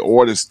story,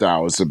 or the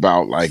style. It's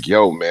about like,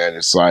 yo, man,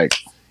 it's like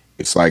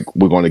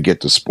we're going to get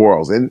the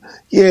spoils. And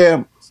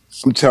yeah,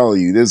 I'm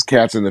telling you, there's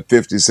cats in the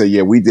 50s say,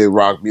 yeah, we did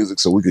rock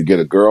music so we could get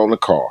a girl in the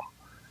car.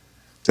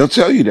 They'll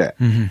tell you that.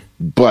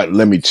 But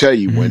let me tell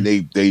you, when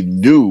they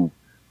knew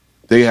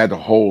they had to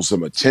hold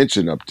some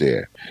attention up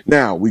there.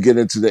 Now, we get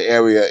into the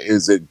area,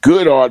 is it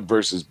good art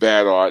versus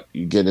bad art?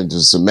 You get into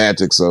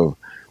semantics of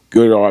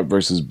good art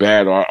versus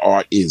bad art.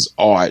 Art is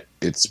art.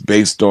 It's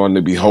based on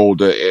the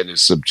beholder and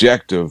it's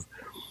subjective,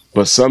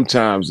 but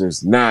sometimes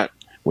it's not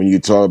when you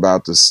talk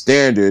about the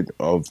standard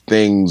of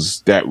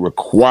things that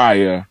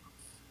require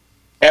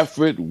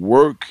effort,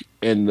 work,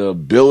 and the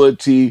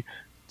ability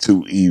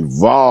to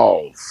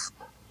evolve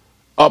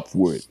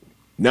upward,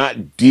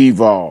 not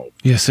devolve.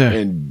 Yes, sir.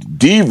 And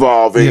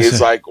devolving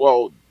is like,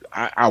 well,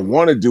 I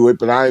want to do it,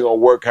 but I ain't going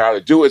to work how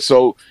to do it.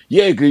 So,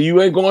 yeah, because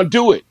you ain't going to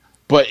do it.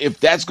 But if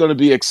that's going to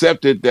be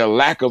accepted, the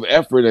lack of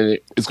effort in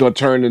it is going to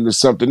turn into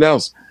something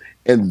else.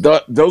 And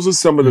those are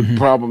some of the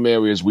problem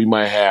areas we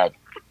might have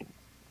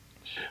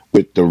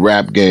with the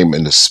rap game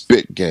and the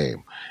spit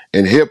game.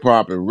 In hip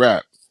hop and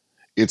rap,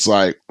 it's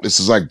like, this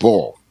is like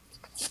ball.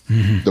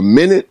 The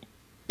minute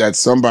that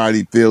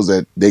somebody feels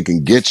that they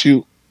can get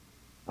you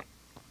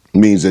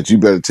means that you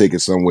better take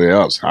it somewhere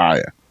else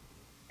higher.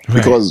 Right.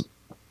 Because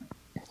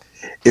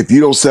if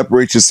you don't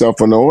separate yourself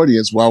from the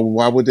audience, why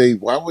would they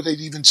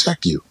even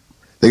check you?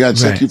 They got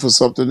to check you for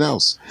something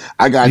else.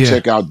 I got to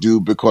check out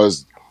dude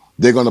because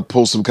they're going to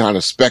pull some kind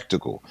of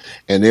spectacle.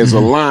 And there's a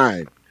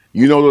line.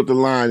 You know what the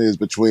line is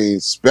between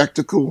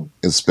spectacle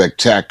and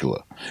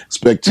spectacular.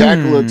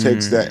 Spectacular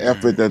takes that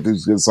effort that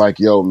it's like,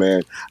 yo,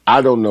 man,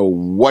 I don't know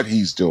what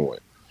he's doing.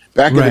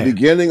 Back in the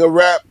beginning of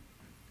rap,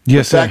 The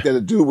Yes, fact sir. that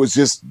a dude was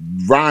just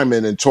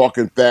rhyming and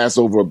talking fast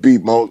over a beat,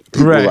 people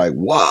were Right. like,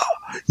 wow,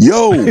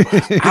 yo,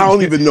 I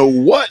don't even know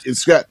what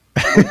it's got.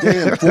 But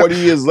then 40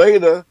 years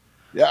later,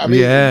 yeah, I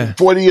mean, Yeah.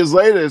 40 years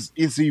later,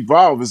 it's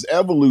evolved, it's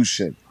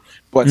evolution.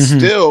 But Mm-hmm.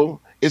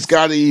 still, it's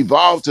got to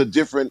evolve to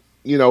different,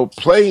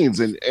 planes.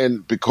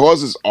 And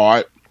because it's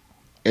art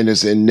and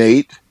it's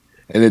innate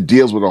and it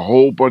deals with a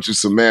whole bunch of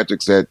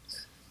semantics that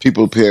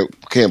people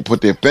can't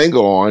put their finger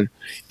on,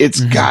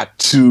 it's Mm-hmm. got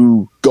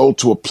to go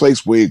to a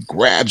place where it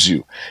grabs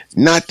you.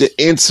 Not the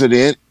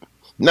incident,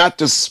 not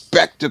the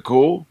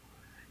spectacle,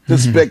 the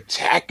Mm-hmm.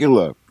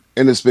 spectacular.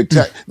 And the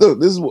spectacular.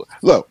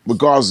 Look,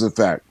 regardless of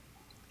the fact,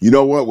 you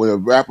know what? When a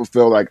rapper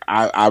felt like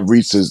I've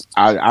reached this,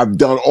 I've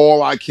done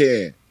all I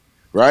can,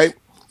 right?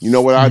 You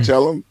know what I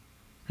tell them?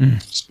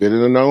 Spit in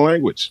another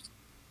language.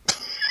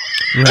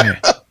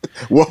 Right.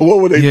 What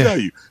would they Yeah. tell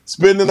you?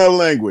 Spit in another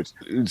language.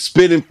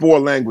 Spit in 4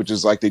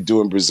 languages like they do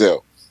in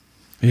Brazil.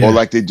 Or Yeah.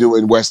 like they do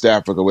in West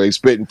Africa, where they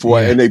spit in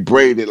 4 Yeah. and they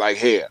braid it like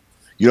hair.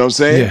 You know what I'm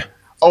saying? Yeah.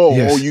 Oh,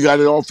 Yes. you got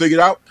it all figured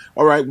out?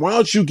 All right, why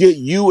don't you get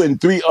you and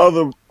 3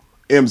 other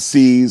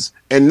MCs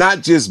and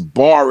not just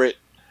bar it,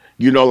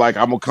 like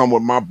I'm going to come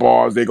with my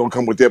bars, they're going to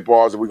come with their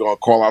bars, and we're going to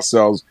call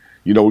ourselves,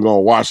 we're going to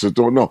watch the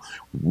door. No.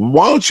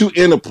 Why don't you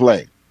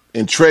interplay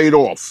and trade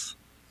off?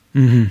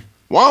 Mm-hmm.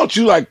 Why don't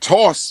you like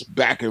toss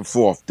back and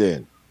forth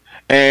then?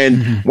 And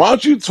Mm-hmm. why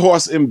don't you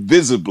toss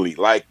invisibly?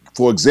 Like,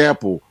 for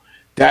example,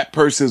 that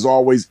person's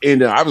always in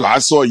there. I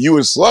saw you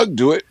and Slug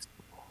do it.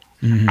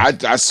 Mm-hmm.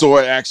 I saw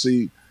it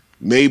actually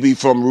maybe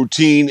from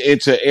routine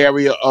into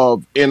area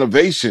of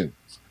innovation.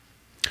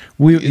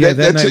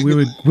 That night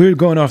we were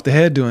going off the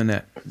head doing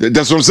that.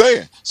 That's what I'm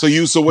saying.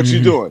 So what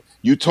you doing?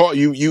 You taught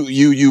you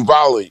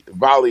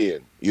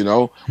volleying.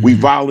 We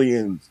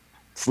volleying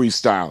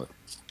freestyling.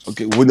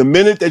 Okay, when the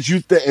minute that you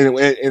think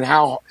and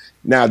how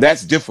now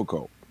that's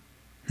difficult.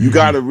 You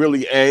got to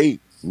really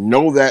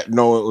know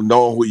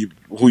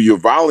who you're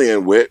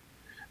volleying with.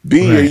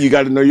 B, Right. you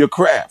got to know your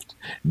craft.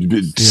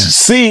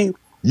 C,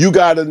 you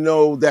got to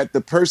know that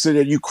the person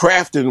that you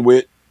crafting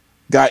with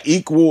got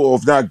equal or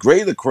if not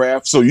greater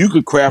craft, so you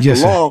could craft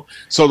along.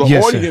 So the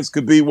audience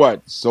could be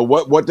what? So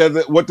what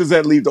does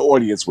that leave the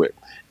audience with?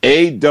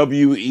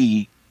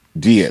 AWE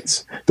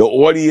dance. The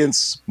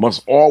audience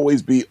must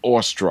always be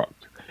awestruck,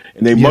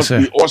 and they must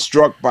be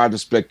awestruck by the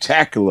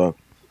spectacular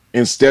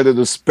instead of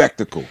the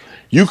spectacle.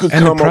 You could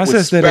and come the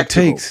process up with that it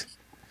takes.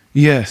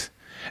 Yes.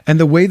 And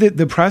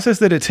the process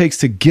that it takes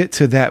to get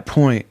to that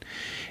point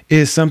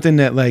is something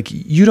that, like,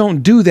 you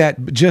don't do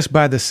that just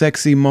by the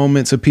sexy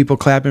moments of people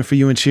clapping for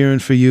you and cheering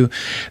for you.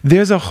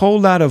 There's a whole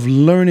lot of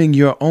learning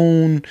your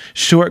own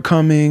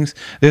shortcomings.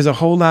 There's a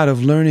whole lot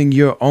of learning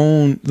your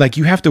own, like,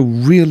 you have to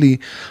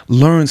really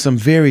learn some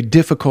very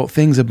difficult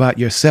things about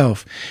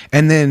yourself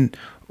and then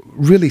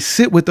really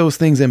sit with those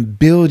things and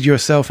build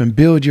yourself and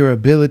build your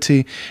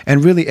ability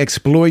and really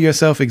explore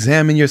yourself,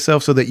 examine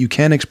yourself so that you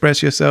can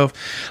express yourself.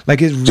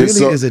 Like, it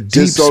really is a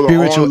deep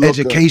spiritual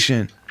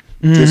education.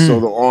 Just so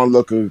the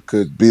onlooker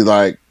could be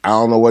like, I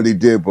don't know what he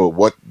did, but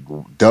what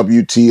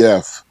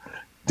WTF?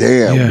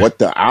 Damn,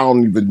 I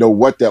don't even know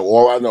what that,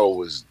 all I know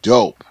was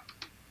dope.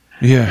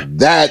 Yeah.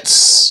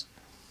 That's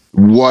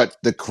what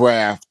the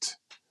craft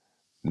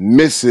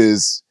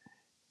misses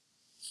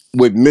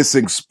with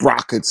missing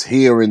sprockets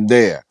here and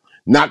there.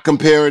 Not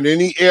comparing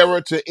any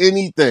era to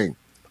anything.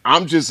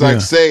 I'm just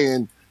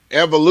saying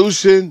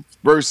evolution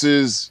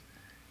versus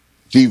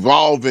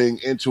devolving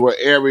into an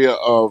area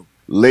of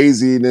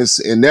laziness,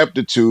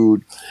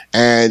 ineptitude,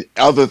 and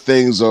other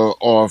things are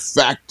a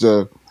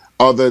factor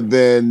other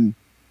than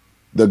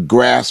the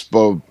grasp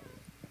of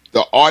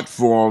the art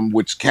form,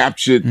 which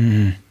captured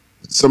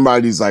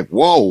somebody's like,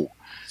 whoa,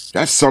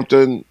 that's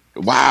something.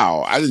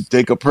 Wow, I didn't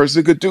think a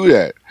person could do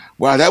that.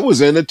 Wow, that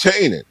was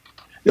entertaining.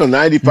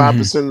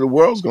 95% of the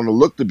world's going to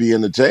look to be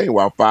entertained,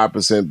 while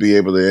 5% be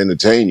able to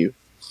entertain you.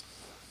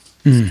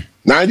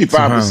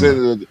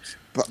 95%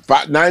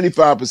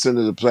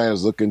 of the planet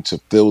is looking to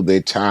fill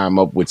their time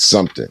up with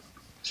something.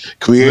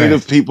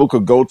 Creative people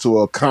could go to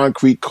a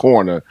concrete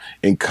corner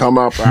and come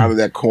up out of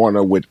that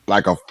corner with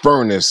like a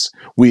furnace.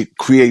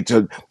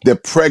 They're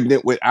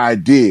pregnant with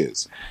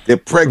ideas. They're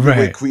pregnant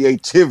with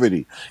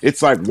creativity.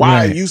 It's like,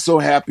 why are you so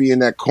happy in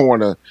that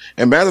corner?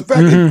 And matter of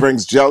fact, it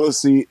brings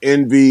jealousy,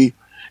 envy.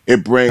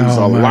 It brings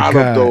a lot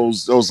of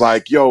those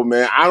like, yo,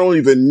 man, I don't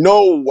even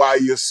know why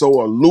you're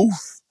so aloof.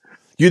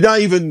 You're not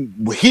even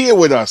here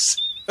with us.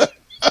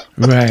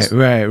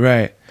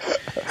 Right.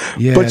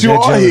 Yeah, but you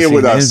are here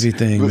with us.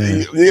 Thing,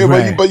 man.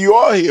 But you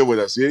are here with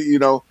us.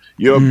 You're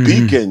a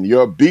beacon.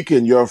 You're a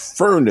beacon. You're a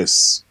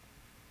furnace.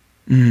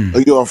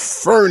 You're a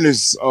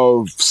furnace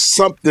of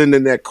something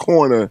in that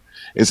corner.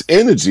 It's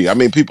energy. I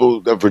mean,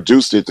 people have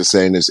reduced it to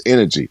saying it's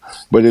energy,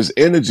 but it's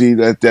energy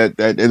that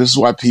and this is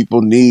why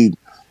people need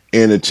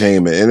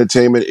entertainment.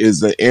 Entertainment is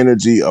the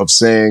energy of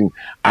saying,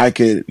 I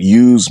can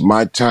use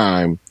my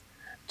time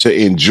to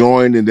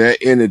enjoy in that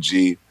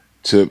energy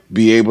to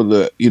be able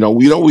to,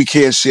 we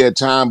can't share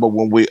time, but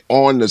when we're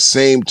on the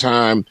same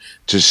time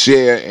to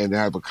share and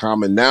have a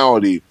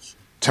commonality,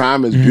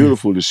 time is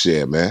beautiful to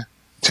share, man.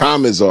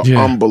 Time is an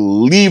Yeah.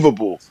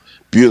 unbelievable,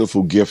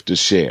 beautiful gift to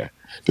share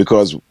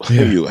because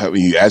Yeah.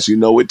 as you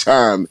know, with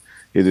time,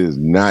 it is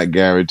not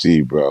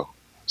guaranteed, bro.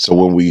 So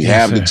when we Yes,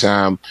 have the sir.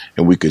 time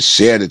and we could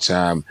share the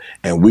time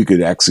and we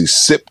could actually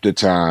sip the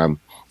time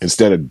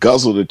instead of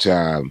guzzle the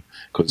time,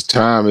 because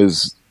time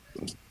is,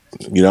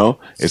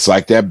 it's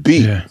like that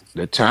beat. Yeah.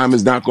 The time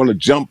is not going to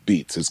jump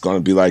beats. It's going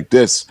to be like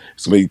this.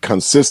 It's going to be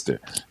consistent.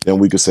 Then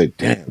we could say,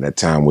 damn, that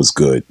time was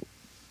good.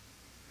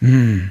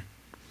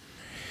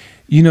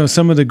 You know,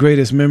 some of the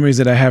greatest memories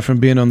that I have from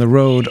being on the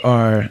road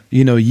are,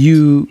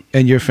 you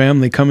and your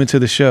family coming to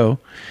the show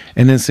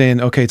and then saying,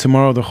 okay,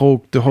 tomorrow the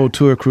whole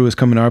tour crew is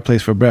coming to our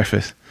place for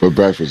breakfast. For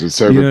breakfast and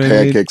serving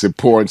pancakes and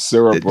pouring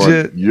syrup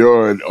on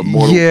your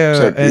immortal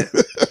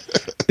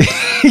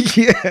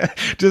yeah,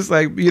 just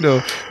like,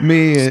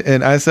 me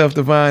and I Self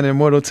Divine and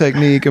Immortal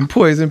Technique and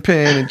Poison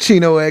Pen and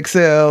Chino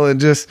XL and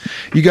just,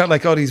 you got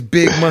like all these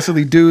big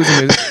muscly dudes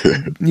and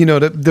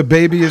the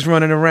baby is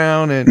running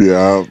around and,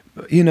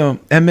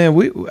 and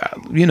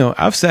man,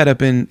 I've sat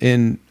up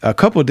in a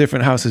couple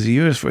different houses of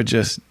yours for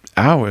just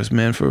hours,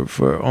 man, for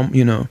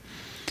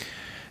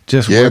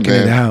just working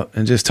it out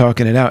and just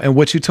talking it out. And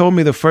what you told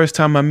me the first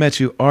time I met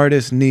you,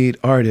 artists need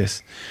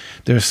artists.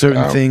 There are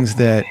certain things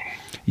that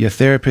your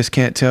therapist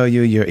can't tell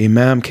you, your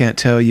imam can't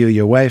tell you,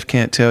 your wife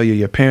can't tell you,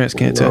 your parents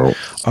can't tell you.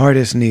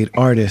 Artists need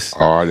artists.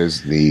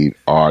 Artists need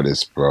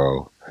artists,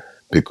 bro,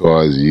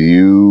 because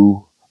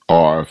you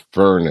are a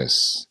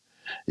furnace.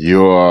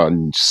 You're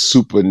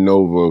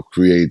supernova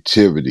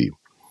creativity.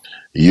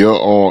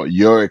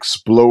 You're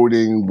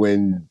exploding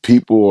when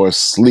people are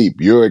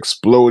asleep. You're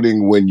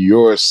exploding when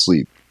you're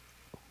asleep.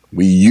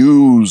 We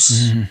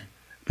use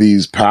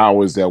these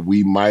powers that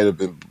we might have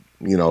been,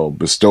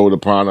 bestowed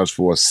upon us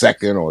for a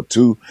second or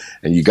two,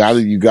 and you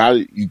gotta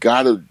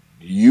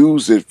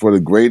use it for the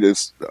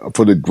greatness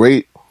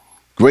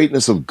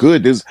of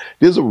good.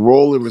 There's a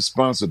role and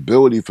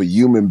responsibility for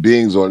human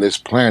beings on this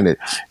planet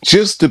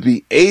just to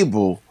be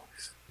able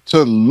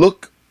to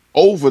look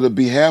over the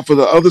behalf of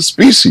the other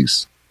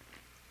species.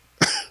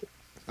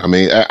 I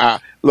mean,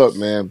 look,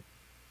 man,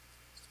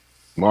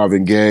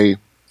 Marvin Gaye,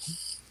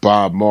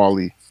 Bob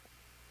Marley,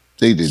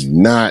 they did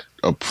not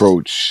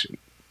approach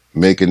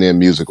making their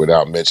music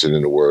without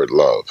mentioning the word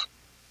love.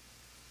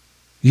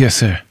 Yes,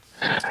 sir.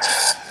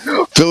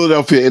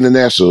 Philadelphia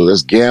International,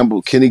 that's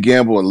Kenny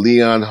Gamble and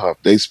Leon Huff.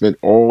 They spent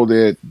all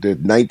their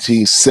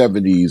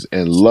 1970s,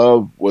 and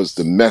love was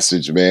the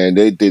message, man.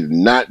 They did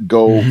not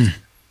go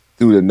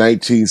through the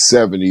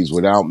 1970s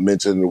without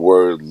mentioning the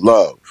word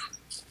love.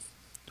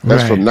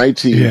 That's from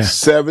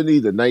 1970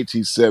 to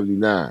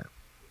 1979.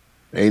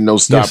 Ain't no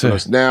stopping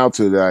us now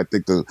to I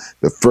think the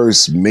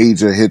first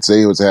major hits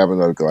they was having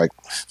like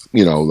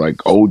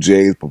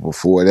OJ's, but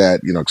before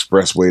that,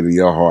 Expressway to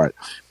Your Heart.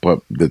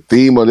 But the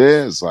theme of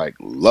this is like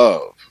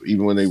love.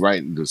 Even when they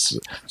writing the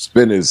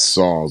Spinners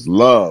songs,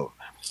 love.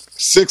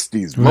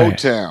 60s,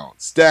 Motown,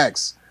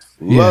 Stax,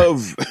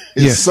 love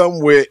is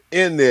somewhere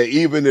in there,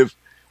 even if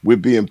we're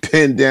being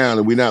pinned down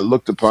and we're not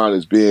looked upon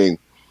as being,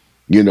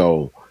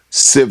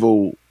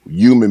 civil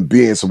human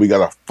beings, so we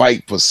got to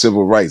fight for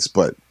civil rights.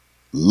 But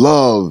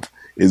love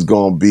is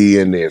going to be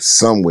in there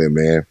somewhere,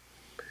 man.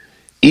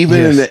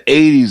 Even in the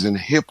 80s in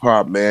hip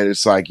hop, man,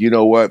 it's like, you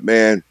know what,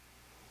 man?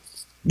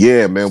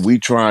 Yeah, man, we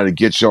trying to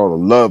get y'all to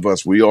love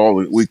us. We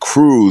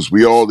cruise.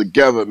 We all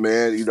together,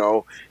 man.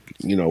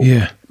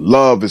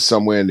 Love is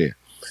somewhere in there.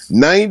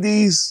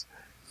 90s,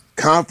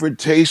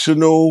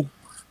 confrontational,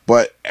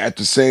 but at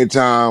the same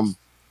time,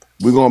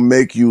 we're going to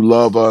make you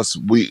love us.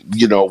 We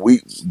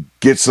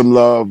get some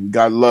love.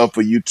 Got love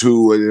for you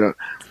too.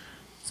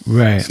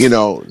 Right.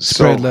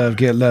 Spread love,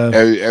 get love.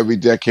 Every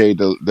decade,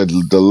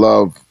 the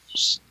love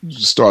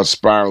starts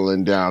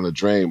spiraling down the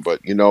drain.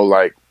 But,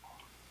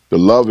 the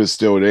love is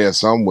still there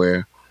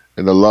somewhere,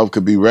 and the love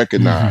could be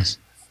recognized.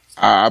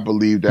 I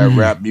believe that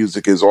rap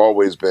music has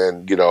always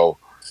been,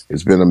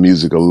 it's been a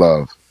music of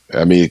love.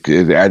 I mean,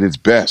 at its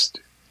best,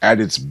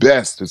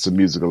 it's a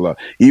music of love.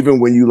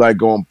 Even when you like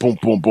going boom,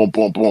 boom, boom,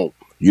 boom, boom,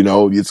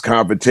 it's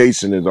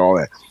confrontation and all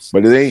that.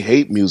 But it ain't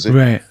hate music.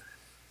 Right.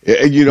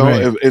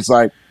 It's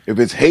like, if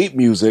it's hate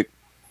music,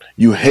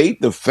 you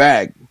hate the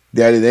fact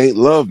that it ain't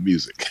love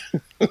music.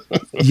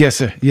 Yes,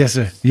 sir. Yes,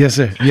 sir. Yes,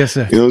 sir. Yes,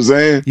 sir. You know what I'm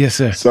saying? Yes,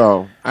 sir.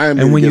 So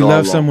and when you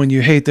love someone,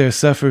 you hate their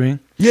suffering.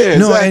 Yeah,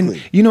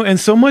 exactly. And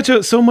so much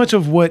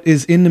of what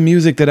is in the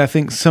music that I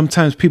think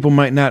sometimes people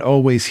might not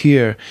always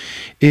hear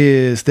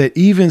is that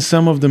even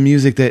some of the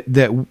music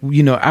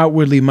that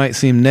outwardly might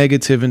seem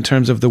negative in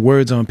terms of the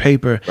words on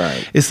paper,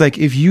 it's like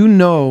if you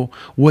know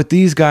what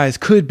these guys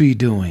could be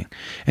doing,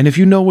 and if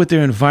you know what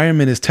their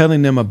environment is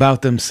telling them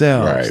about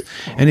themselves,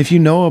 and if you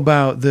know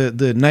about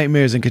the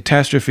nightmares and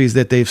catastrophes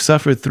that they've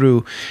suffered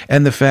through,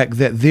 and the fact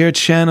that they're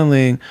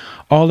channeling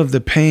all of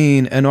the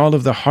pain and all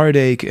of the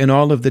heartache and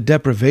all of the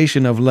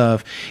deprivation of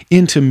love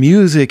into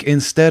music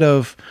instead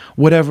of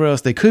whatever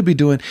else they could be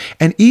doing.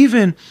 And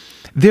even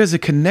there's a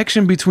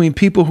connection between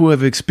people who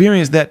have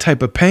experienced that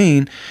type of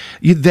pain,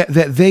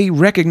 that they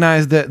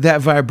recognize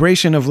that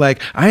vibration of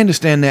like, I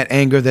understand that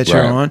anger that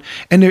you're on,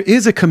 and there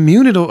is a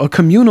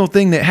communal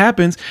thing that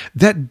happens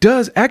that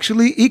does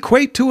actually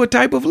equate to a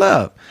type of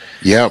love.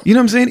 Yeah, you know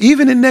what I'm saying?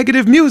 Even in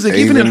negative music,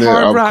 even in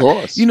hard rock,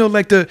 course. you know,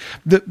 like the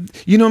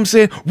you know what I'm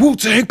saying?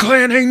 Wu-Tang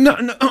Clan ain't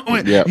nothing.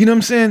 You know what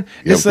I'm saying?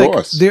 It's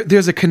like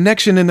there's a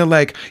connection in the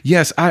like,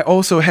 yes, I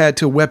also had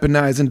to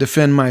weaponize and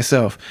defend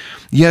myself.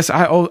 Yes,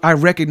 I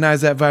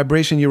recognize that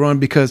vibration you're on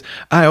because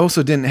I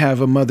also didn't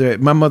have a mother.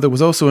 My mother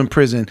was also in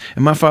prison,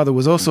 and my father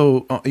was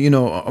also,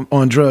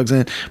 on drugs,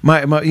 and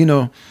my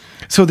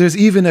so there's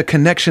even a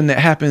connection that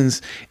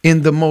happens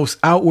in the most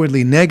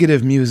outwardly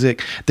negative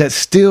music that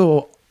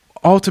still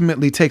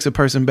ultimately takes a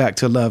person back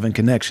to love and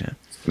connection.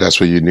 That's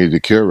where you need the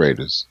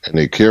curators, and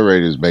the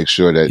curators make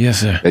sure that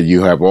that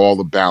you have all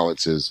the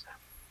balances.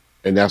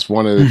 And that's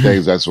one of the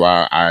things. That's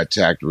why I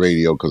attacked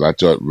radio, because I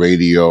thought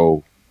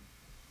radio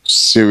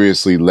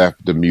seriously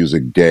left the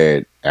music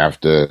dead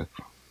after,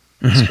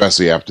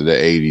 especially after the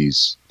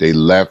 80s. They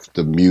left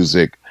the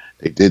music.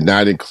 They did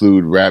not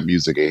include rap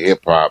music and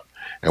hip hop.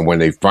 And when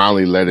they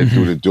finally let it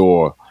through the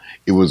door,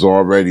 it was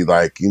already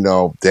like,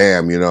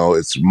 damn,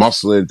 it's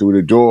muscling through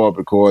the door,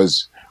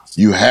 because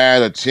you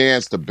had a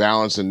chance to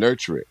balance and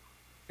nurture it.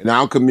 In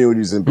our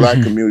communities, in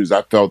Black communities,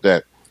 I felt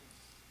that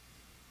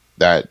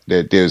there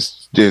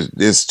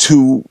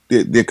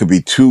could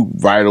be two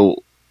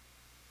vital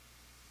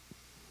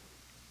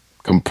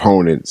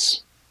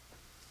components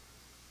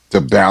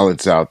to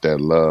balance out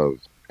that love.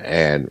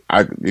 And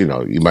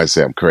you might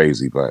say I'm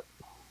crazy, but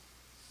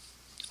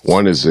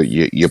one is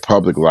your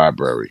public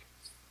library.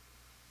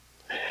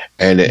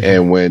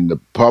 And when the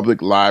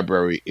public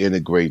library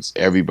integrates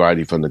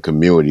everybody from the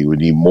community, we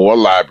need more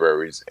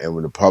libraries. And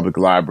when the public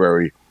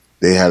library,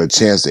 they had a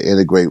chance to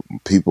integrate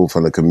people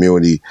from the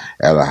community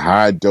at a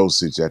high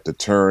dosage at the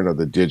turn of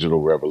the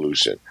digital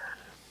revolution.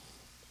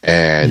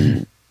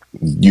 And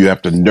you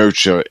have to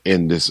nurture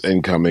in this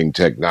incoming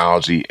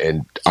technology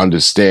and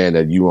understand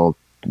that you won't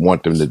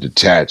want them to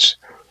detach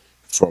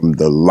from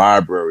the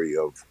library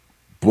of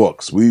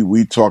books.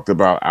 We talked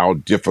about our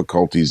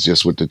difficulties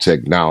just with the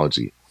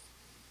technology.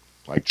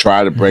 Like,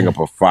 try to bring up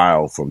a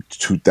file from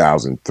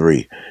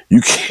 2003.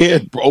 You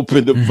can't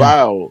open the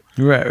file,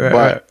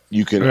 but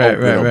you can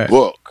open a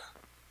book.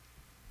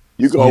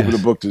 You can open a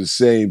book to the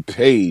same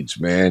page,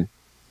 man.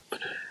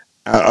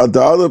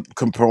 The other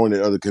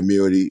component of the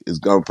community is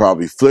going to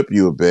probably flip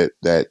you a bit.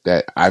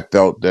 That I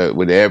felt that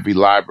with every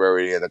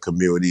library in the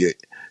community,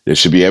 there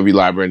should be every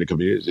library in the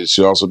community. There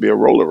should also be a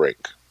roller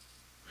rink.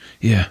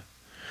 Yeah.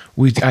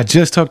 I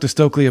just talked to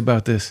Stokely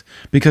about this,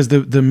 because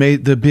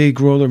the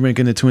big roller rink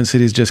in the Twin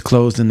Cities just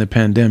closed in the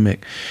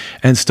pandemic,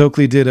 and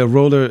Stokely did a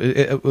roller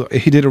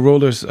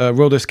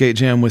skate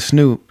jam with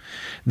Snoop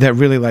that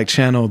really like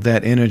channeled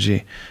that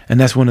energy, and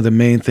that's one of the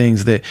main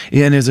things and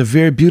there's a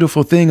very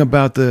beautiful thing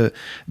about the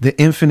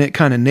infinite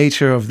kind of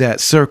nature of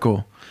that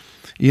circle.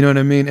 You know what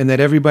I mean? And that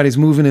everybody's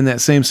moving in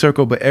that same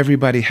circle, but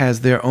everybody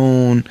has their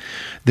own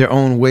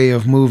way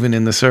of moving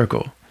in the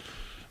circle.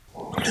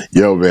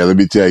 Yo, man, let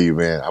me tell you,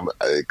 man. I'm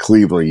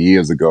Cleveland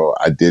years ago.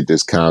 I did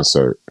this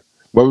concert.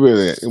 Well,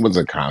 really, it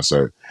wasn't a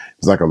concert. It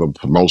was like a little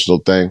promotional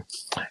thing,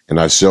 and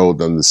I showed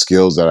them the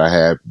skills that I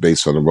had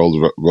based on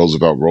the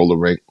Roosevelt roller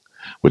rink,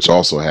 which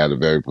also had a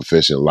very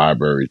proficient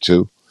library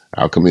too.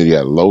 Our community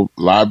had a low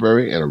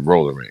library and a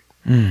roller rink.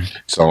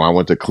 So I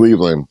went to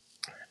Cleveland,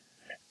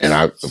 and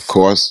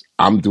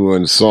I'm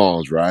doing the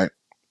songs, right,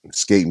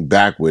 skating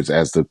backwards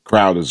as the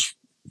crowd is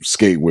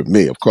skating with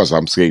me. Of course,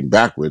 I'm skating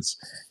backwards,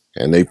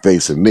 and they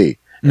facing me,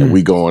 and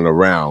we going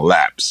around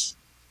laps.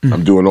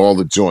 I'm doing all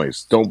the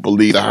joints. Don't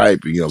believe the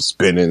hype,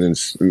 spinning and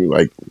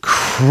like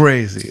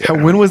crazy.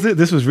 When was it?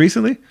 This was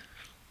recently?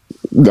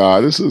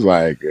 No, this was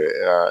like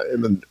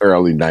in the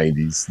early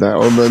 90s,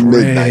 or the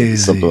mid 90s,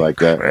 something like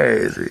that.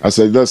 Crazy. I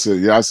said,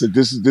 listen,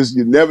 this is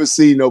you never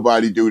see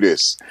nobody do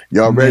this.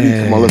 Y'all ready?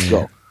 Come on, let's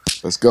go.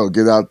 Let's go.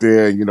 Get out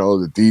there.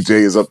 The DJ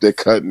is up there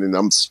cutting, and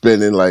I'm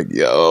spinning like,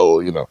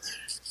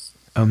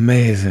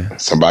 Amazing.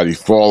 Somebody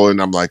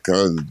falling, I'm like,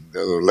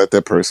 let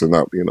that person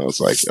up. It's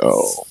like,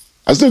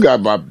 I still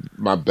got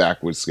my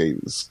backwards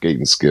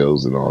skating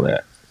skills and all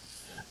that.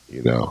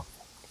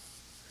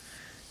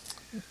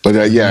 But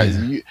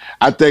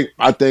I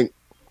think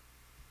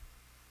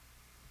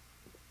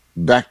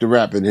back to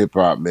rap and hip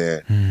hop,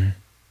 man.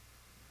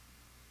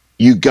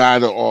 You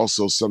gotta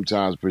also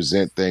sometimes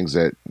present things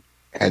that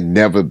had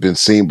never been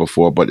seen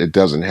before, but it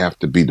doesn't have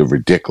to be the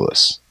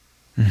ridiculous.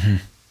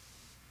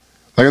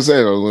 Like I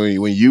said,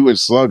 when you and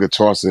Slug are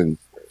tossing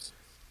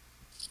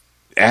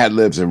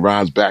ad-libs and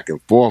rhymes back and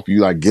forth,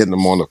 you like getting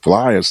them on the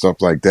fly and stuff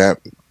like that.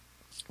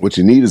 What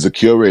you need is a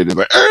curator,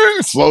 like,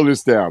 slow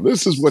this down.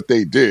 This is what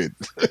they did.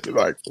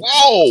 Like,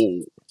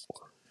 whoa.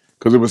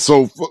 Because it was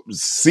so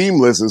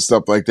seamless and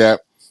stuff like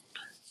that.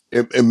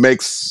 It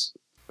makes,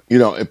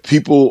 if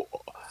people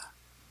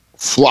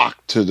flock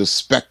to the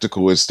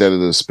spectacle instead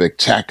of the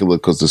spectacular,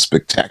 because the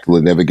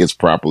spectacular never gets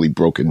properly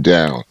broken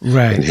down.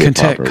 Right. In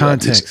hip-hop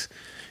Context.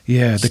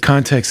 Yeah, the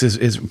context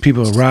is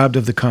people are robbed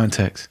of the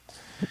context.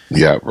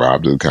 Yeah,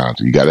 robbed of the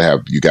context. You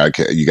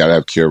gotta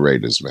have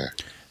curators, man.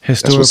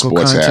 That's what Historical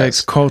sports context,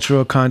 has.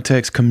 cultural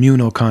context,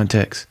 communal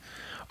context.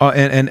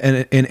 And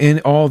in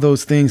all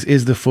those things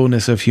is the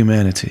fullness of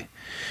humanity.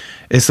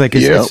 It's like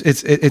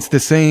it's the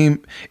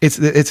same.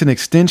 It's an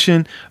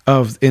extension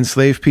of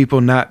enslaved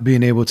people not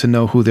being able to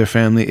know who their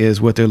family is,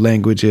 what their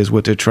language is,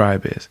 what their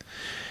tribe is.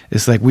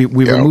 It's like we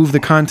remove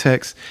the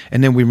context,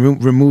 and then we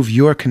remove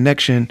your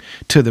connection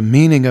to the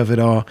meaning of it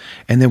all,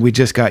 and then we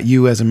just got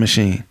you as a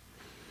machine,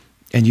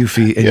 and you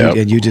feed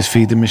and you just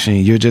feed the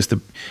machine. You're just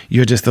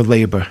the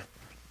labor.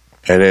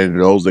 And then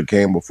those that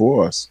came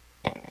before us,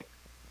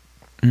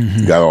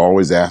 you got to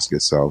always ask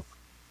yourself,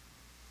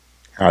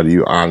 how do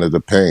you honor the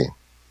pain?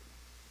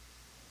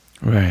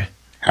 Right.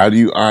 How do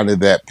you honor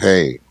that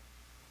pain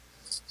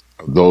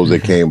of those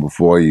that came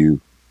before you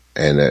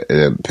and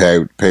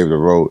paved the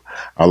road?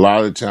 A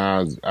lot of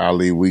times,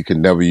 Ali, we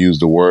can never use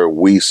the word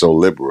 "we" so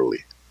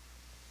liberally.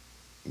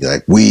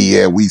 Like we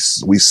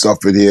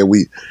suffered here.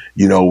 We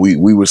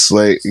were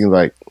slaves. You're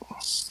like,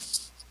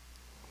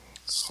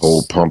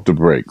 pump the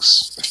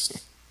brakes.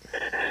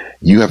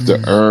 You have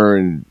to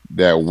earn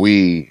that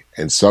 "we,"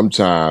 and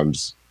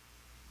sometimes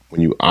when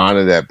you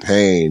honor that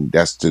pain,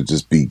 that's to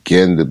just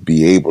begin to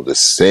be able to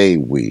say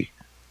 "we,"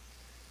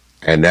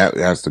 and that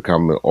has to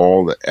come with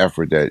all the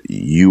effort that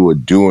you are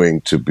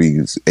doing to be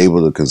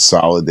able to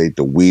consolidate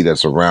the "we"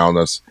 that's around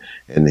us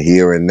in the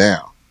here and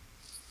now,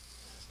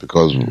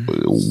 because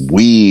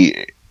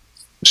 "we"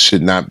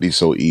 should not be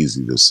so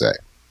easy to say.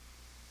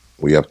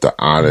 We have to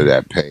honor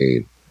that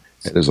pain,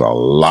 and there's a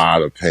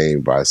lot of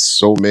pain by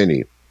so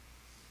many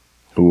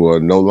who are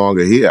no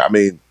longer here. I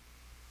mean,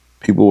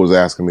 people was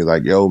asking me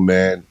like, "Yo,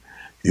 man,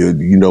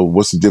 you know,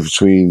 what's the difference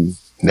between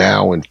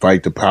now and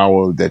Fight the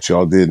Power that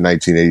y'all did in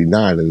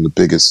 1989?" And the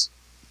biggest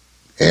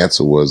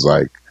answer was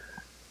like,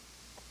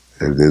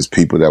 there's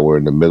people that were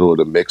in the middle of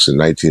the mix in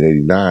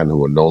 1989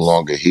 who are no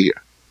longer here.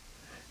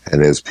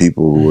 And there's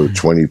people who are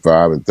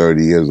 25 and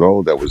 30 years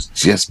old that was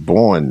just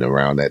born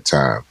around that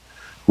time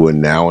who are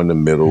now in the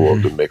middle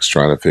of the mix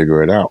trying to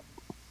figure it out.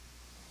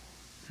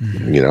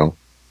 You know?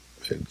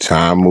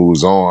 Time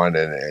moves on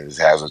and it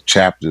has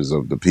chapters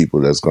of the people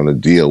that's going to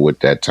deal with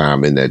that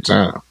time in that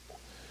time.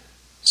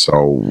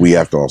 So we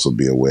have to also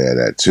be aware of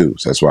that too.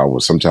 So that's why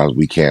sometimes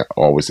we can't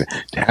always say,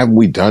 haven't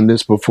we done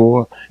this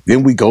before?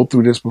 Didn't we go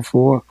through this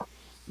before?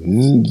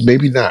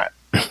 Maybe not.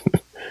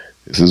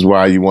 This is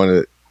why you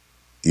want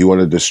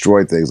to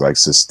destroy things like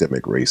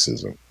systemic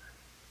racism,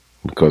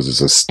 because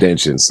it's a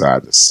stench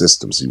inside the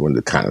system. So you want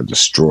to kind of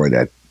destroy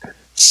that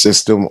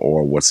system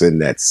or what's in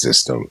that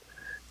system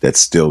that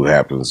still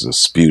happens to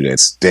spew that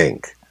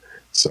stink.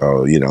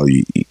 So, you know,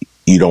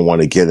 you don't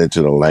want to get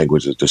into the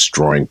language of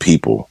destroying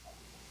people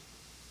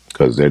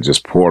because they're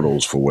just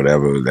portals for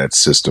whatever that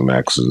system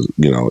actually,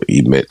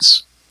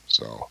 emits.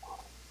 So,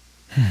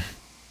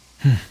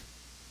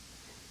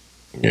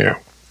 yeah.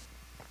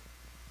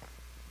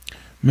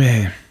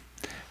 Man,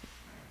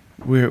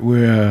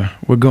 we're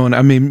going.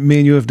 I mean, me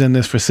and you have done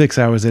this for 6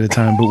 hours at a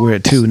time, but we're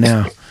at 2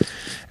 now.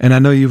 And I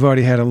know you've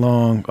already had a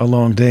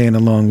long day and a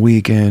long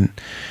week, and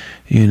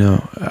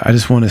I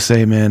just want to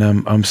say, man,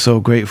 I'm so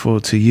grateful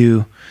to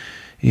you.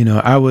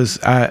 I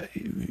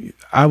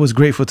was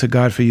grateful to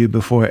God for you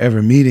before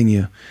ever meeting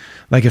you.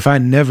 Like if I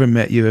never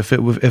met you,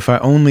 if I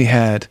only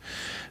had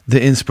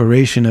the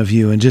inspiration of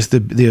you and just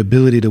the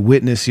ability to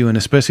witness you, and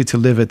especially to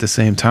live at the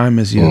same time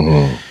as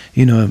you,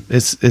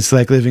 it's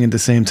like living at the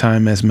same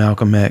time as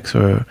Malcolm X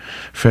or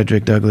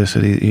Frederick Douglass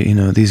or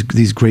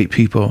these great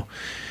people,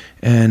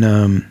 and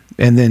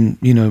then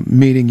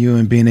meeting you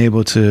and being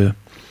able to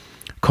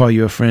call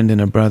you a friend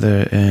and a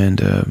brother and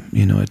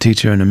a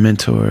teacher and a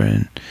mentor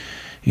and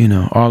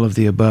all of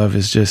the above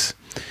is just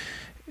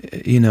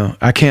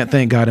I can't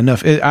thank God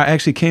enough. I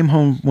actually came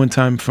home one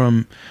time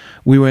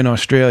we were in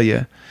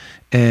Australia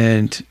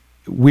and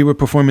we were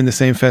performing the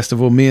same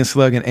festival. Me and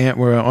Slug and Ant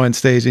were on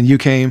stage, and you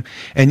came,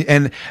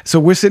 and so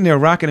we're sitting there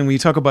rocking. And when you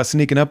talk about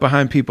sneaking up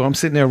behind people, I'm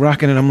sitting there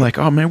rocking, and I'm like,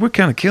 oh man, we're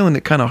kind of killing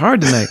it, kind of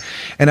hard tonight.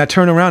 And I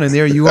turn around, and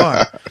there you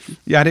are.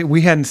 Yeah,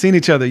 we hadn't seen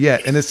each other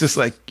yet, and it's just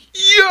like,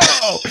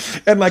 yo,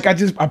 and like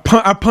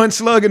I punched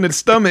Slug in the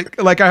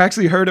stomach, like I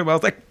actually heard him. I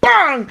was like,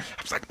 bang!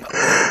 I was like, no,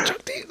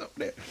 Chuck D's over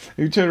there.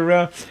 You turn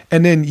around,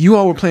 and then you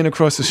all were playing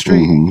across the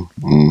street,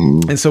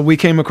 and so we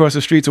came across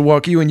the street to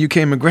walk you, and you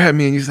came and grabbed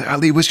me, and you said,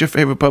 Ali, what's your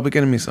favorite Public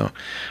Enemy song?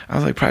 I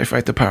was like, probably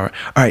Fight the Power.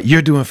 All right,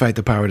 you're doing Fight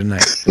the Power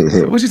tonight.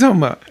 So, what you talking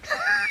about?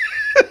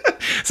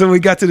 So when we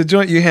got to the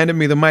joint, you handed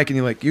me the mic, and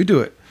you're like, you do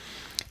it.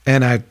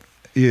 And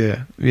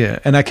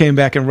and I came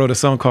back and wrote a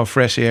song called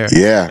Fresh Air.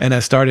 Yeah. And I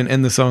started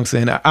in the song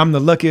saying, I'm the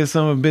luckiest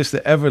son of a bitch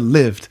that ever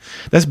lived.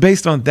 That's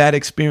based on that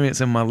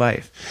experience in my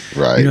life.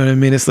 Right. You know what I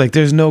mean? It's like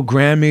there's no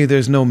Grammy,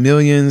 there's no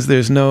millions,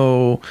 there's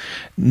no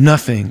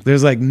nothing.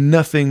 There's like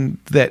nothing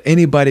that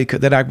anybody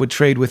could, that I would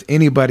trade with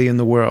anybody in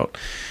the world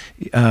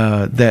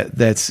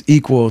that's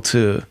equal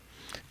to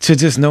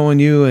just knowing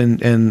you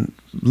and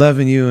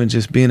loving you and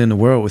just being in the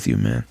world with you,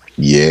 man.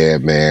 Yeah,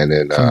 man.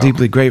 And I'm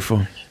deeply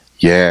grateful.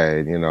 Yeah,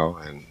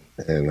 and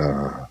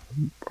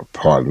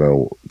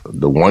partner,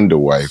 the wonder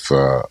wife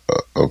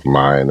of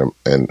mine,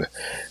 and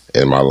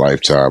in my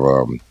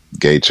lifetime.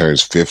 Gay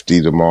turns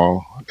 50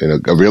 tomorrow,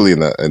 in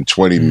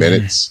 20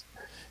 minutes,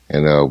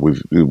 and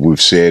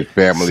we've shared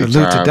family Salute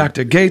time. to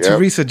Dr. Gay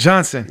Teresa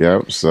Johnson.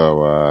 Yep.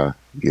 So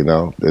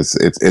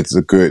it's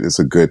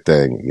a good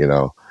thing.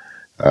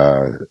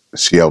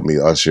 She helped me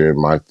usher in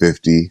my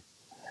 50.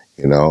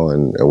 And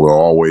we're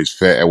always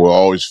family.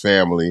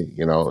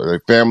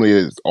 The family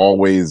is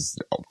always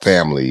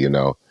family.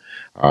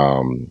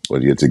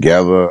 Whether you're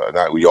together or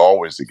not, we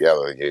always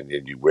together. And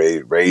you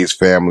raise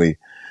family,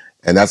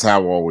 and that's how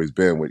I've always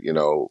been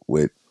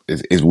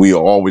is we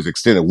always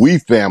extended. We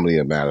family,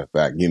 a matter of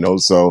fact.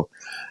 So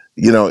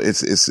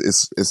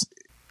it's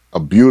a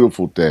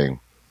beautiful thing,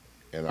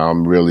 and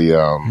I'm really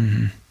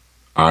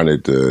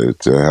honored to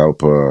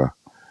help her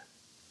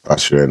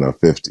usher in her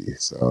 50.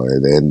 So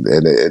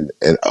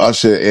and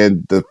usher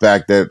in the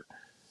fact that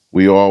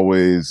we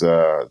always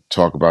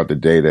talk about the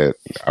day that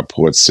I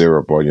poured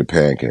syrup on your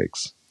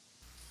pancakes.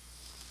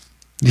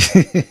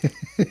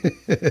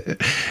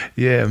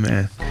 Yeah,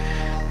 man.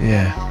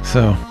 Yeah.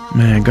 So,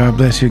 man, God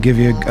bless you. Give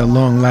you a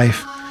long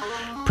life.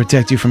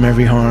 Protect you from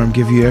every harm.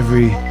 Give you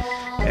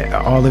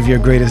all of your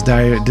greatest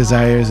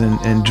desires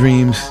and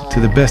dreams to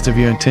the best of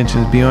your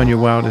intentions, beyond your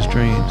wildest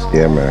dreams.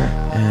 Yeah, man.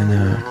 And,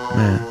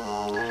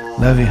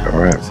 man, love you.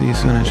 All right. See you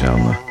soon,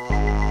 inshallah.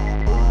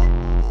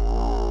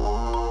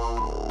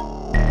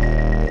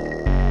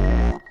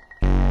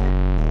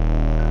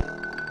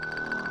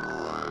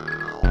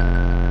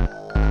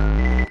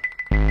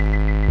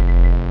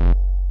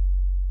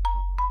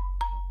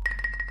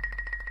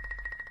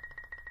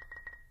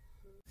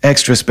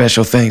 Extra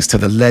special thanks to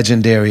the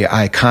legendary,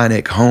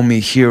 iconic,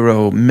 homie,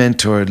 hero,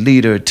 mentor,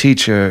 leader,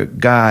 teacher,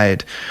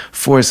 guide,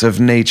 force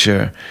of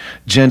nature,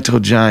 gentle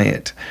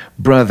giant,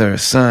 brother,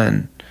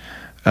 son,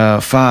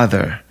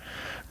 father,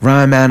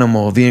 rhyme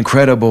animal, the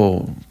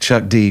incredible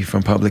Chuck D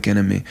from Public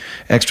Enemy.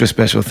 Extra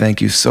special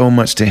thank you so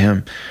much to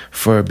him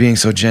for being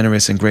so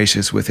generous and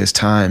gracious with his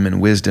time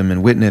and wisdom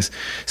and witness.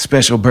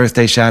 Special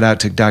birthday shout out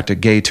to Dr.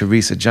 Gay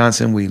Teresa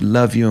Johnson. We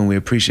love you and we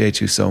appreciate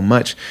you so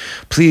much.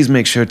 Please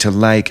make sure to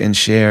like and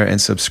share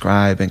and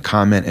subscribe and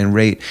comment and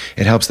rate.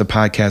 It helps the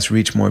podcast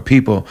reach more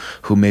people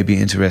who may be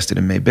interested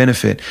and may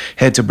benefit.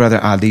 Head to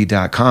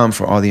brotherali.com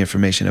for all the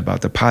information about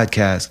the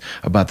podcast,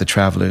 about the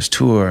Travelers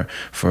Tour,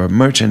 for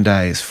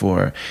merchandise,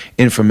 for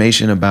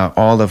information about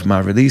all of my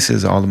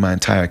releases, all of my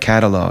entire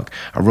catalog.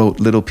 I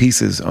wrote little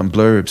pieces on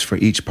blurbs for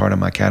each part of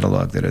my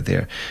catalog that are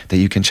there that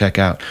you can check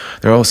out.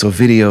 There are also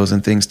videos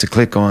and things to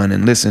click on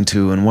and listen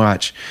to and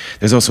watch.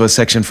 There's also a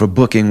section for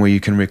booking where you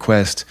can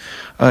request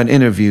an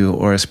interview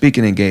or a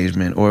speaking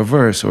engagement or a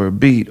verse or a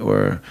beat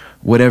or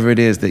whatever it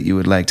is that you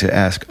would like to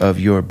ask of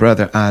your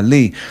brother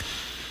Ali.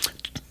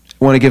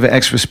 I want to give an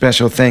extra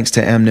special thanks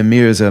to Amna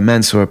Mirza,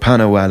 Mansoor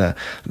Panawala,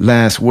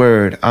 Last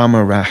Word,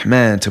 Amar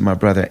Rahman, to my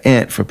brother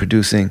Ant for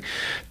producing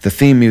the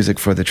theme music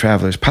for the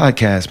Travelers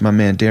podcast, my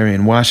man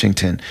Darian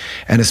Washington,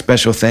 and a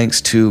special thanks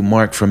to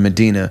Mark from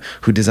Medina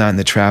who designed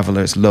the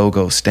Travelers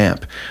logo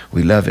stamp.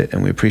 We love it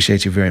and we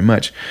appreciate you very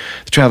much.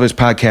 The Travelers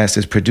podcast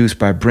is produced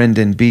by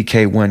Brendan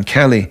BK1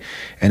 Kelly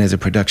and is a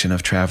production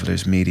of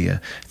Travelers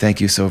Media. Thank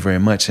you so very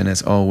much, and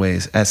as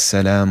always,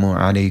 Assalamu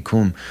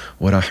alaikum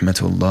wa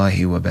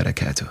rahmatullahi wa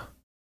barakatuh.